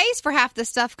probably pays for half the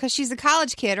stuff because she's a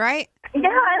college kid, right? Yeah,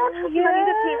 I don't have money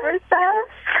to pay for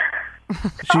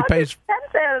stuff.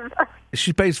 Expensive.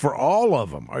 She pays for all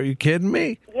of them. Are you kidding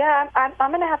me? Yeah,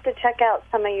 I'm going to have to check out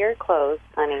some of your clothes,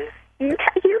 honey. You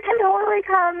can totally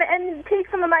come and take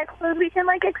some of my clothes. We can,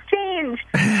 exchange.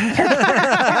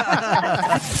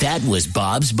 That was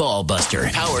Bob's Ball Buster,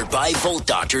 powered by Volt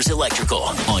Doctors Electrical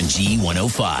on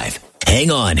G105.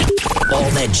 Hang on. All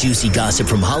that juicy gossip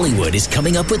from Hollywood is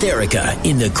coming up with Erica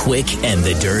in the Quick and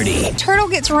the Dirty. Turtle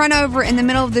gets run over in the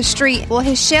middle of the street. Well,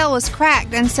 his shell was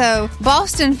cracked, and so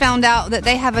Boston found out that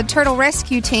they have a turtle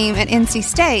rescue team at NC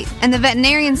State, and the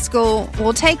veterinarian school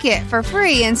will take it for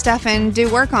free and stuff and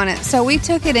do work on it. So we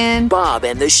took it in. Bob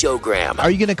and the Showgram.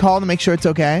 Are you going to call to make sure it's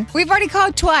okay? We've already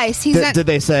called twice. He's Did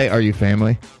they say, are you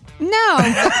family? No.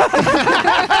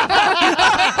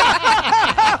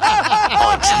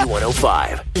 On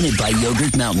G105. Presented by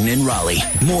Yogurt Mountain in Raleigh.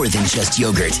 More than just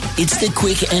yogurt. It's the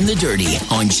Quick and the Dirty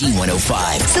on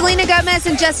G105. Selena Gomez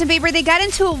and Justin Bieber, they got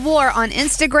into a war on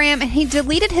Instagram, and he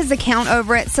deleted his account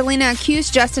over it. Selena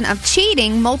accused Justin of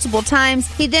cheating multiple times.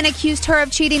 He then accused her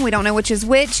of cheating. We don't know which is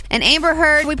which. And Amber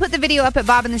Heard, we put the video up at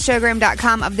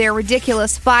bobandtheshowgram.com of their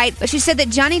ridiculous fight, but she said that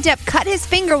Johnny Depp cut his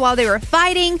finger while they were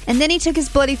fighting, and then he took his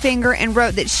bloody finger and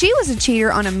wrote that she was a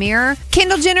cheater on a mirror.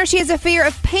 Kendall Jenner, she has a fear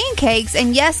of pancakes,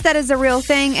 and yes, that is a real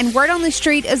thing. And word on the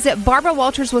street is that Barbara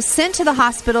Walters was sent to the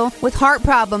hospital with heart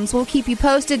problems. We'll keep you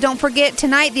posted. Don't forget,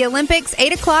 tonight, the Olympics,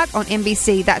 8 o'clock on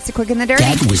NBC. That's the Quick and the Dirty.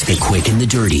 That was the Quick and the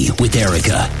Dirty with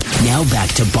Erica. Now back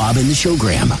to Bob and the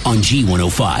Showgram on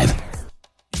G105.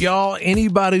 Y'all,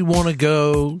 anybody want to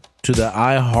go to the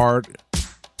iHeart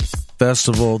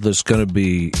Festival that's going to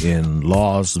be in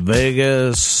Las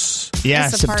Vegas? Yeah,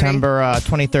 September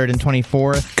 23rd and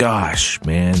 24th. Gosh,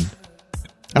 man.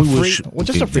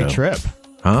 Just a free trip.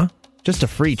 Huh? Just a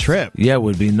free trip. Yeah, it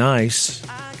would be nice.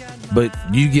 But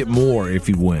you get more if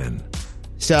you win.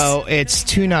 So it's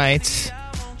 2 nights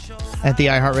at the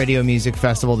iHeartRadio Music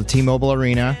Festival, the T-Mobile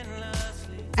Arena.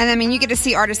 And I mean, you get to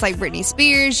see artists like Britney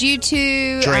Spears,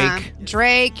 U2,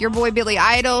 Drake, your boy Billy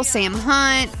Idol, Sam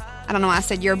Hunt. I don't know why I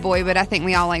said your boy, but I think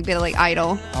we all like Billy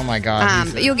Idol. Oh my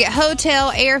God. But you'll get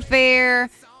hotel, airfare,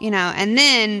 and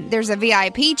then there's a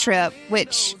VIP trip,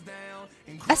 which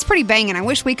that's pretty banging. I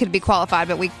wish we could be qualified,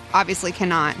 but we obviously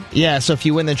cannot. Yeah, so if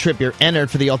you win the trip, you're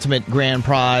entered for the ultimate grand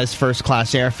prize, first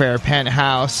class airfare,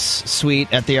 penthouse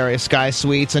suite at the Area Sky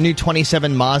Suites, a new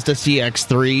 27 Mazda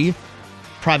CX-3,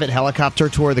 private helicopter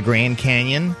tour of the Grand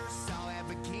Canyon.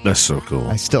 That's so cool.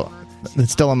 It's still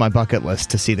on my bucket list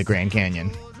to see the Grand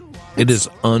Canyon. It is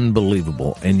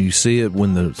unbelievable. And you see it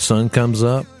when the sun comes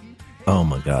up. Oh,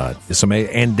 my God. It's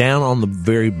amazing. And down on the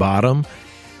very bottom,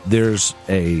 there's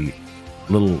a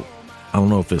little, I don't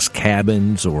know if it's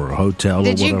cabins or a hotel or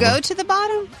whatever. Did you go to the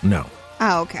bottom? No.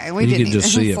 Oh, okay. You could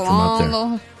just see it from up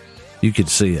there. You could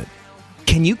see it.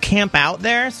 Can you camp out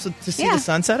there to see the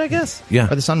sunset, I guess? Yeah.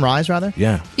 Or the sunrise, rather?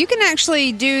 Yeah. You can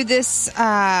actually do this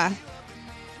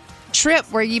trip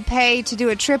where you pay to do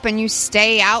a trip and you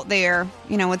stay out there,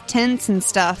 with tents and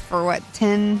stuff for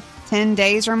 10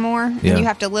 days or more. Yeah. And you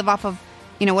have to live off of,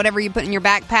 whatever you put in your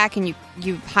backpack, and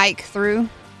you hike through.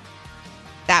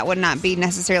 That would not be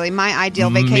necessarily my ideal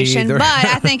vacation, but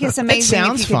I think it's amazing it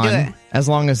sounds if you could fun, do it. as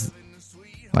long as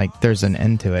there's an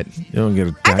end to it. You don't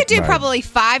get I could do probably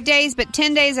 5 days, but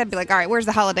 10 days I'd be like, all right, where's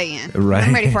the Holiday Inn? Right.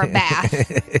 I'm ready for a bath.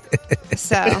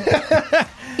 So,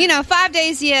 5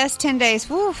 days, yes. 10 days,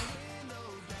 woo.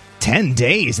 10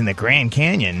 days in the Grand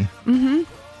Canyon. Mm-hmm.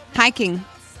 Hiking.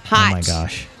 Hot. Oh, my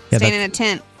gosh. Staying in a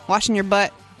tent, washing your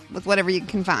butt with whatever you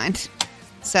can find.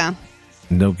 So.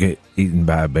 Don't get eaten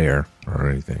by a bear or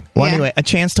anything. Well, anyway, a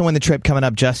chance to win the trip coming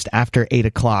up just after 8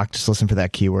 o'clock. Just listen for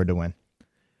that keyword to win.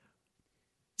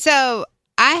 So,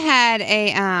 I had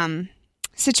a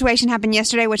situation happen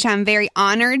yesterday, which I'm very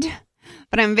honored,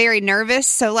 but I'm very nervous.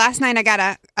 So, last night I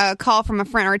got a call from a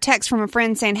friend, or a text from a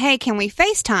friend saying, hey, can we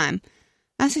FaceTime?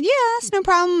 I said, yeah, that's no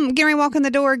problem. Get ready to walk in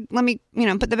the door. Let me,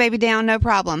 put the baby down. No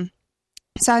problem.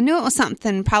 So I knew it was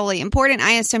something probably important.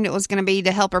 I assumed it was going to be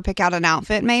to help her pick out an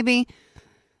outfit maybe.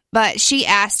 But she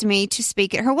asked me to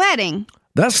speak at her wedding.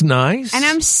 That's nice. And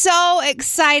I'm so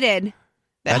excited.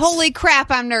 But holy crap,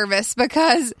 I'm nervous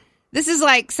because this is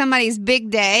like somebody's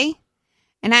big day.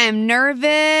 And I am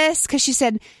nervous because she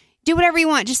said, do whatever you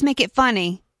want. Just make it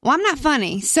funny. Well, I'm not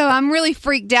funny. So I'm really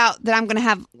freaked out that I'm going to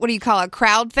have, what do you call a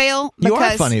crowd fail? You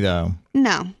are funny, though.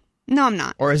 No, I'm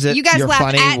not. Or is it you guys you're laugh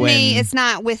funny at when... me? It's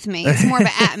not with me. It's more of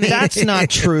an at me. That's not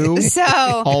true. So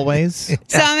always.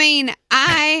 So I mean,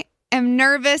 I am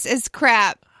nervous as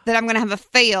crap that I'm going to have a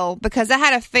fail because I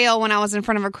had a fail when I was in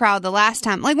front of a crowd the last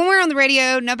time. Like when we're on the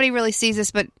radio, nobody really sees us,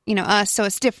 but us, so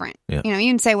it's different. Yeah. You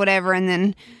can say whatever, and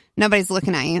then nobody's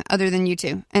looking at you other than you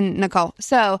two and Nicole.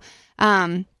 So,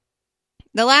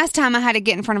 the last time I had to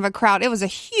get in front of a crowd, it was a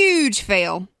huge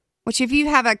fail, which if you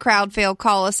have a crowd fail,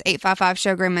 call us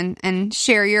 855-SHOWGRAM and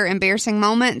share your embarrassing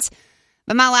moments.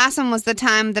 But my last one was the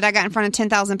time that I got in front of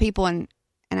 10,000 people and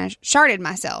I sharted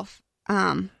myself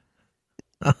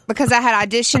because I had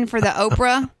auditioned for the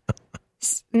Oprah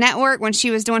network when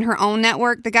she was doing her own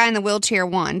network. The guy in the wheelchair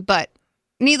won. But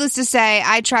needless to say,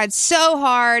 I tried so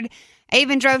hard. I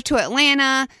even drove to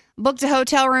Atlanta, booked a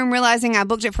hotel room, realizing I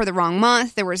booked it for the wrong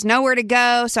month. There was nowhere to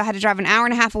go, so I had to drive an hour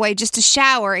and a half away just to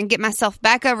shower and get myself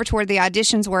back over to where the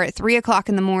auditions were at 3 o'clock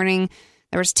in the morning.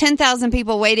 There was 10,000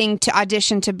 people waiting to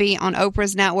audition to be on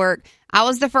Oprah's network. I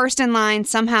was the first in line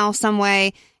somehow, some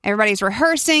way. Everybody's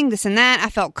rehearsing, this and that. I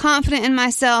felt confident in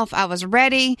myself. I was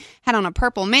ready. Had on a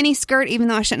purple mini skirt, even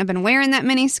though I shouldn't have been wearing that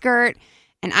mini skirt.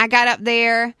 And I got up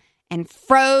there and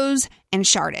froze and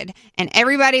sharted. And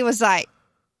everybody was like,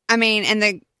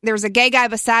 there was a gay guy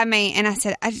beside me, and I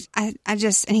said,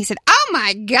 and he said, oh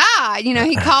my God,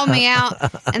 he called me out.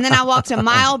 And then I walked a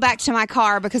mile back to my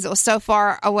car because it was so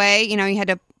far away. You had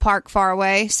to park far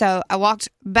away. So I walked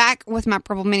back with my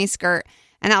purple mini skirt,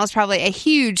 and that was probably a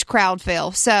huge crowd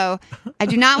fail. So I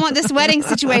do not want this wedding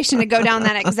situation to go down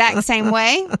that exact same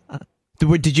way.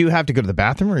 Did you have to go to the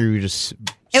bathroom, or were you just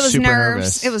It was super nerves.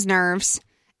 nervous? It was nerves.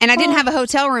 And I didn't have a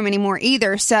hotel room anymore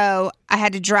either, so I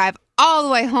had to drive all the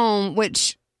way home,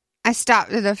 which I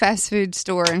stopped at a fast food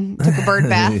store and took a bird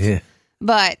bath. Yeah.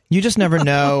 But You just never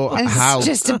know It's how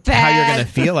just a you're bad- going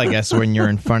to feel, I guess, when you're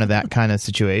in front of that kind of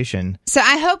situation. so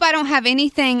I hope I don't have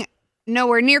anything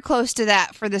nowhere near close to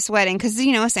that for this wedding because,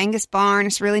 it's Angus Barn.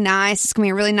 It's really nice. It's going to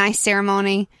be a really nice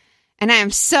ceremony. And I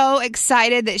am so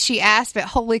excited that she asked, but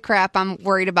holy crap, I'm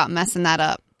worried about messing that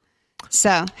up. So,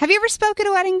 have you ever spoke at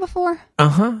a wedding before?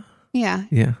 Uh-huh. Yeah.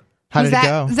 Yeah. How did it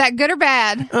go? Is that good or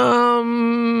bad?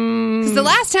 Because the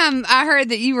last time I heard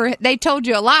that they told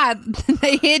you a lie,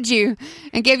 they hid you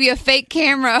and gave you a fake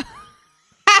camera.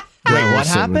 Wait, what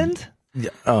happened? Yeah.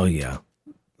 Oh, yeah.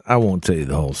 I won't tell you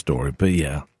the whole story, but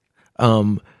yeah.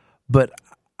 But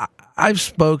I've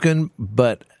spoken,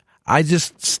 but I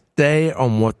just stay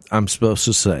on what I'm supposed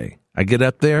to say. I get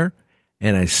up there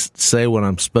and I say what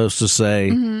I'm supposed to say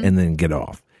and then get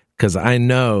off. Because I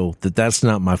know that that's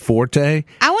not my forte.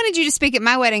 I wanted you to speak at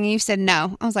my wedding, and you said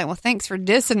no. I was like, well, thanks for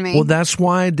dissing me. Well, that's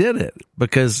why I did it.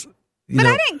 Because, But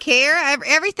I didn't care.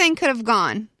 Everything could have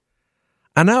gone.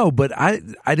 I know, but I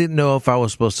didn't know if I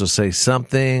was supposed to say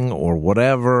something or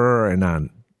whatever. And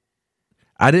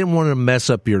I didn't want to mess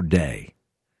up your day.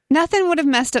 Nothing would have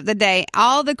messed up the day.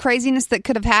 All the craziness that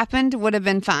could have happened would have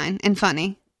been fine and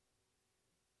funny.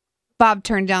 Bob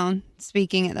turned down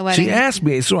speaking at the wedding. She asked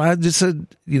me, so I just said,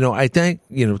 I think,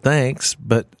 thanks,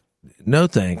 but no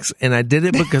thanks. And I did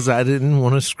it because I didn't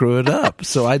want to screw it up.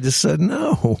 So I just said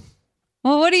no.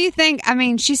 Well, what do you think?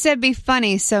 She said be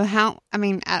funny. So how, I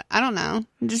don't know.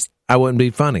 I wouldn't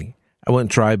be funny. I wouldn't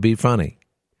try to be funny.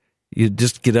 You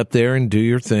just get up there and do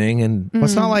your thing. And Well,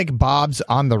 it's not like Bob's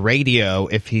on the radio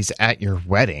if he's at your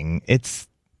wedding.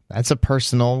 That's a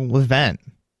personal event.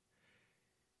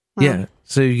 Yeah.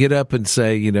 So you get up and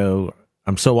say,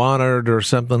 I'm so honored or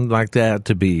something like that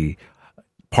to be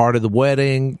part of the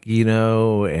wedding,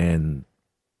 and,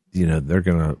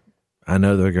 I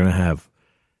know they're going to have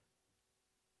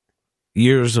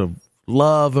years of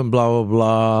love and blah, blah,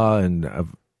 blah. And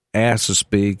I've asked to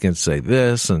speak and say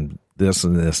this and this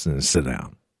and this and sit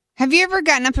down. Have you ever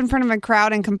gotten up in front of a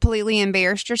crowd and completely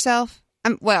embarrassed yourself?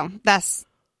 Well, that's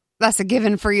a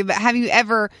given for you, but have you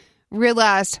ever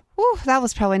realized, whew, that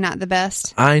was probably not the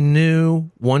best? I knew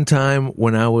one time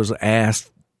when I was asked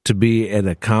to be at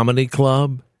a comedy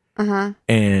club,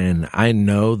 and I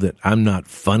know that I'm not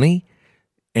funny,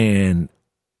 and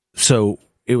so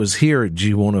it was here at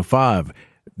G105.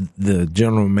 The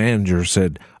general manager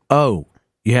said, "Oh,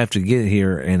 you have to get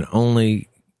here and only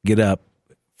get up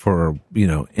for,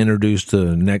 introduce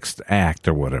the next act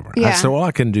or whatever. Yeah. I said, well,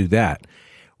 I can do that.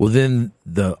 Well, then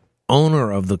the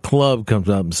owner of the club comes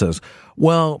up and says,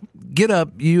 well, get up.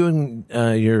 You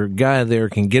and your guy there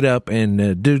can get up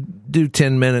and do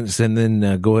 10 minutes and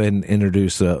then go ahead and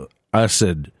introduce. I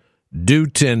said, do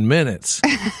 10 minutes.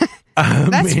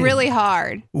 That's really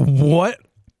hard. What?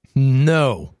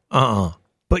 No.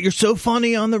 But you're so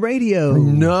funny on the radio.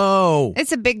 No.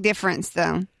 It's a big difference,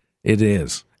 though. It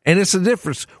is. And it's a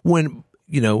difference when,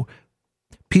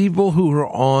 people who are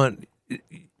on,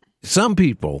 some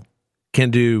people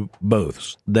can do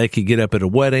both. They could get up at a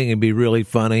wedding and be really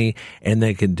funny, and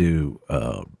they can do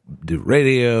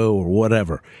radio or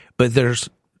whatever. But there's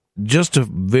just a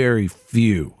very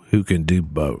few who can do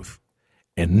both.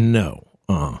 And no,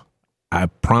 I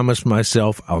promised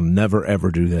myself I'll never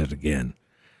ever do that again.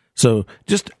 So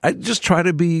I just try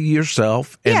to be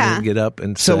yourself and then get up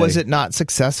and say. So was it not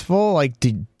successful? Like,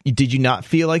 did you not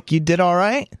feel like you did all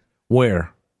right?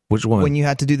 Where? Which one? When you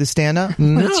had to do the stand-up?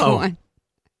 No. Which one?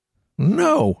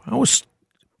 No. I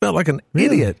felt like an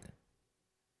idiot.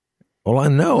 Well, I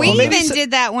know. We even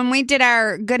did that when we did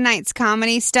our Good Nights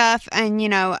comedy stuff. And,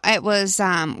 it was,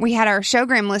 we had our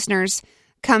Showgram listeners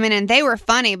come in and they were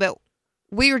funny, but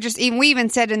we even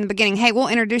said in the beginning, hey, we'll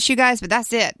introduce you guys, but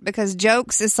that's it. Because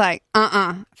jokes is like,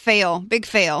 fail, big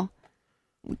fail.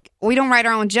 We don't write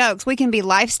our own jokes. We can be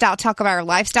lifestyle, talk about our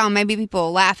lifestyle. Maybe people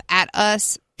will laugh at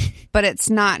us, but it's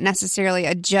not necessarily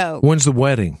a joke. When's the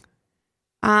wedding?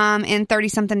 In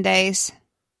 30-something days.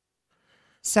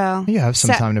 So you have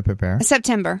some time to prepare.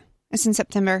 September. It's in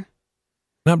September.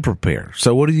 Not prepare.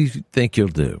 So what do you think you'll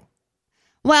do?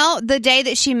 Well, the day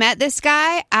that she met this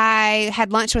guy, I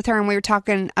had lunch with her and we were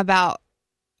talking about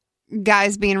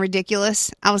guys being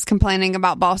ridiculous. I was complaining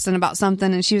about Boston about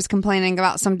something and she was complaining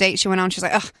about some date she went on. She's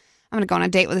like, I'm going to go on a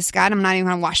date with this guy and I'm not even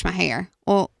going to wash my hair.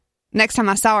 Well, next time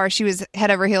I saw her, she was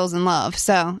head over heels in love.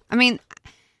 So, I mean,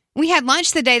 we had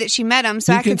lunch the day that she met him,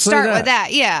 so I could start with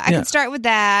that. Yeah, I could start with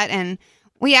that. And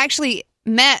we actually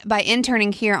met by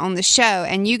interning here on the show,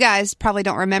 and you guys probably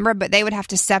don't remember, but they would have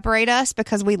to separate us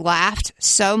because we laughed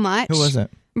so much. Who was it?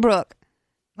 Brooke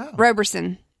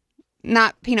Roberson.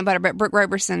 Not Peanut Butter, but Brooke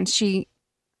Roberson. She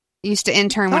used to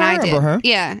intern when I did. remember her.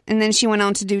 Yeah, and then she went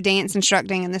on to do dance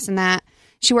instructing and this and that.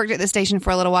 She worked at the station for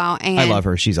a little while. And I love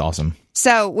her. She's awesome.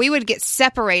 So we would get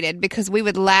separated because we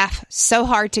would laugh so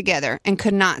hard together and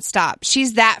could not stop.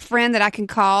 She's that friend that I can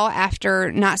call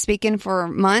after not speaking for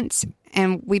months,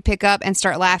 and we pick up and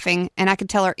start laughing, and I could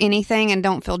tell her anything and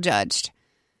don't feel judged.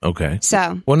 Okay.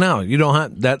 So. Well, now you don't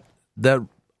have that. That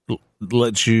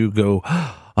lets you go.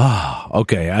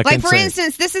 Okay. Like, for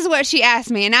instance, this is what she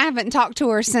asked me, and I haven't talked to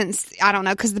her since, I don't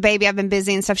know, because the baby, I've been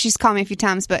busy and stuff. She's called me a few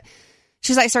times, but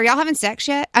she's like, so are y'all having sex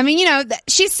yet? I mean,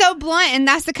 she's so blunt, and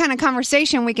that's the kind of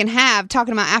conversation we can have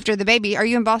talking about after the baby. Are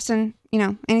you in Boston?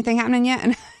 Anything happening yet?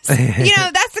 And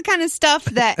that's the kind of stuff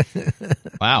that,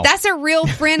 wow, that's a real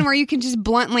friend where you can just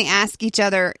bluntly ask each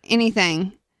other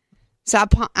anything. So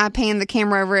I panned the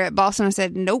camera over at Boston and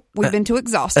said, nope, we've been too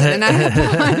exhausted. And I had to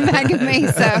pull it back at me.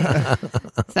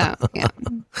 So, yeah.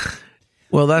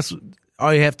 Well, that's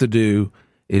all you have to do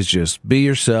is just be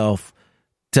yourself.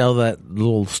 Tell that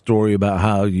little story about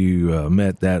how you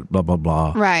met that blah, blah,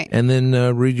 blah. Right. And then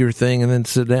read your thing and then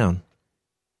sit down.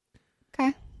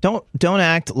 Okay. Don't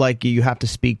act like you have to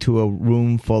speak to a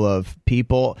room full of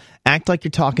people. Act like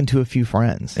you're talking to a few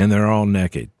friends. And they're all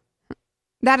naked.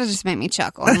 That'll just make me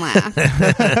chuckle and laugh.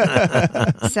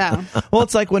 Well,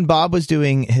 it's like when Bob was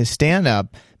doing his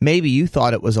stand-up, maybe you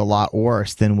thought it was a lot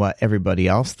worse than what everybody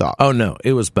else thought. Oh, no,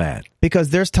 it was bad. Because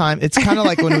there's time, it's kind of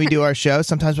like when we do our show,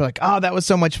 sometimes we're like, oh, that was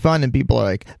so much fun, and people are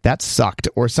like, that sucked.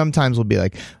 Or sometimes we'll be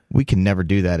like, we can never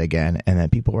do that again. And then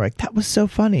people were like, that was so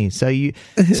funny. So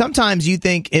sometimes you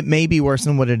think it may be worse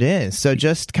than what it is. So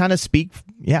just kind of speak,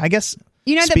 I guess.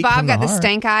 You know that Bob got the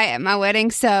stank eye at my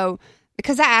wedding, so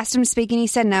because I asked him to speak and he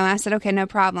said no, I said, okay, no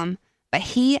problem. But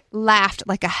he laughed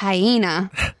like a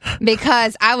hyena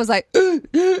because I was like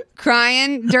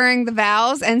crying during the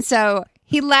vows. And so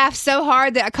he laughed so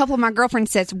hard that a couple of my girlfriends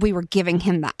said we were giving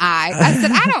him the eye. I said,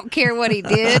 I don't care what he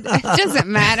did. It doesn't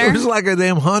matter. It was like a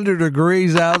damn 100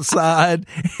 degrees outside.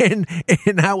 and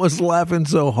I was laughing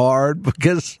so hard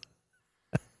because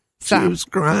she was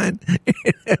crying.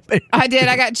 I did.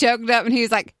 I got choked up and he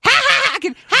was like, ha ha, I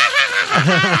can, ha ha.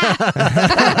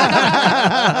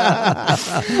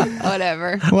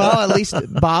 Whatever. Well, at least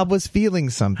Bob was feeling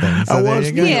something. So there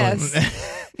you go. Yes.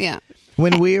 Yeah.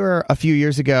 When we were a few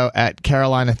years ago at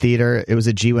Carolina Theater, it was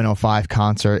a G105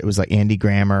 concert. It was like Andy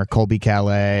Grammer, Colby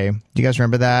Calais. Do you guys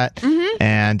remember that? Mm-hmm.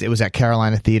 And it was at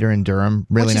Carolina Theater in Durham.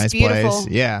 Really nice place.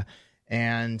 Yeah.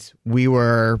 and we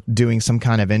were doing some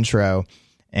kind of intro,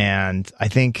 and I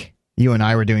think you and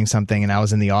I were doing something, and I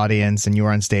was in the audience, and you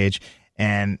were on stage,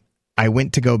 and I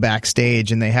went to go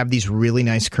backstage, and they have these really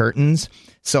nice curtains.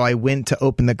 So I went to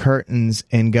open the curtains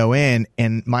and go in,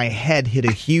 and my head hit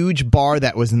a huge bar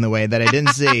that was in the way that I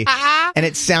didn't see. And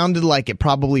it sounded like it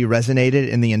probably resonated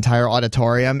in the entire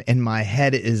auditorium. And my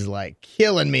head is like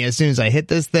killing me as soon as I hit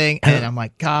this thing. And I'm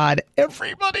like, God,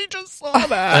 everybody just saw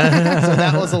that. So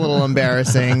that was a little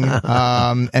embarrassing.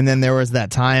 And then there was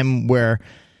that time where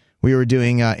we were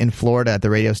doing in Florida at the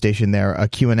radio station there a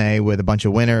Q&A with a bunch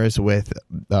of winners with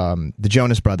the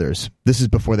Jonas Brothers. This is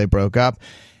before they broke up.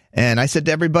 And I said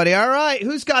to everybody, all right,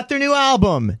 who's got their new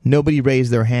album? Nobody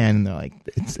raised their hand, and they're like,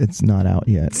 it's not out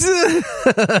yet.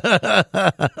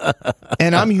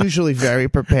 And I'm usually very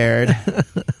prepared.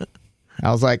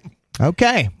 I was like,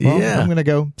 okay, well, I'm going to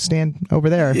go stand over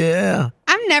there. Yeah.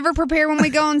 I'm never prepared when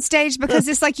we go on stage because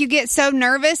it's like you get so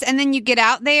nervous and then you get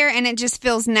out there and it just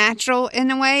feels natural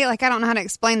in a way. Like, I don't know how to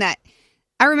explain that.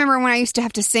 I remember when I used to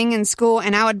have to sing in school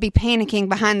and I would be panicking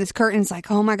behind this curtains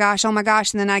like, oh my gosh. And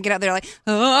then I get out there like,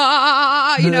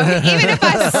 ah, even if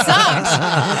I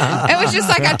sucked, it was just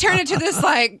like I turned into this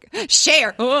like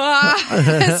Cher.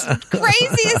 It's the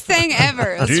craziest thing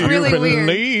ever. It's really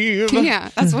weird. Yeah,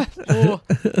 that's what.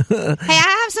 Hey,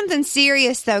 I have something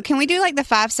serious though. Can we do like the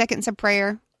 5 seconds of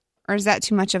prayer? Or is that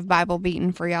too much of Bible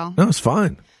beating for y'all? No, it's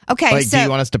fine. Okay, like, do you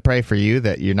want us to pray for you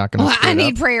that you're not going to? I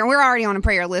need prayer. We're already on a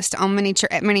prayer list on many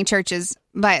churches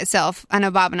by itself. I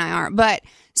know Bob and I are, but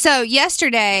so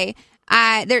yesterday,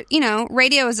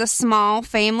 radio is a small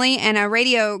family, and a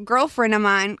radio girlfriend of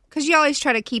mine, because you always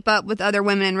try to keep up with other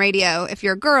women in radio if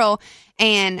you're a girl,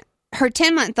 and her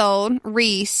 10-month-old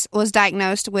Reese was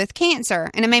diagnosed with cancer,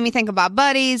 and it made me think about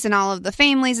buddies and all of the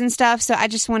families and stuff. So I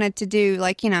just wanted to do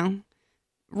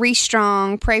Reese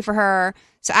strong, pray for her.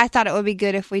 So I thought it would be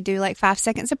good if we do like 5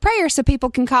 seconds of prayer so people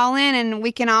can call in and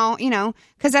we can all,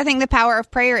 because I think the power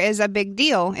of prayer is a big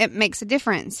deal. It makes a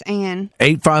difference. And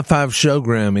 855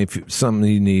 Showgram if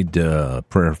something you need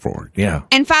prayer for. Yeah.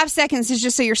 And 5 seconds is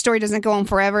just so your story doesn't go on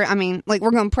forever. I mean, like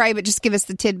we're going to pray, but just give us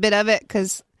the tidbit of it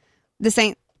because this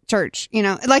ain't church,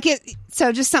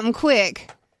 so just something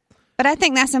quick. But I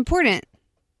think that's important.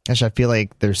 Gosh, I feel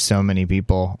like there's so many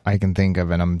people I can think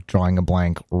of, and I'm drawing a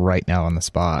blank right now on the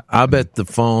spot. I bet the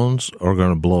phones are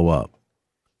going to blow up.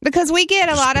 Because we get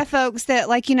a lot of folks that,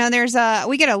 we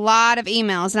get a lot of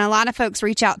emails, and a lot of folks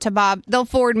reach out to Bob. They'll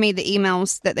forward me the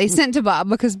emails that they sent to Bob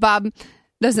because Bob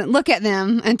doesn't look at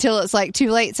them until it's like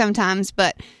too late sometimes.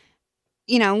 But,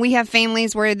 we have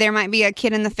families where there might be a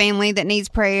kid in the family that needs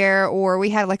prayer, or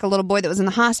we had like a little boy that was in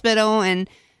the hospital, and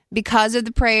because of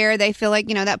the prayer, they feel like,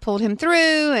 that pulled him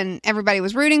through and everybody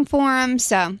was rooting for him.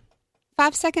 So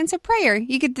 5 seconds of prayer.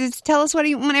 You could just tell us what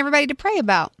you want everybody to pray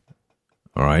about.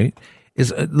 All right.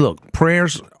 Look,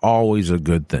 prayer's always a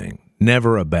good thing,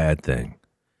 never a bad thing.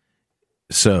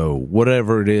 So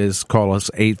whatever it is, call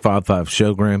us 855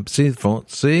 Showgram. See the phone?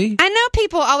 See? I know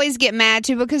people always get mad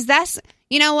too because that's,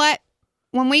 you know what?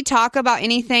 When we talk about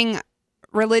anything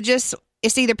religious,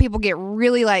 it's either people get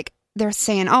really they're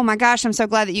saying, oh my gosh, I'm so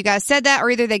glad that you guys said that. Or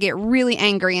either they get really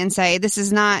angry and say, this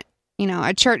is not,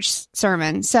 a church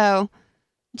sermon. So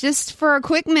just for a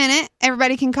quick minute,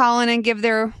 everybody can call in and give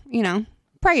their,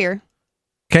 prayer.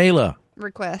 Kayla.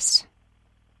 Request.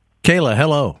 Kayla,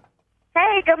 hello.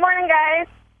 Hey, good morning, guys.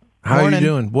 How are you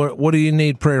doing? What do you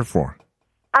need prayer for?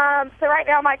 So right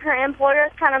now my current employer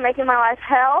is kind of making my life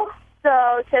hell.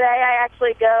 So today I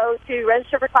actually go to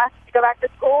register for classes to go back to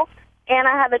school. And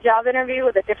I have a job interview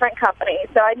with a different company.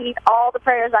 So I need all the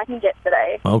prayers I can get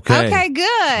today. Okay. Okay,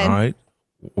 good. All right.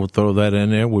 We'll throw that in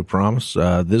there, we promise.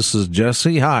 This is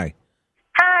Jesse. Hi.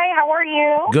 Hi, how are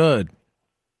you? Good.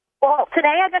 Well,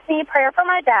 today I just need prayer for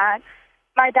my dad.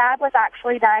 My dad was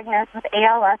actually diagnosed with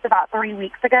ALS about 3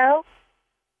 weeks ago.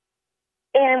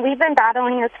 And we've been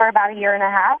battling this for about 1.5 years.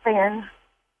 And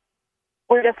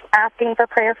we're just asking for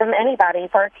prayer from anybody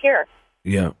for a cure.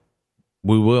 Yeah,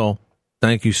 we will.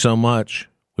 Thank you so much.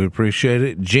 We appreciate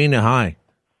it. Gina, hi.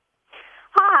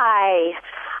 Hi.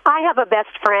 I have a best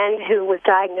friend who was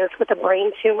diagnosed with a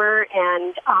brain tumor,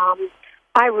 and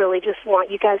I really just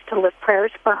want you guys to lift prayers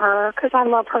for her because I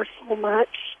love her so much.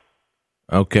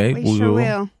 Okay, we sure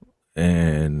will.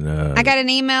 And I got an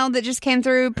email that just came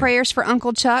through, prayers for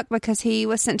Uncle Chuck because he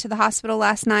was sent to the hospital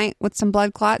last night with some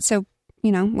blood clots. So,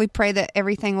 we pray that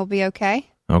everything will be okay.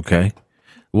 Okay.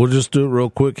 We'll just do it real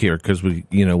quick here because we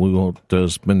won't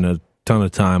spend a ton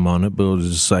of time on it, but we'll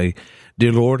just say,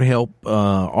 dear Lord, help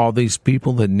all these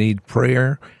people that need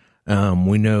prayer.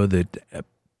 We know that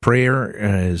prayer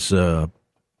is a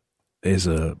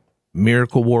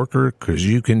miracle worker, because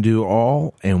you can do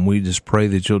all, and we just pray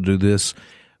that you'll do this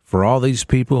for all these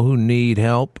people who need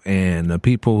help, and the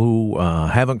people who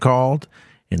haven't called,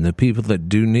 and the people that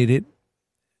do need it.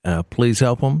 Please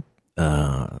help them.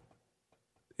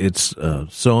 It's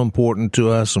so important to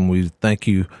us, and we thank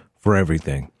you for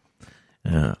everything.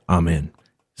 Amen.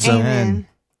 So, Amen.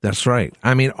 That's right.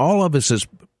 I mean, all of us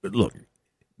look,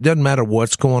 doesn't matter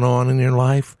what's going on in your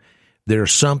life,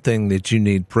 there's something that you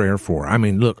need prayer for. I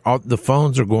mean, look, the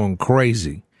phones are going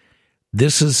crazy.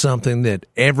 This is something that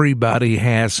everybody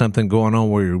has something going on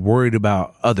where you're worried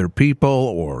about other people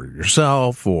or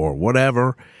yourself or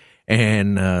whatever.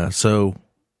 And so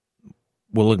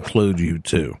we'll include you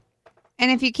too. And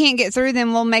if you can't get through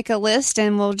them, we'll make a list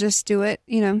and we'll just do it,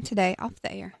 today off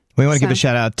the air. We want to give a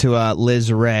shout out to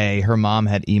Liz Ray. Her mom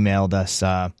had emailed us,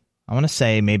 I want to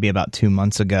say maybe about 2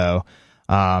 months ago.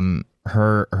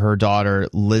 Her daughter,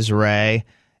 Liz Ray,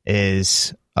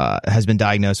 has been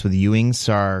diagnosed with Ewing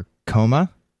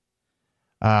sarcoma.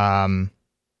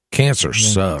 Cancer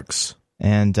sucks.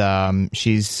 And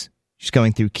she's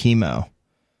going through chemo.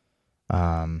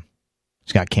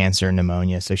 She's got cancer and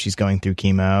pneumonia, so she's going through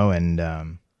chemo,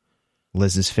 and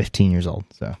Liz is 15 years old.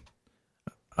 So,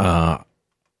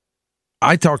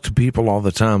 I talk to people all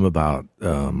the time about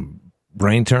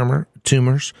brain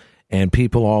tumors, and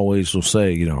people always will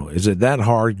say, is it that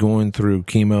hard going through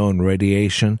chemo and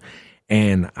radiation?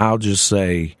 And I'll just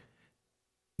say,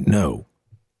 no.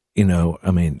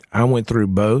 I went through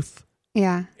both.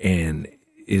 Yeah. And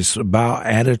it's about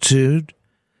attitude.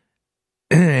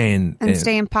 And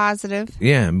staying positive.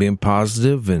 Yeah, and being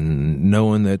positive and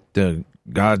knowing that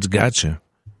God's got you.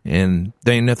 And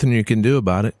there ain't nothing you can do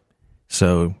about it.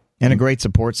 So, and a great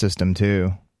support system,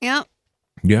 too. Yep.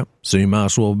 Yep. So you might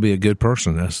as well be a good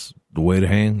person. That's the way to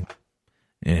hang.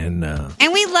 And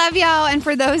we love y'all. And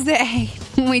for those that,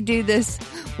 when we do this,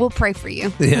 we'll pray for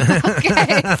you. Yeah.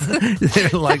 Okay.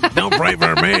 They're like, don't pray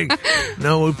for me.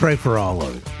 No, we pray for all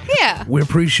of it. Yeah. We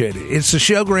appreciate it. It's the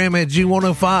Showgram at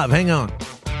G105. Hang on.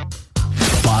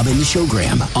 Bob and the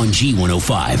Showgram on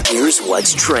G105. Here's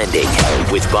what's trending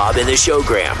with Bob and the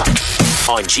Showgram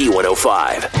on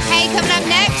G105. Hey, coming up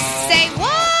next, say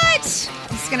what?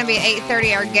 It's going to be an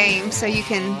 8:30 our game, so you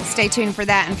can stay tuned for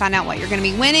that and find out what you're going to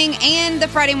be winning. And the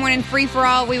Friday morning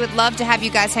free-for-all. We would love to have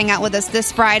you guys hang out with us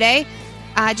this Friday.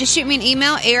 Just shoot me an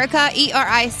email, Erica,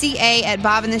 ERICA, at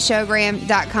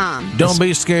bobandtheshowgram.com. Don't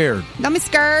be scared. Don't be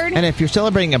scared. And if you're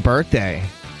celebrating a birthday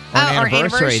or an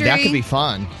anniversary, that could be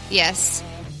fun. Yes.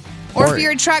 Or if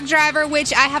you're a truck driver,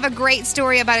 which I have a great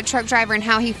story about a truck driver and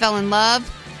how he fell in love.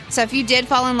 So if you did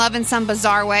fall in love in some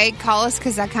bizarre way, call us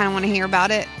because I kind of want to hear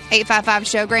about it.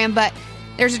 855-SHOWGRAM. But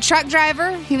there's a truck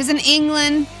driver. He was in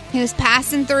England. He was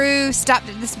passing through, stopped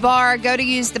at this bar, go to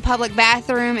use the public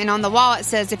bathroom, and on the wall it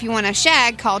says, if you want a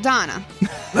shag, call Donna.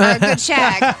 Or a good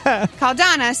shag, call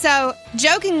Donna. So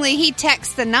jokingly, he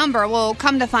texts the number. Well,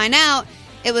 come to find out,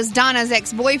 it was Donna's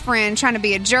ex-boyfriend trying to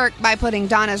be a jerk by putting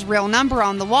Donna's real number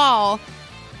on the wall.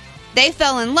 They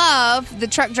fell in love, the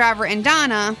truck driver and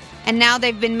Donna, and now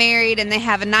they've been married and they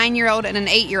have a 9-year-old and an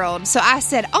 8-year-old. So I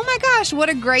said, oh my gosh, what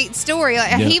a great story.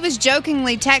 He was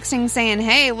jokingly texting saying,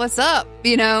 hey, what's up?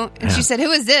 And she said,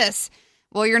 who is this?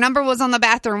 Well, your number was on the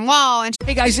bathroom wall. And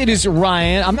hey, guys, it is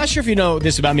Ryan. I'm not sure if you know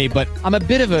this about me, but I'm a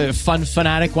bit of a fun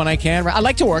fanatic when I can. I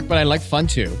like to work, but I like fun,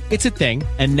 too. It's a thing.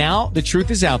 And now the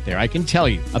truth is out there. I can tell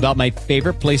you about my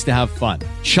favorite place to have fun,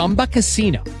 Chumba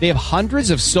Casino. They have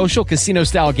hundreds of social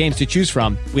casino-style games to choose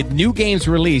from with new games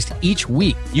released each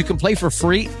week. You can play for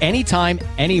free anytime,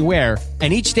 anywhere,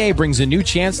 and each day brings a new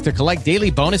chance to collect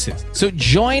daily bonuses. So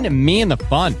join me in the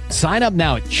fun. Sign up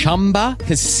now at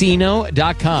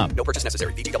ChumbaCasino.com. No purchase necessary.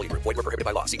 VGW. Void where prohibited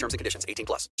by law. See terms and conditions.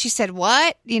 18+. she said,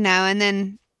 what? And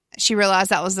then she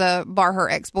realized that was the bar her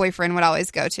ex-boyfriend would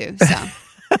always go to. So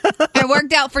it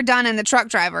worked out for Donna and the truck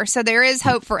driver. So there is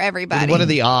hope for everybody. What are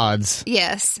the odds?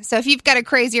 Yes. So if you've got a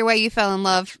crazier way you fell in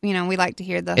love, we like to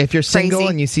hear the If you're crazy. single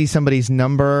and you see somebody's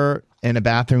number in a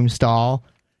bathroom stall,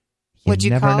 Would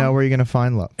you never call? know where you're going to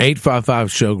find love.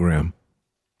 855-SHOWGRAM.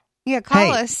 Yeah,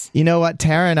 call us. You know what?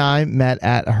 Tara and I met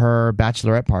at her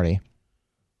bachelorette party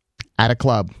at a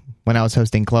club when I was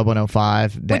hosting Club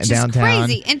 105 Which downtown. is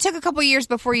crazy. And it took a couple years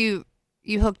before you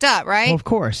hooked up, right? Well, of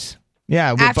course.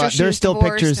 Yeah, After but she there's was still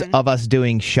divorced pictures and- of us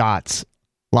doing shots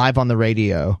live on the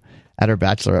radio at her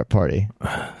bachelorette party.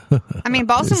 I mean,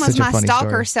 Boston It's was such a my funny stalker,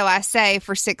 story. so I say,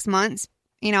 for 6 months.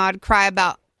 I'd cry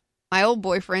about my old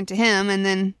boyfriend to him, and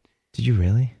then... Did you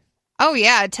really? Oh,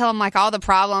 yeah. I'd tell him, all the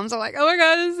problems. I'm like, oh, my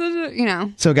God, this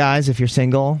is So, guys, if you're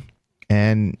single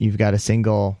and you've got a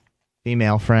single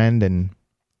female friend, and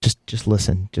just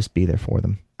listen. Just be there for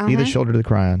them. Be the shoulder to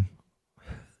cry on.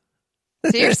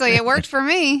 Seriously, it worked for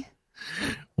me.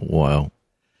 Well,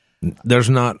 there's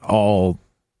not all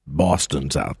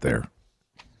Bostons out there.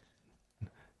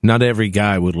 Not every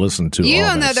guy would listen to You, all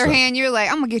on the that other stuff. hand, you're like,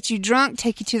 I'm going to get you drunk,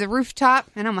 take you to the rooftop,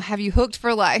 and I'm going to have you hooked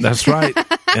for life. That's right.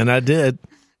 And I did.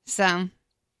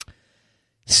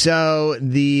 So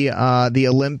the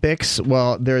Olympics,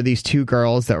 well, there are these two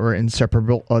girls that were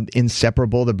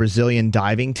inseparable, the Brazilian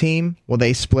diving team. Well,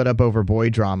 they split up over boy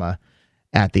drama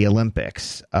at the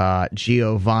Olympics.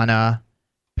 Giovanna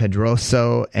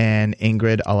Pedroso and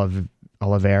Ingrid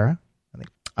Oliveira.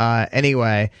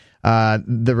 Anyway,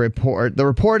 the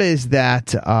report is that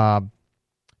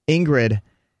Ingrid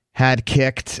had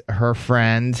kicked her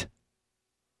friend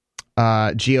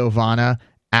Giovanna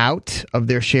out of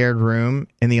their shared room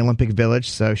in the Olympic Village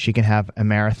so she can have a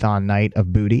marathon night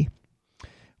of booty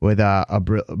with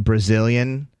a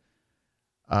Brazilian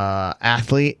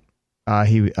athlete,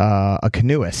 a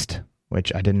canoeist,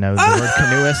 which I didn't know the word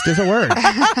canoeist is a word.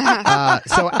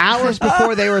 So hours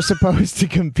before they were supposed to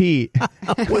compete.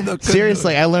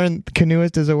 Seriously, I learned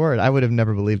canoeist is a word. I would have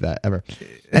never believed that, ever.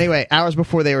 Anyway, hours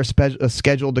before they were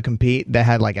scheduled to compete, they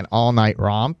had like an all-night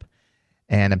romp.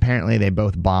 And apparently they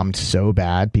both bombed so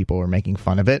bad, people were making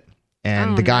fun of it.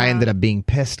 And the guy ended up being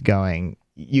pissed going,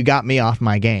 you got me off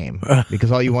my game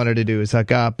because all you wanted to do is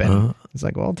hook up. And it's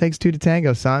like, well, it takes two to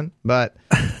tango, son. But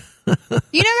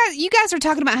you know, you guys were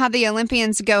talking about how the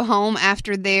Olympians go home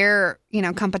after their,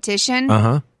 competition.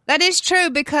 That is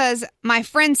true because my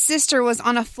friend's sister was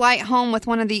on a flight home with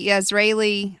one of the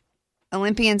Israeli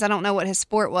Olympians. I don't know what his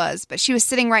sport was, but she was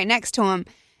sitting right next to him.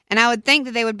 And I would think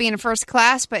that they would be in first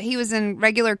class, but he was in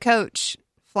regular coach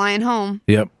flying home.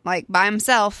 Yep. Like by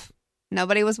himself.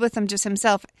 Nobody was with him, just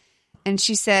himself. And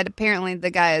she said apparently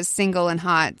the guy is single and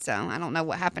hot. So I don't know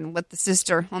what happened with the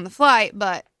sister on the flight,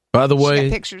 but by the she way,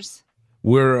 got pictures.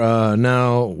 We're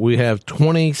we have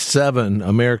 27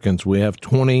 Americans. We have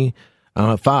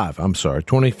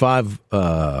 25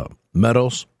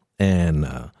 medals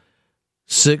and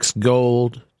 6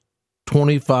 gold,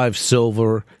 25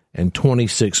 silver, and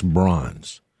 26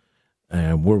 bronze.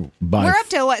 And we're up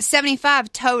to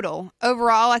 75 total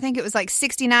overall. I think it was like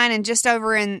 69 and just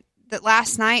over in the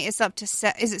last night. It's up to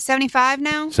is it 75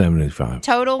 now? 75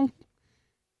 total.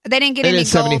 They didn't get any gold.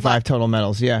 75 total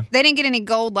medals, yeah. They didn't get any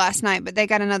gold last night, but they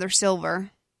got another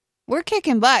silver. We're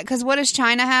kicking butt because what does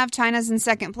China have? China's in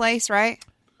second place, right?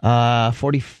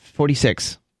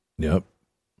 46. Yep.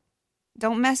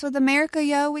 Don't mess with America,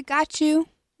 yo. We got you.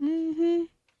 Mm-hmm.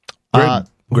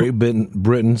 Great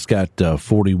Britain's got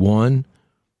 41,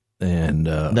 and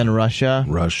then Russia.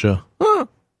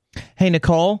 Hey,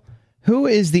 Nicole, who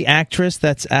is the actress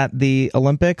that's at the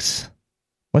Olympics?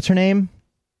 What's her name?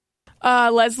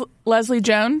 Leslie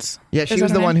Jones. Yeah, she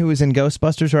was the one who was in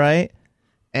Ghostbusters, right?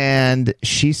 And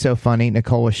she's so funny.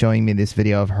 Nicole was showing me this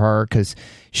video of her because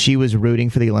she was rooting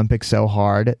for the Olympics so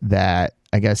hard that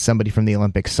I guess somebody from the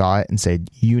Olympics saw it and said,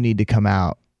 you need to come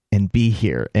out and be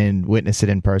here and witness it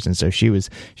in person. So she was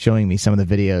showing me some of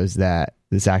the videos that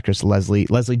this actress, Leslie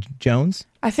Jones?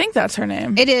 I think that's her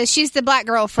name. It is. She's the black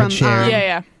girl from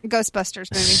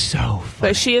Ghostbusters movie. So funny.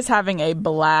 But she is having a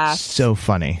blast. So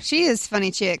funny. She is a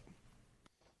funny chick.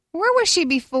 Where was she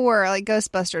before, like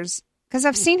Ghostbusters? Because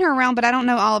I've seen her around, but I don't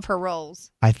know all of her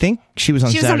roles. I think she was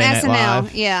on Saturday Night SNL.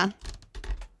 Live. Yeah.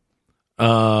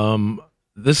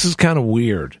 This is kind of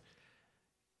weird.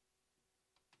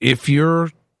 If you're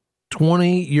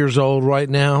 20 years old right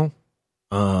now,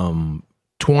 20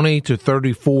 to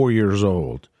 34 years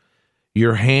old,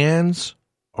 your hands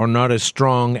are not as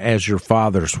strong as your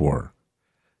father's were.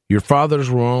 Your father's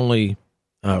were only,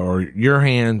 or your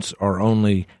hands are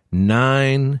only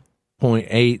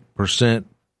 9.8%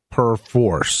 per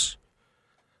force,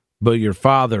 but your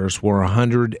father's were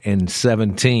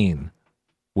 117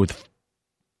 with.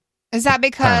 Is that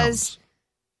because pounds.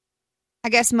 I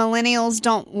guess millennials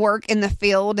don't work in the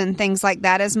field and things like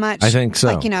that as much? I think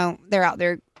so. Like, they're out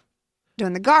there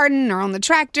doing the garden or on the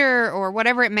tractor or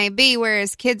whatever it may be,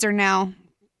 whereas kids are now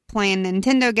playing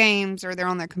Nintendo games or they're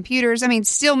on their computers. I mean,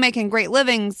 still making great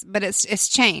livings, but it's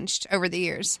changed over the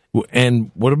years.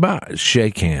 And what about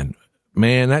shake hand?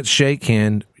 Man, that shake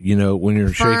hand, when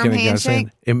you're shaking a guy's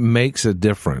hand, it makes a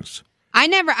difference.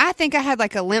 I think I had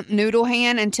like a limp noodle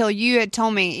hand until you had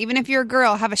told me, even if you're a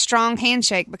girl, have a strong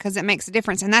handshake because it makes a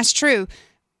difference. And that's true.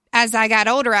 As I got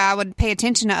older, I would pay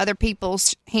attention to other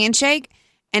people's handshake,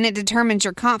 and it determines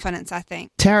your confidence, I think.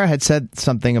 Tara had said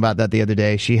something about that the other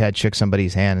day. She had shook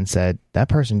somebody's hand and said, that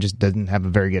person just doesn't have a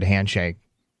very good handshake.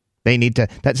 They need to,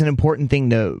 that's an important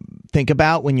thing to think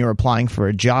about when you're applying for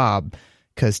a job.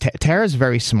 because Tara's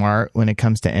very smart when it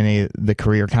comes to any of the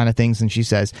career kind of things, and she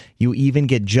says you even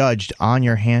get judged on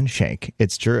your handshake.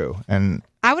 It's true, and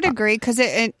I would agree because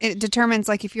it determines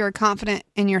like if you're confident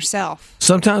in yourself.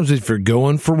 Sometimes if you're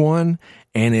going for one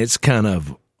and it's kind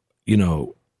of,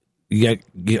 you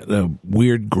get a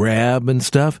weird grab and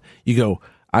stuff, you go,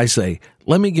 I say,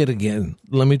 let me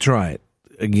try it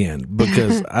again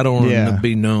because I don't want to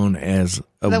be known as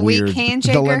the weird weak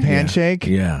handshaker. The limp handshake.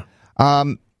 Yeah.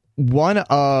 One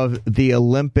of the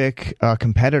Olympic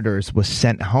competitors was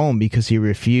sent home because he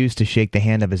refused to shake the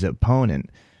hand of his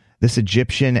opponent. This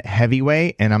Egyptian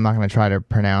heavyweight, and I'm not going to try to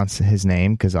pronounce his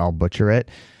name because I'll butcher it,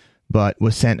 but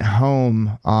was sent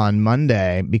home on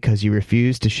Monday because he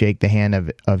refused to shake the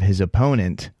hand of his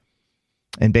opponent.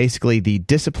 And basically, the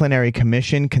disciplinary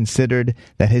commission considered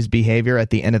that his behavior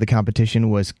at the end of the competition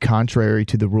was contrary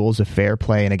to the rules of fair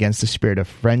play and against the spirit of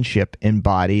friendship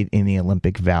embodied in the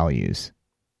Olympic values.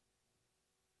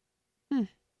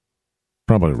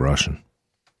 Probably Russian.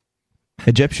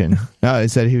 Egyptian. No, it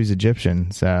said he was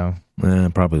Egyptian, so.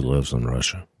 Probably lives in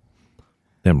Russia.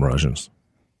 Them Russians.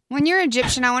 When you're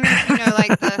Egyptian, I wonder if you know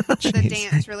like the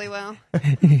dance really well.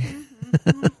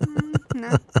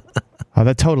 No. Oh,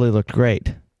 that totally looked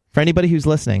great. For anybody who's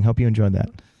listening, hope you enjoyed that.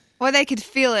 Well, they could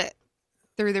feel it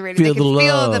through the radio. They could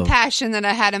feel the passion that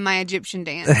I had in my Egyptian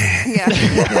dance. Yeah.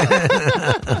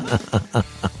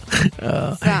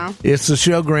 It's the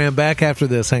Showgram. Back after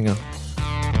this. Hang on.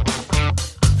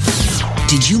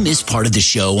 Did you miss part of the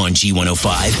show on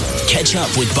G105? Catch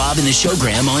up with Bob and the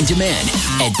Showgram on demand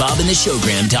at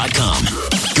bobandtheshowgram.com.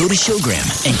 Go to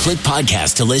Showgram and click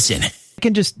podcast to listen. I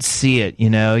can just see it,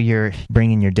 you're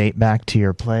bringing your date back to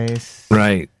your place.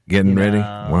 Right. Getting ready.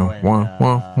 Wow.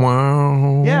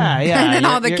 Yeah. And then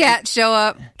all the cats show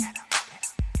up.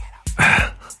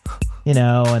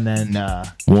 And then...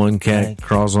 one cat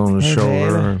crawls on his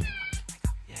shoulder. Baby.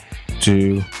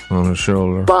 Two on his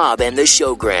shoulder. Bob and the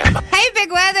Showgram. Hey,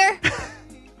 Big Weather.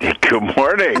 Good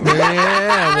morning.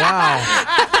 Yeah, wow.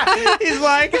 He's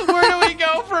like, where do we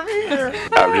go from here?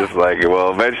 I'm just like,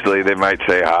 well, eventually they might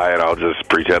say hi, and I'll just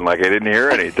pretend like I didn't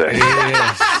hear anything.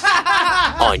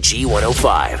 On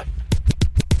G105.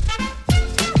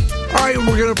 All right,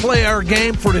 we're going to play our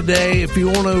game for today. If you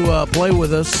want to play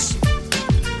with us,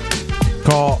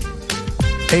 call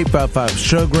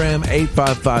 855-SHOWGRAM,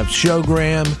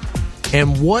 855-SHOWGRAM.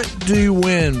 And what do you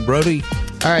win, Brody?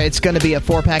 All right, it's going to be a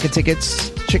 4-pack of tickets.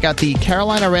 Check out the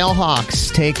Carolina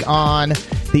Railhawks take on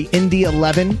the Indy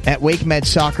 11 at Wake Med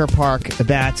Soccer Park.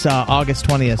 That's August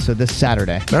 20th, so this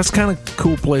Saturday. That's kind of a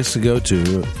cool place to go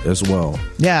to as well.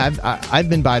 Yeah, I've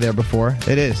been by there before.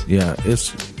 It is. Yeah,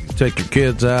 it's take your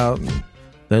kids out. And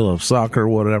they love soccer,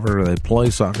 whatever. They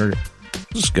play soccer.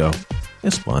 Just go.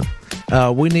 It's fun.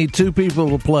 We need 2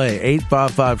 people to play.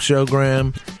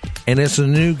 855-SHOWGRAM. And it's a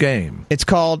new game. It's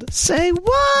called Say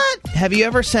What? Have you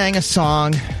ever sang a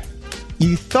song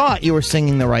you thought you were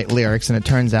singing the right lyrics, and it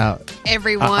turns out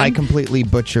everyone I completely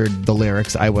butchered the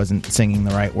lyrics. I wasn't singing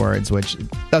the right words, which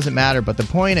doesn't matter. But the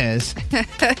point is,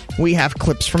 we have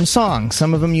clips from songs.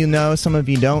 Some of them you know, some of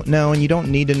you don't know, and you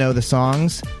don't need to know the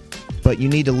songs, but you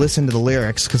need to listen to the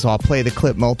lyrics because I'll play the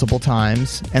clip multiple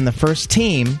times, and the first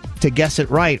team to guess it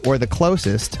right or the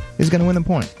closest is going to win the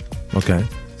point. Okay.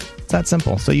 It's that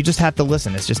simple. So you just have to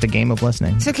listen. It's just a game of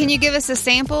listening. So can you give us a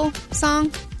sample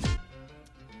song?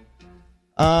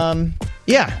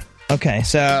 Yeah. Okay,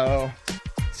 so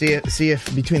see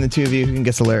if between the two of you who can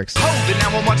guess the lyrics.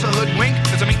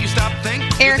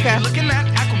 Erica.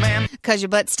 Cause your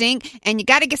butt stink and you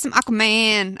gotta get some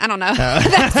Aquaman. I don't know.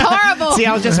 That's horrible. See,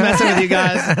 I was just messing with you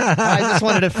guys. I just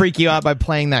wanted to freak you out by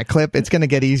playing that clip. It's gonna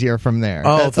get easier from there.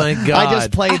 Thank God. I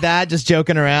just played that, just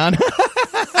joking around.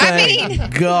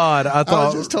 God, I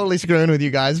was just totally screwing with you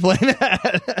guys playing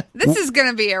that. This is going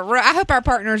to be I hope our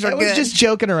partners are good. I was just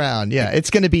joking around. Yeah, it's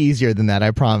going to be easier than that,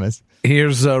 I promise.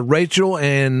 Here's Rachel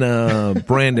and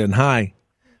Brandon. Hi.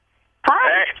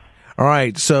 Hi. All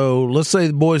right, so let's say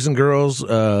the boys and girls,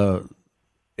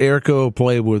 Erica will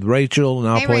play with Rachel, and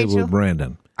I'll play with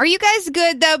Brandon. Are you guys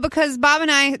good, though? Because Bob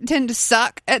and I tend to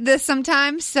suck at this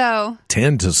sometimes, so...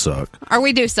 Tend to suck. Or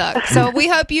we do suck. So we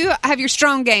hope you have your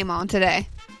strong game on today.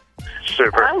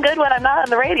 Super. I'm good when I'm not on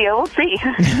the radio. We'll see.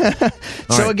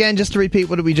 So again, just to repeat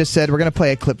what we just said, we're going to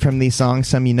play a clip from these songs.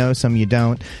 Some you know, some you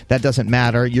don't. That doesn't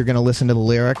matter. You're going to listen to the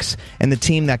lyrics, and the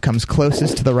team that comes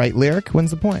closest to the right lyric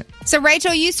wins the point. So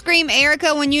Rachel, you scream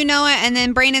Erica when you know it, and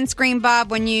then Brandon scream Bob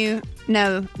when you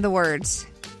know the words.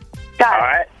 Got it. All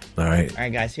right. All right. All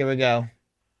right, guys, here we go.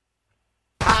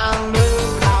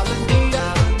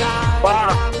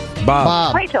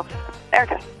 Bob. Rachel.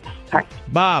 Erica. Sorry.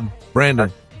 Bob.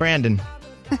 Brandon.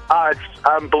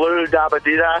 It's Blue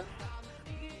Dabba-Dee-Da.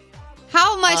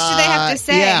 How much do they have to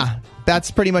say? Yeah, that's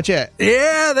pretty much it.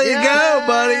 Yeah, there you go,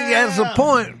 buddy. That's a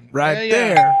point right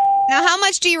there. Now, how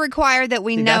much do you require that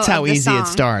we know? That's how of the easy song? it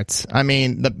starts. I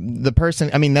mean, the person.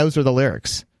 I mean, those are the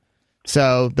lyrics.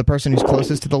 So the person who's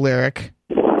closest to the lyric,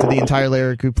 to the entire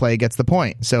lyric we play, gets the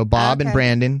point. So Bob and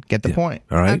Brandon get the point.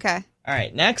 All right. Okay. All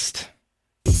right. Next.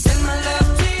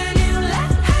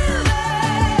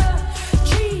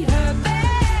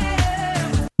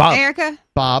 Bob. Erica?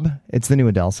 Bob. It's the new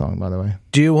Adele song, by the way.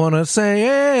 Do you want to say,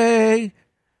 hey,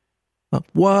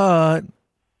 what?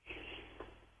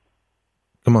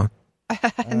 Come on.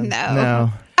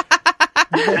 No.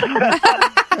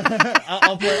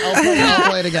 I'll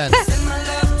play it again.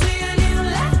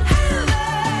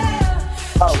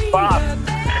 Oh, Bob.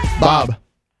 Bob.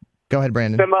 Go ahead,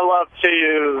 Brandon. Send my love to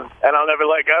you, and I'll never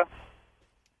let go.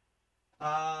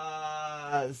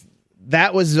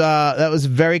 That was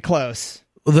very close.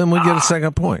 Well, then we get a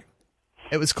second point.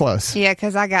 It was close. Yeah,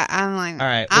 because I'm like, All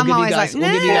right. I'm always like,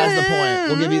 we'll give you guys the point.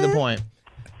 We'll give you the point.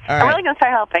 All right. I'm really going to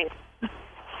start helping. All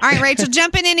right, Rachel,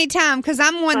 jump in anytime because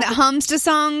I'm one that hums to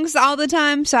songs all the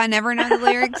time, so I never know the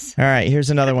lyrics. All right, here's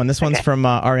another one. This one's from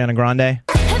Ariana Grande.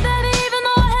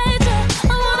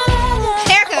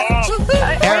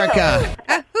 Erica.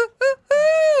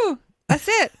 That's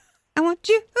it. I want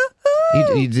you.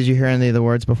 Did you hear any of the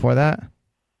words before that?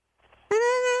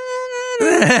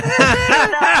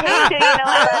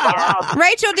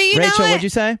 Rachel, do you know it? Rachel, what'd you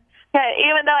say? Yeah,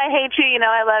 even though I hate you,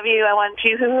 I love you. I want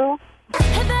you.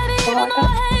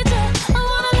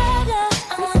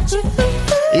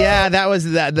 Yeah, that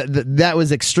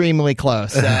was extremely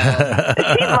close. She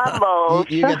mumbles.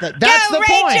 You get that? That's Go, the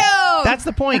point. Rachel! That's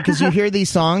the point because you hear these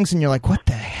songs and you're like, "What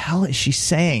the hell is she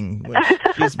saying?" Which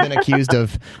she's been accused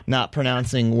of not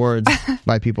pronouncing words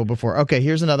by people before. Okay,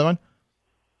 here's another one.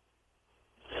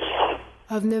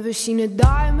 I've never seen a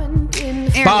diamond in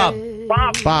the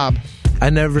Bob. I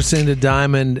never seen a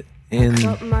diamond in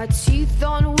my teeth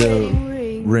on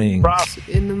the ring.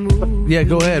 in the moon. Yeah,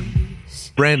 go ahead,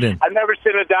 Brandon. I've never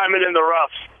seen a diamond in the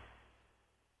rough.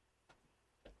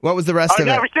 What was the rest I've of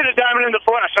it? never seen a diamond in the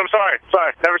flesh. I'm sorry.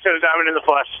 Never seen a diamond in the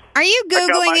flesh. Are you I got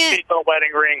Googling my it? teeth on a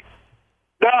wedding ring.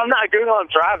 No, I'm not Googling. I'm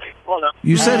driving. Oh, no.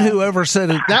 You said whoever said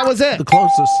it. That was it. The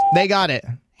closest. They got it.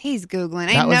 He's Googling.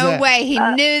 That Ain't was no it. way he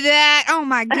knew that. Oh,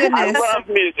 my I goodness. love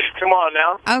music. Come on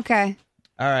now. Okay.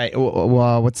 All right.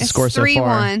 Well, what's the score so far?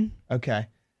 3-1. Okay.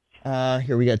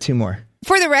 Here we got two more.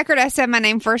 For the record, I said my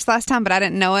name first last time, but I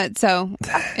didn't know it, so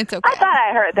it's okay. I thought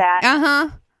I heard that. Uh-huh.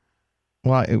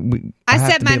 Well, I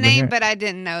said my name, but I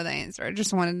didn't know the answer. I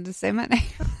just wanted to say my name.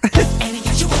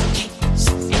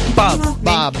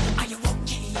 Bob.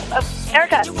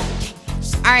 Erica. All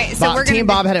right, so we're going Team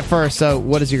Bob had it first, so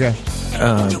what is your guess?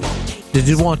 Did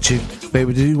you want to?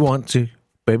 Baby, did you want to?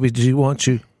 Baby, did you want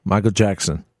to? Michael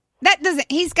Jackson. That doesn't,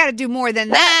 he's got to do more than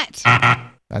that.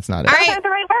 That's not it. All Those right, are the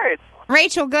right words.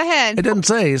 Rachel, go ahead. It doesn't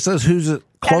say. It says who's it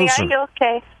Annie, closer. are you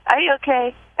okay? Are you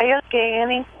okay? Are you okay,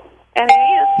 Annie? Annie,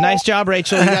 are you? Nice job,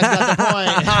 Rachel. You guys got the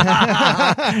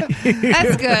point.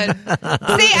 That's good.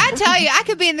 See, I tell you, I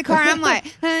could be in the car and I'm like,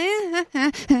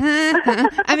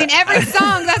 I mean, every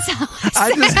song, that's how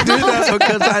I just do that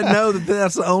because I know that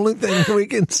that's the only thing we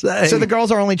can say. So the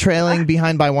girls are only trailing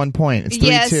behind by 1 point. It's 3-2.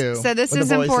 Yes, so this with is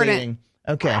the boys important. leading.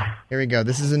 Okay, here we go.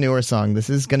 This is a newer song. This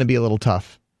is going to be a little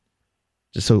tough.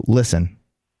 Just so listen.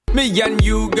 Me and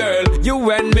you, girl,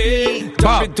 you and me.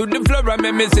 Drop it to the floor and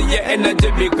make me see your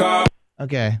energy because.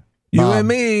 Okay. You Bob. and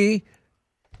me.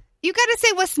 You got to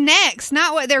say what's next,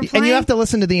 not what they're playing. And you have to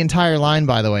listen to the entire line,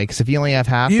 by the way, because if you only have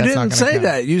half, You that's not didn't gonna say count.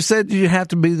 that. You said you have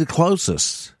to be the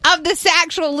closest. Of the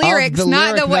actual lyrics, Of the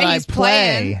not lyric the way that he's I play.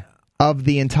 playing. Of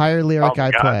the entire lyric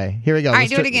I play. Here we go. All right,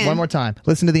 Let's do it again. One more time.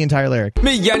 Listen to the entire lyric.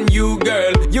 Me and you,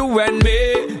 girl, you and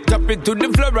me. Drop it to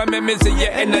the floor and make me see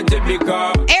your energy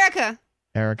because. Erica.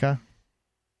 Erica?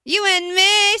 You and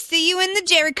me, see you in the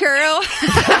Jerry curl. No,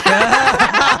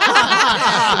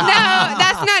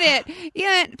 that's not it.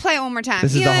 Play it one more time.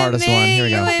 This is the hardest one. Here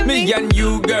we go. Me and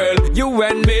you, girl, you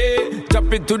and me.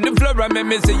 Drop it to the floor and make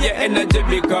me see your energy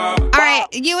because. All right,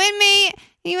 you and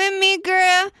me,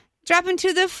 girl, dropping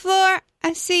to the floor.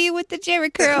 I see you with the Jerry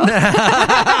curl. The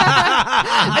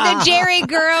Jerry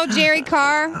girl, Jerry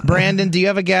Carr. Brandon, do you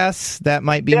have a guess that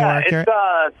might be more accurate?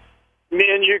 It's me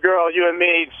and you, girl, you and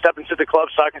me, step into the club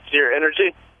so I can see your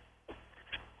energy.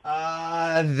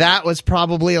 That was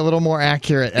probably a little more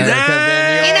accurate, Erica,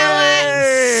 than yours. You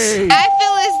know what? I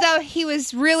feel as though he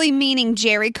was really meaning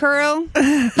Jerry curl. You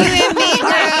and me,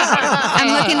 girl. I'm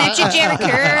looking at you, Jerry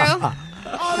curl.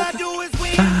 All I do is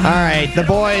win. right, the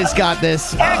boys got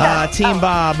this. Team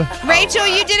Bob. Rachel,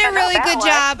 you did a really good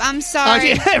job. I'm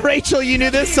sorry. Oh, yeah, Rachel, you knew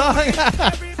this song?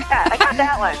 Yeah, I got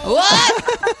that one. What?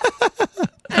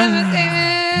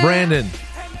 Brandon.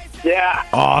 Yeah.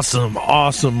 Awesome,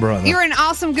 brother. You're an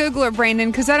awesome Googler,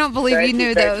 Brandon, because I don't believe you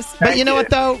knew those. But you know what,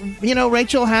 though?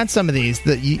 Rachel had some of these.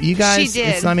 That you guys, She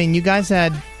did. You guys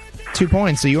had 2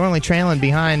 points, so you were only trailing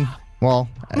behind,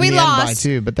 we the lost end by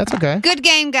 2, but that's okay. Good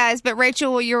game, guys, but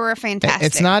Rachel, you were fantastic.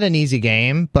 It's not an easy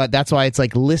game, but that's why it's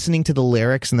like listening to the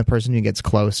lyrics and the person who gets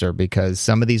closer, because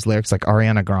some of these lyrics, like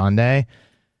Ariana Grande,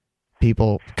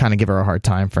 people kind of give her a hard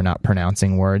time for not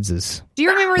pronouncing words. Do you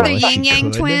remember the Yin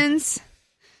Yang Twins?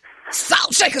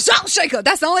 Salt shaker.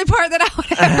 That's the only part that I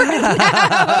would ever know.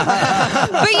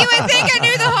 But you would think I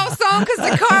knew the whole song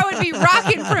because the car would be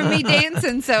rocking from me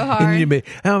dancing so hard. You'd be,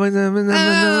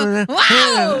 wow!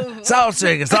 Salt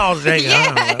shaker.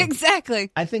 Yeah,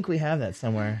 exactly. I think we have that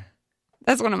somewhere.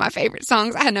 That's one of my favorite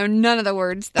songs. I know none of the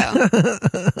words, though.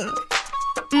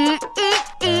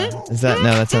 Is that?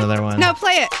 No, that's another one. No,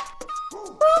 play it.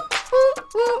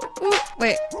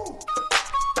 Wait.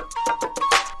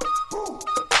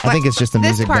 I think it's just the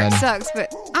music bed. This part sucks,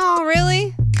 but... Oh,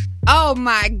 really? Oh,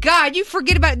 my God. You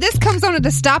forget about it. This comes on at the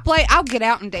stoplight. I'll get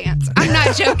out and dance. I'm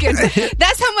not joking.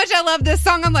 That's how much I love this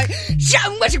song. I'm like,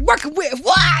 show me what you're working with.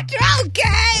 What?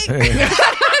 Okay.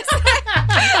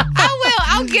 I will.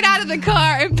 I'll get out of the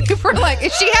car, and people are like,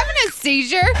 is she having a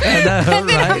seizure? And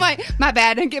then I'm like, my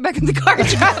bad. And get back in the car and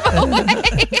drive away.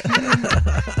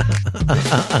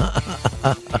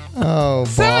 Oh,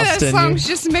 Boston. Some of those songs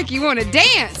just make you want to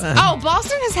dance. Oh,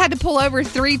 Boston has had to pull over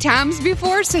 3 times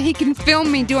before so he can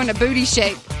film me doing a booty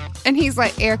shake. And he's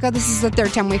like, Erica, this is the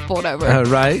 3rd time we've pulled over.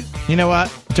 Right. You know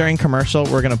what? During commercial,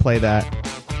 we're going to play that.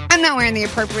 I'm not wearing the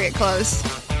appropriate clothes.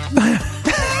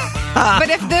 But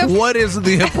if what is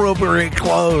the appropriate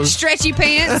clothes? Stretchy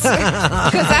pants,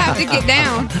 because I have to get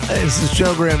down. It's the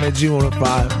Showgram at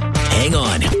G105. Hang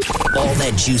on. All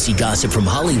that juicy gossip from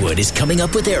Hollywood is coming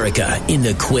up with Erica in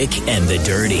the Quick and the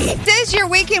Dirty. Says your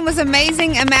weekend was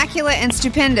amazing, immaculate, and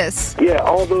stupendous. Yeah,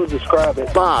 all those describe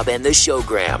it. Bob and the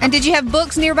Showgram. And did you have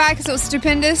books nearby because it was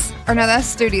stupendous? Or no, that's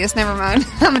studious. Never mind.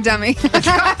 I'm a dummy.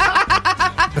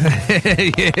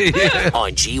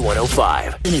 On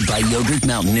G105. Presented by Yogurt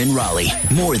Mountain in Raleigh.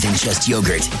 More than just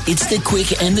yogurt. It's the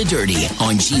Quick and the Dirty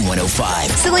on G105.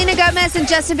 Selena Gomez and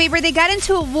Justin Bieber, they got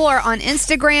into a war on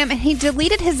Instagram, and he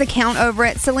deleted his account over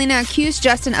it. Selena accused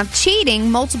Justin of cheating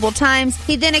multiple times.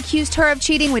 He then accused her of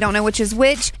cheating. We don't know which is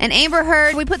which. And Amber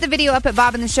Heard, we put the video up at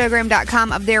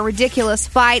bobandtheshowgram.com of their ridiculous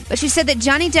fight, but she said that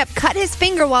Johnny Depp cut his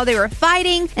finger while they were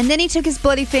fighting, and then he took his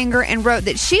bloody finger and wrote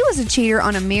that she was a cheater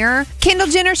on a mirror. Kendall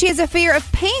Jenner, she has a fear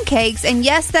of pancakes, and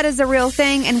yes, that is a real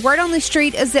thing. And word on the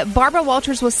street is that Barbara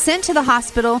Walters was sent to the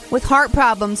hospital with heart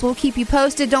problems. We'll keep you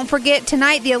posted. Don't forget,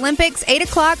 tonight, the Olympics, 8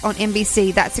 o'clock on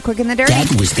NBC. That's the Quick and the Dirty.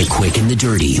 That was the Quick and the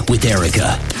Dirty with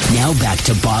Erica. Now back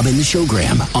to Bob and the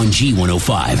Showgram on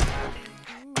G105.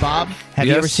 Bob, have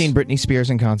you ever seen Britney Spears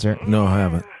in concert? No, I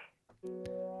haven't.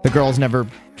 The girls never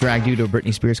dragged you to a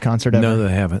Britney Spears concert ever? No,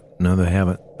 they haven't.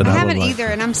 But I haven't either,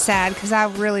 and I'm sad because I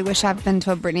really wish I'd been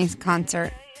to a Britney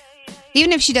concert.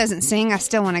 Even if she doesn't sing, I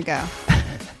still want to go.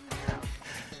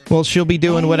 Well, she'll be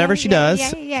doing whatever she does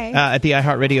at the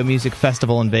iHeartRadio Music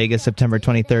Festival in Vegas, September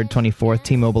 23rd, 24th,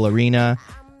 T-Mobile Arena.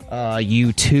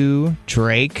 U2,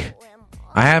 Drake.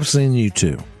 I have seen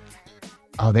U2.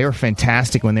 Oh, they were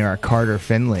fantastic when they were at Carter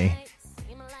Finley.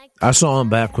 I saw them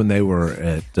back when they were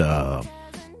at the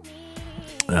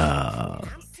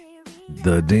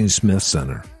Dean Smith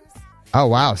Center. Oh,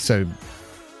 wow. So,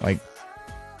 a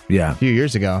few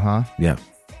years ago, huh? Yeah.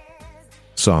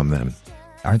 Saw them then.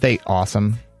 Aren't they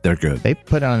awesome? They're good. They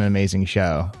put on an amazing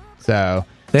show. So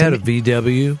they had a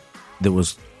VW that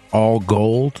was all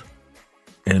gold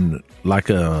and like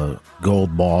a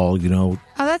gold ball, Oh,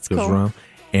 that's cool. Around.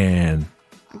 And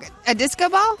a disco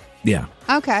ball? Yeah.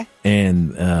 Okay.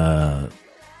 And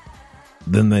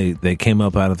then they came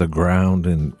up out of the ground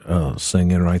and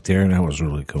singing right there, and that was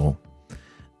really cool.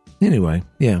 Anyway,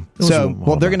 yeah. So,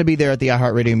 they're going to be there at the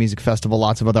iHeartRadio Music Festival,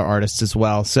 lots of other artists as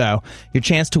well. So, your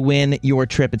chance to win your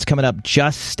trip, it's coming up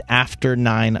just after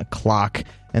 9 o'clock,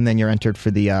 and then you're entered for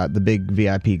the big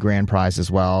VIP grand prize as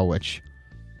well, which,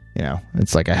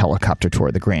 it's like a helicopter tour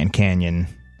of the Grand Canyon.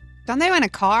 Don't they win a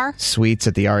car? Suites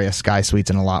at the Aria Sky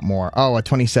Suites and a lot more. Oh, a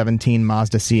 2017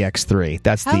 Mazda CX-3.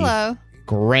 That's the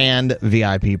grand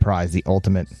VIP prize, the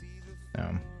ultimate.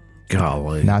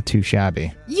 Golly. Not too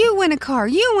shabby. You win a car.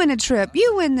 You win a trip.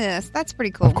 You win this. That's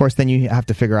pretty cool. Of course, then you have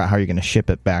to figure out how you're going to ship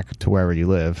it back to wherever you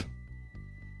live.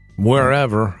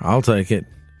 Wherever. I'll take it.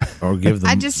 or give them.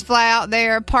 I just fly out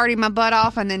there, party my butt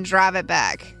off, and then drive it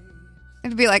back.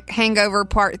 It'd be like Hangover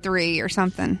Part 3 or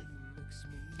something.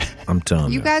 I'm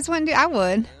telling you. You guys wouldn't do? I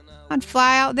would. I'd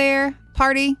fly out there,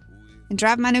 party, and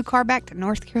drive my new car back to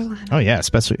North Carolina. Oh yeah,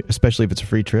 especially if it's a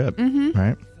free trip,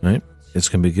 right? Right. It's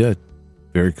gonna be good.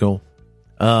 Very cool.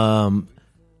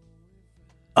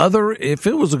 If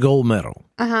it was a gold medal,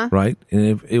 right, and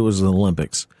if it was the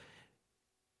Olympics,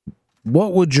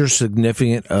 what would your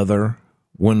significant other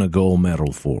win a gold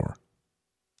medal for?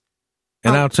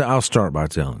 And I'll start by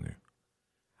telling you.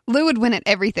 Lou would win at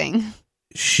everything.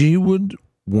 She would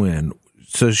win.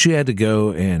 So she had to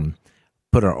go and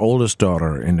put our oldest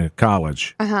daughter into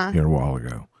college here a while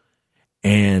ago.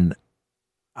 And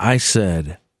I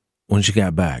said, when she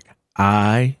got back,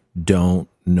 I don't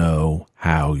know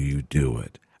how you do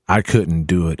it. I couldn't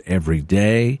do it every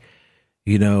day.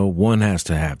 You know, one has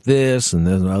to have this, and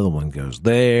then the other one goes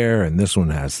there, and this one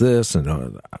has this,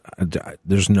 and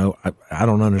I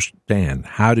don't understand.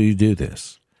 How do you do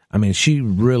this? I mean, she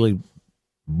really,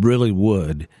 really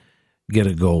would get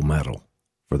a gold medal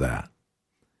for that.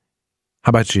 How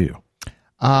about you?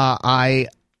 I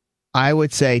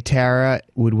would say Tara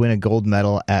would win a gold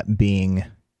medal at being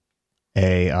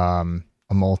a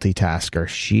multitasker.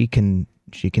 She can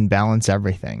balance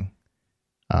everything.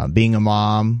 Being a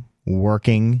mom,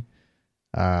 working,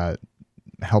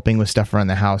 helping with stuff around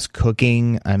the house,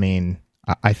 cooking. I mean,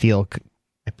 I feel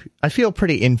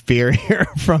pretty inferior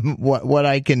from what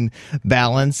I can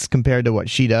balance compared to what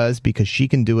she does, because she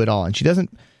can do it all, and she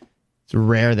doesn't. It's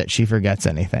rare that she forgets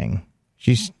anything.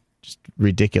 She's just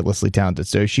ridiculously talented.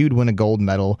 So she would win a gold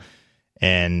medal,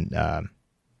 and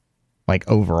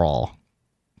overall,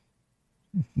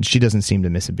 she doesn't seem to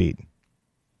miss a beat.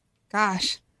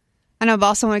 Gosh. I know, but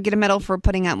also want to get a medal for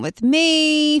putting up with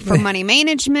me, for money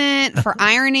management, for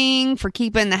ironing, for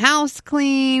keeping the house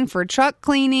clean, for truck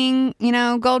cleaning,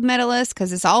 gold medalist,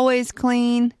 because it's always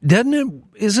clean. Isn't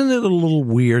it a little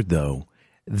weird, though,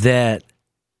 that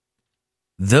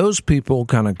those people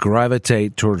kind of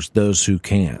gravitate towards those who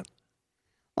can't?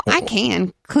 Well, I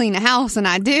can clean a house, and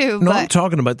I do. No, but I'm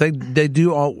talking about they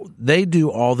do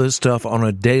all this stuff on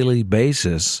a daily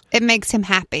basis. It makes him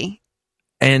happy.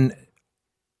 And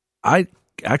I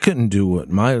couldn't do what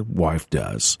my wife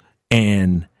does,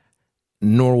 and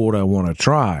nor would I want to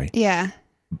try. Yeah.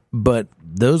 But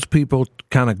those people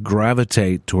kind of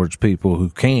gravitate towards people who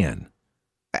can.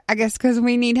 I guess because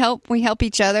we need help. We help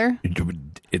each other.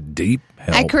 Deep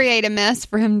help. I create a mess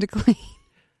for him to clean.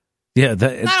 Yeah.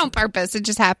 Not on purpose. It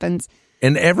just happens.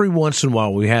 And every once in a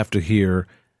while we have to hear,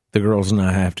 the girls and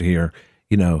I have to hear,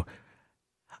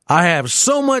 I have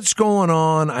so much going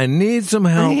on. I need some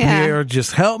help here.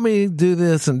 Just help me do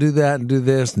this and do that and do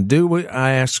this and do what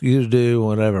I ask you to do,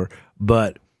 whatever.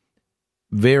 But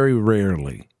very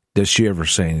rarely does she ever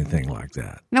say anything like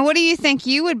that. Now, what do you think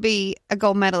you would be a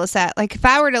gold medalist at? Like, if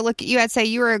I were to look at you, I'd say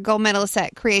you were a gold medalist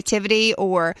at creativity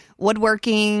or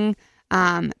woodworking,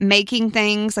 making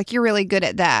things. Like, you're really good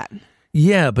at that.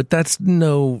 Yeah, but that's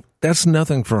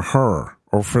nothing for her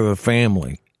or for the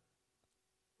family.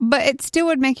 But it still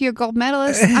would make you a gold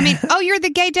medalist. I mean, you're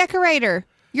the gay decorator.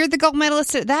 You're the gold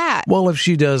medalist at that. Well, if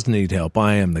she does need help,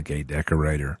 I am the gay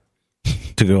decorator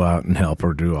to go out and help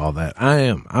her do all that. I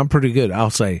am. I'm pretty good. I'll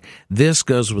say, this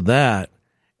goes with that,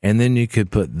 and then you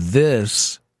could put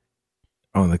this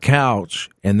on the couch,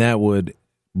 and that would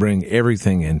bring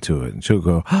everything into it. And she'll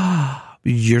go,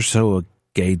 you're so a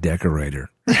gay decorator.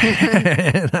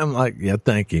 And I'm like, yeah,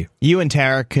 thank you. You and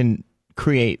Tara can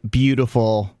create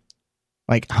beautiful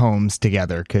homes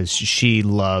together, because she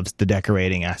loves the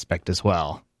decorating aspect as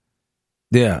well.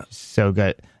 Yeah. So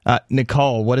good.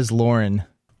 Nicole, what is Lauren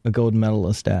a gold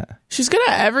medalist at? She's good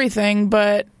at everything,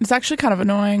 but it's actually kind of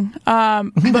annoying.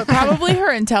 But probably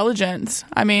her intelligence.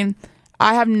 I mean,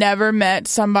 I have never met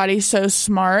somebody so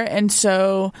smart and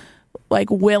so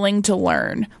willing to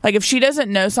learn. Like, if she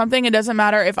doesn't know something, it doesn't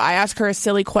matter if I ask her a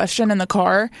silly question in the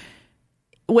car.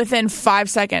 Within 5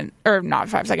 seconds, or not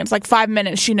 5 seconds, 5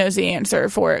 minutes, she knows the answer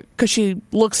for it because she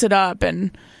looks it up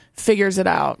and figures it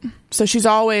out. So she's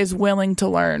always willing to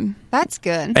learn. That's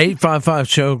good. 855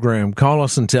 Showgram. Call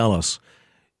us and tell us.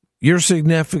 Your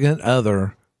significant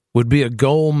other would be a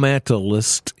gold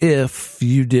medalist if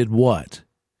you did what?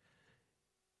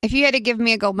 If you had to give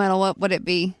me a gold medal, what would it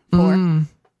be for?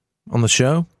 On the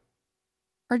show?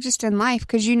 Or just in life,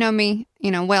 because you know me,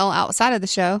 well outside of the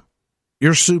show.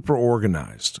 You're super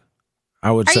organized.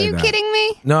 I would say that. Are you kidding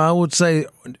me? No, I would say...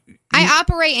 I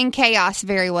operate in chaos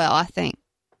very well, I think.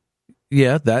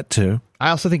 Yeah, that too.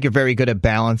 I also think you're very good at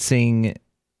balancing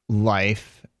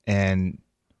life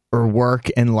or work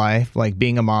and life, like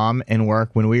being a mom and work.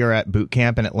 When we were at boot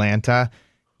camp in Atlanta,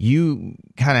 you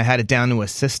kind of had it down to a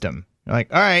system. You're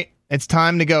like, all right, it's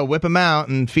time to go whip him out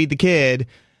and feed the kid.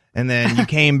 And then you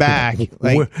came back.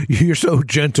 Like, you're so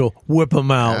gentle. Whip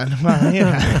him out.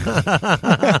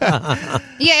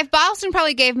 Yeah, if Boston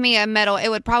probably gave me a medal, it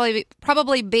would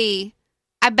probably be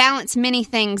I balance many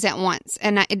things at once,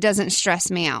 and it doesn't stress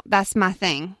me out. That's my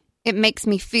thing. It makes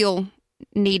me feel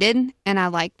needed, and I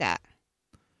like that.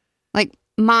 Like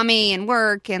mommy and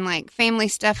work and like family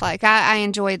stuff, like I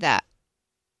enjoy that.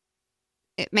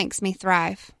 It makes me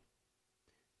thrive.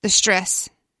 The stress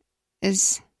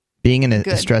is being in a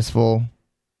good. Stressful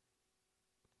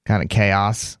kind of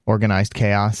chaos, organized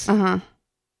chaos. Uh-huh.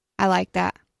 I like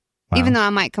that. Wow. Even though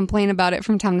I might complain about it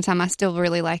from time to time, I still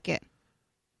really like it.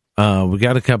 We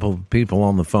got a couple of people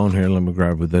on the phone here. Let me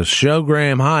grab with this.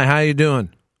 Showgram, hi, how you doing?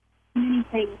 Many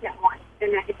things at once.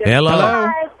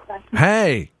 Hello.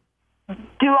 Hey.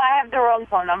 Do I have the wrong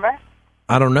phone number?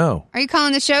 I don't know. Are you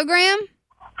calling the Showgram?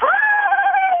 Hi,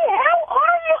 how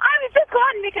are you? I was just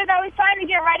calling because I was trying to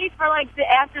get ready for like the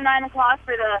after 9 o'clock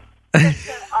for the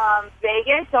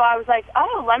Vegas. So I was like,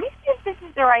 oh, let me see if this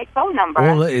is the right phone number.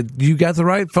 Well, you got the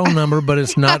right phone number, but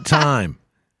it's not time.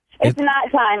 It's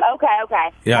not time. Okay.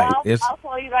 Yeah, well, I'll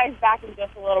call you guys back in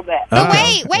just a little bit. But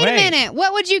wait a minute.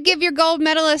 What would you give your gold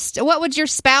medalist? What would your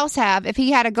spouse have if he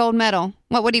had a gold medal?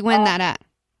 What would he win that at?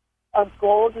 A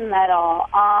gold medal.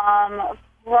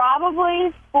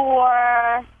 Probably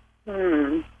for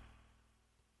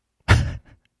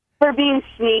for being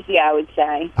sneaky, I would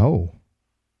say. Oh.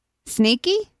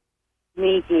 Sneaky?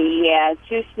 Sneaky, yeah.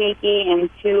 Too sneaky and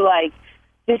too, like,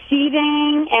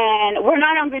 deceiving, and we're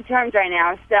not on good terms right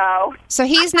now, so... So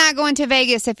he's not going to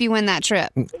Vegas if you win that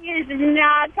trip? He is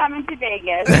not coming to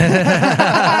Vegas. Okay.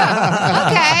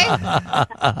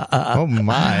 Oh,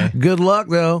 my. Good luck,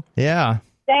 though. Yeah.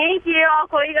 Thank you. I'll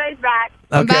call you guys back.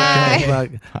 Okay.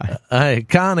 Bye. Hey,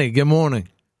 Connie, good morning.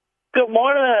 Good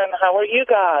morning. How are you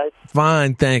guys?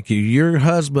 Fine, thank you. Your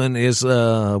husband is,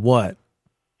 what?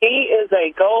 He is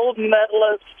a gold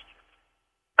medalist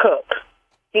cook.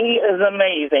 He is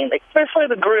amazing, especially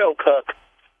the grill cook.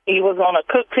 He was on a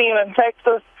cook team in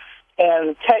Texas,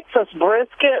 and Texas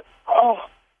brisket,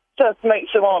 just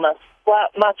makes you want to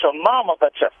slap not your mama,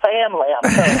 but your family. I'm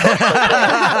telling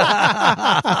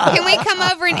you. Can we come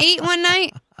over and eat one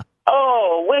night?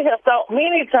 Oh, we have thought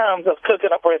many times of cooking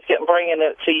a brisket and bringing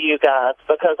it to you guys,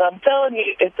 because I'm telling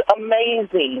you, it's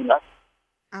amazing.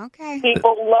 Okay.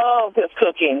 People love his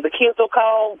cooking. The kids will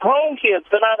call, grown kids,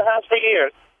 been out of the house for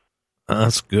years.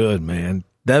 That's good, man.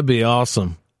 That'd be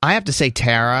awesome. I have to say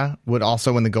Tara would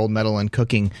also win the gold medal in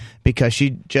cooking because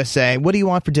she'd just say, what do you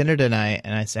want for dinner tonight?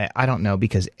 And I say, I don't know,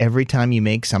 because every time you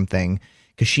make something,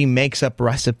 because she makes up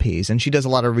recipes and she does a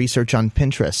lot of research on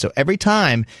Pinterest. So every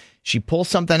time she pulls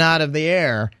something out of the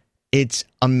air, it's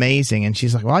amazing. And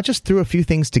she's like, well, I just threw a few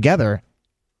things together.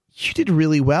 You did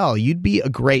really well. You'd be a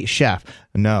great chef.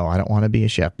 No, I don't want to be a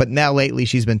chef. But now lately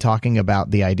she's been talking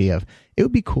about the idea of it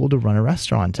would be cool to run a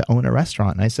restaurant, to own a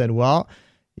restaurant. And I said, well,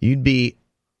 you'd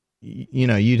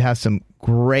have some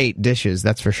great dishes.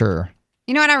 That's for sure.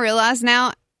 You know what I realize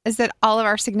now is that all of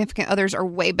our significant others are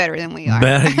way better than we are.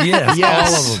 Yes,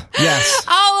 yes. all of them. Yes.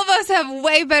 All of us have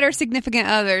way better significant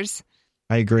others.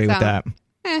 I agree with that.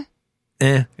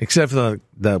 Except for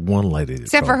that one lady.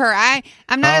 Except for her.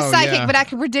 I'm not a psychic, but I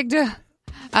can predict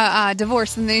a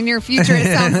divorce in the near future, it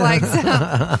sounds like.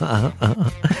 So.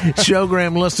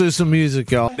 Showgram, let's do some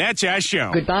music, y'all. That's our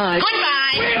show. Goodbye.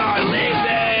 Goodbye. We are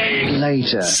leaving.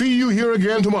 Later. See you here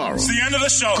again tomorrow. It's the end of the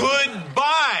show.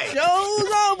 Goodbye.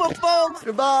 Show's over, folks.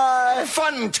 Goodbye.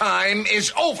 Fun time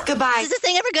is over. Goodbye. Is this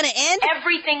thing ever going to end?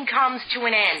 Everything comes to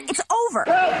an end. It's over.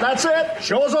 Well, that's it.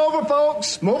 Show's over,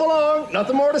 folks. Move along.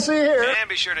 Nothing more to see here. And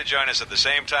be sure to join us at the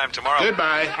same time tomorrow.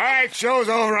 Goodbye. All right, show's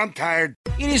over. I'm tired.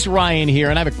 It is Ryan here,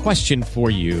 and I have a question for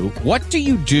you. What do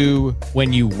you do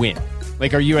when you win?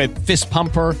 Like, are you a fist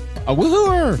pumper, a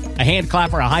woohooer, a hand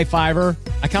clapper, a high fiver?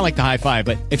 I kind of like the high five,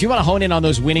 but if you want to hone in on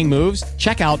those winning moves,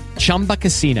 check out Chumba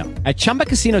Casino. At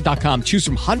ChumbaCasino.com, choose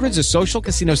from hundreds of social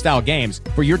casino-style games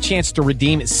for your chance to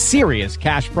redeem serious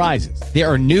cash prizes. There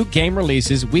are new game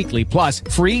releases weekly, plus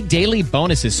free daily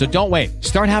bonuses. So don't wait.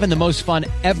 Start having the most fun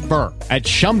ever at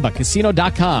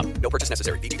ChumbaCasino.com. No purchase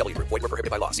necessary. VGW Group. Void where prohibited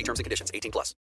by law. See terms and conditions. 18+.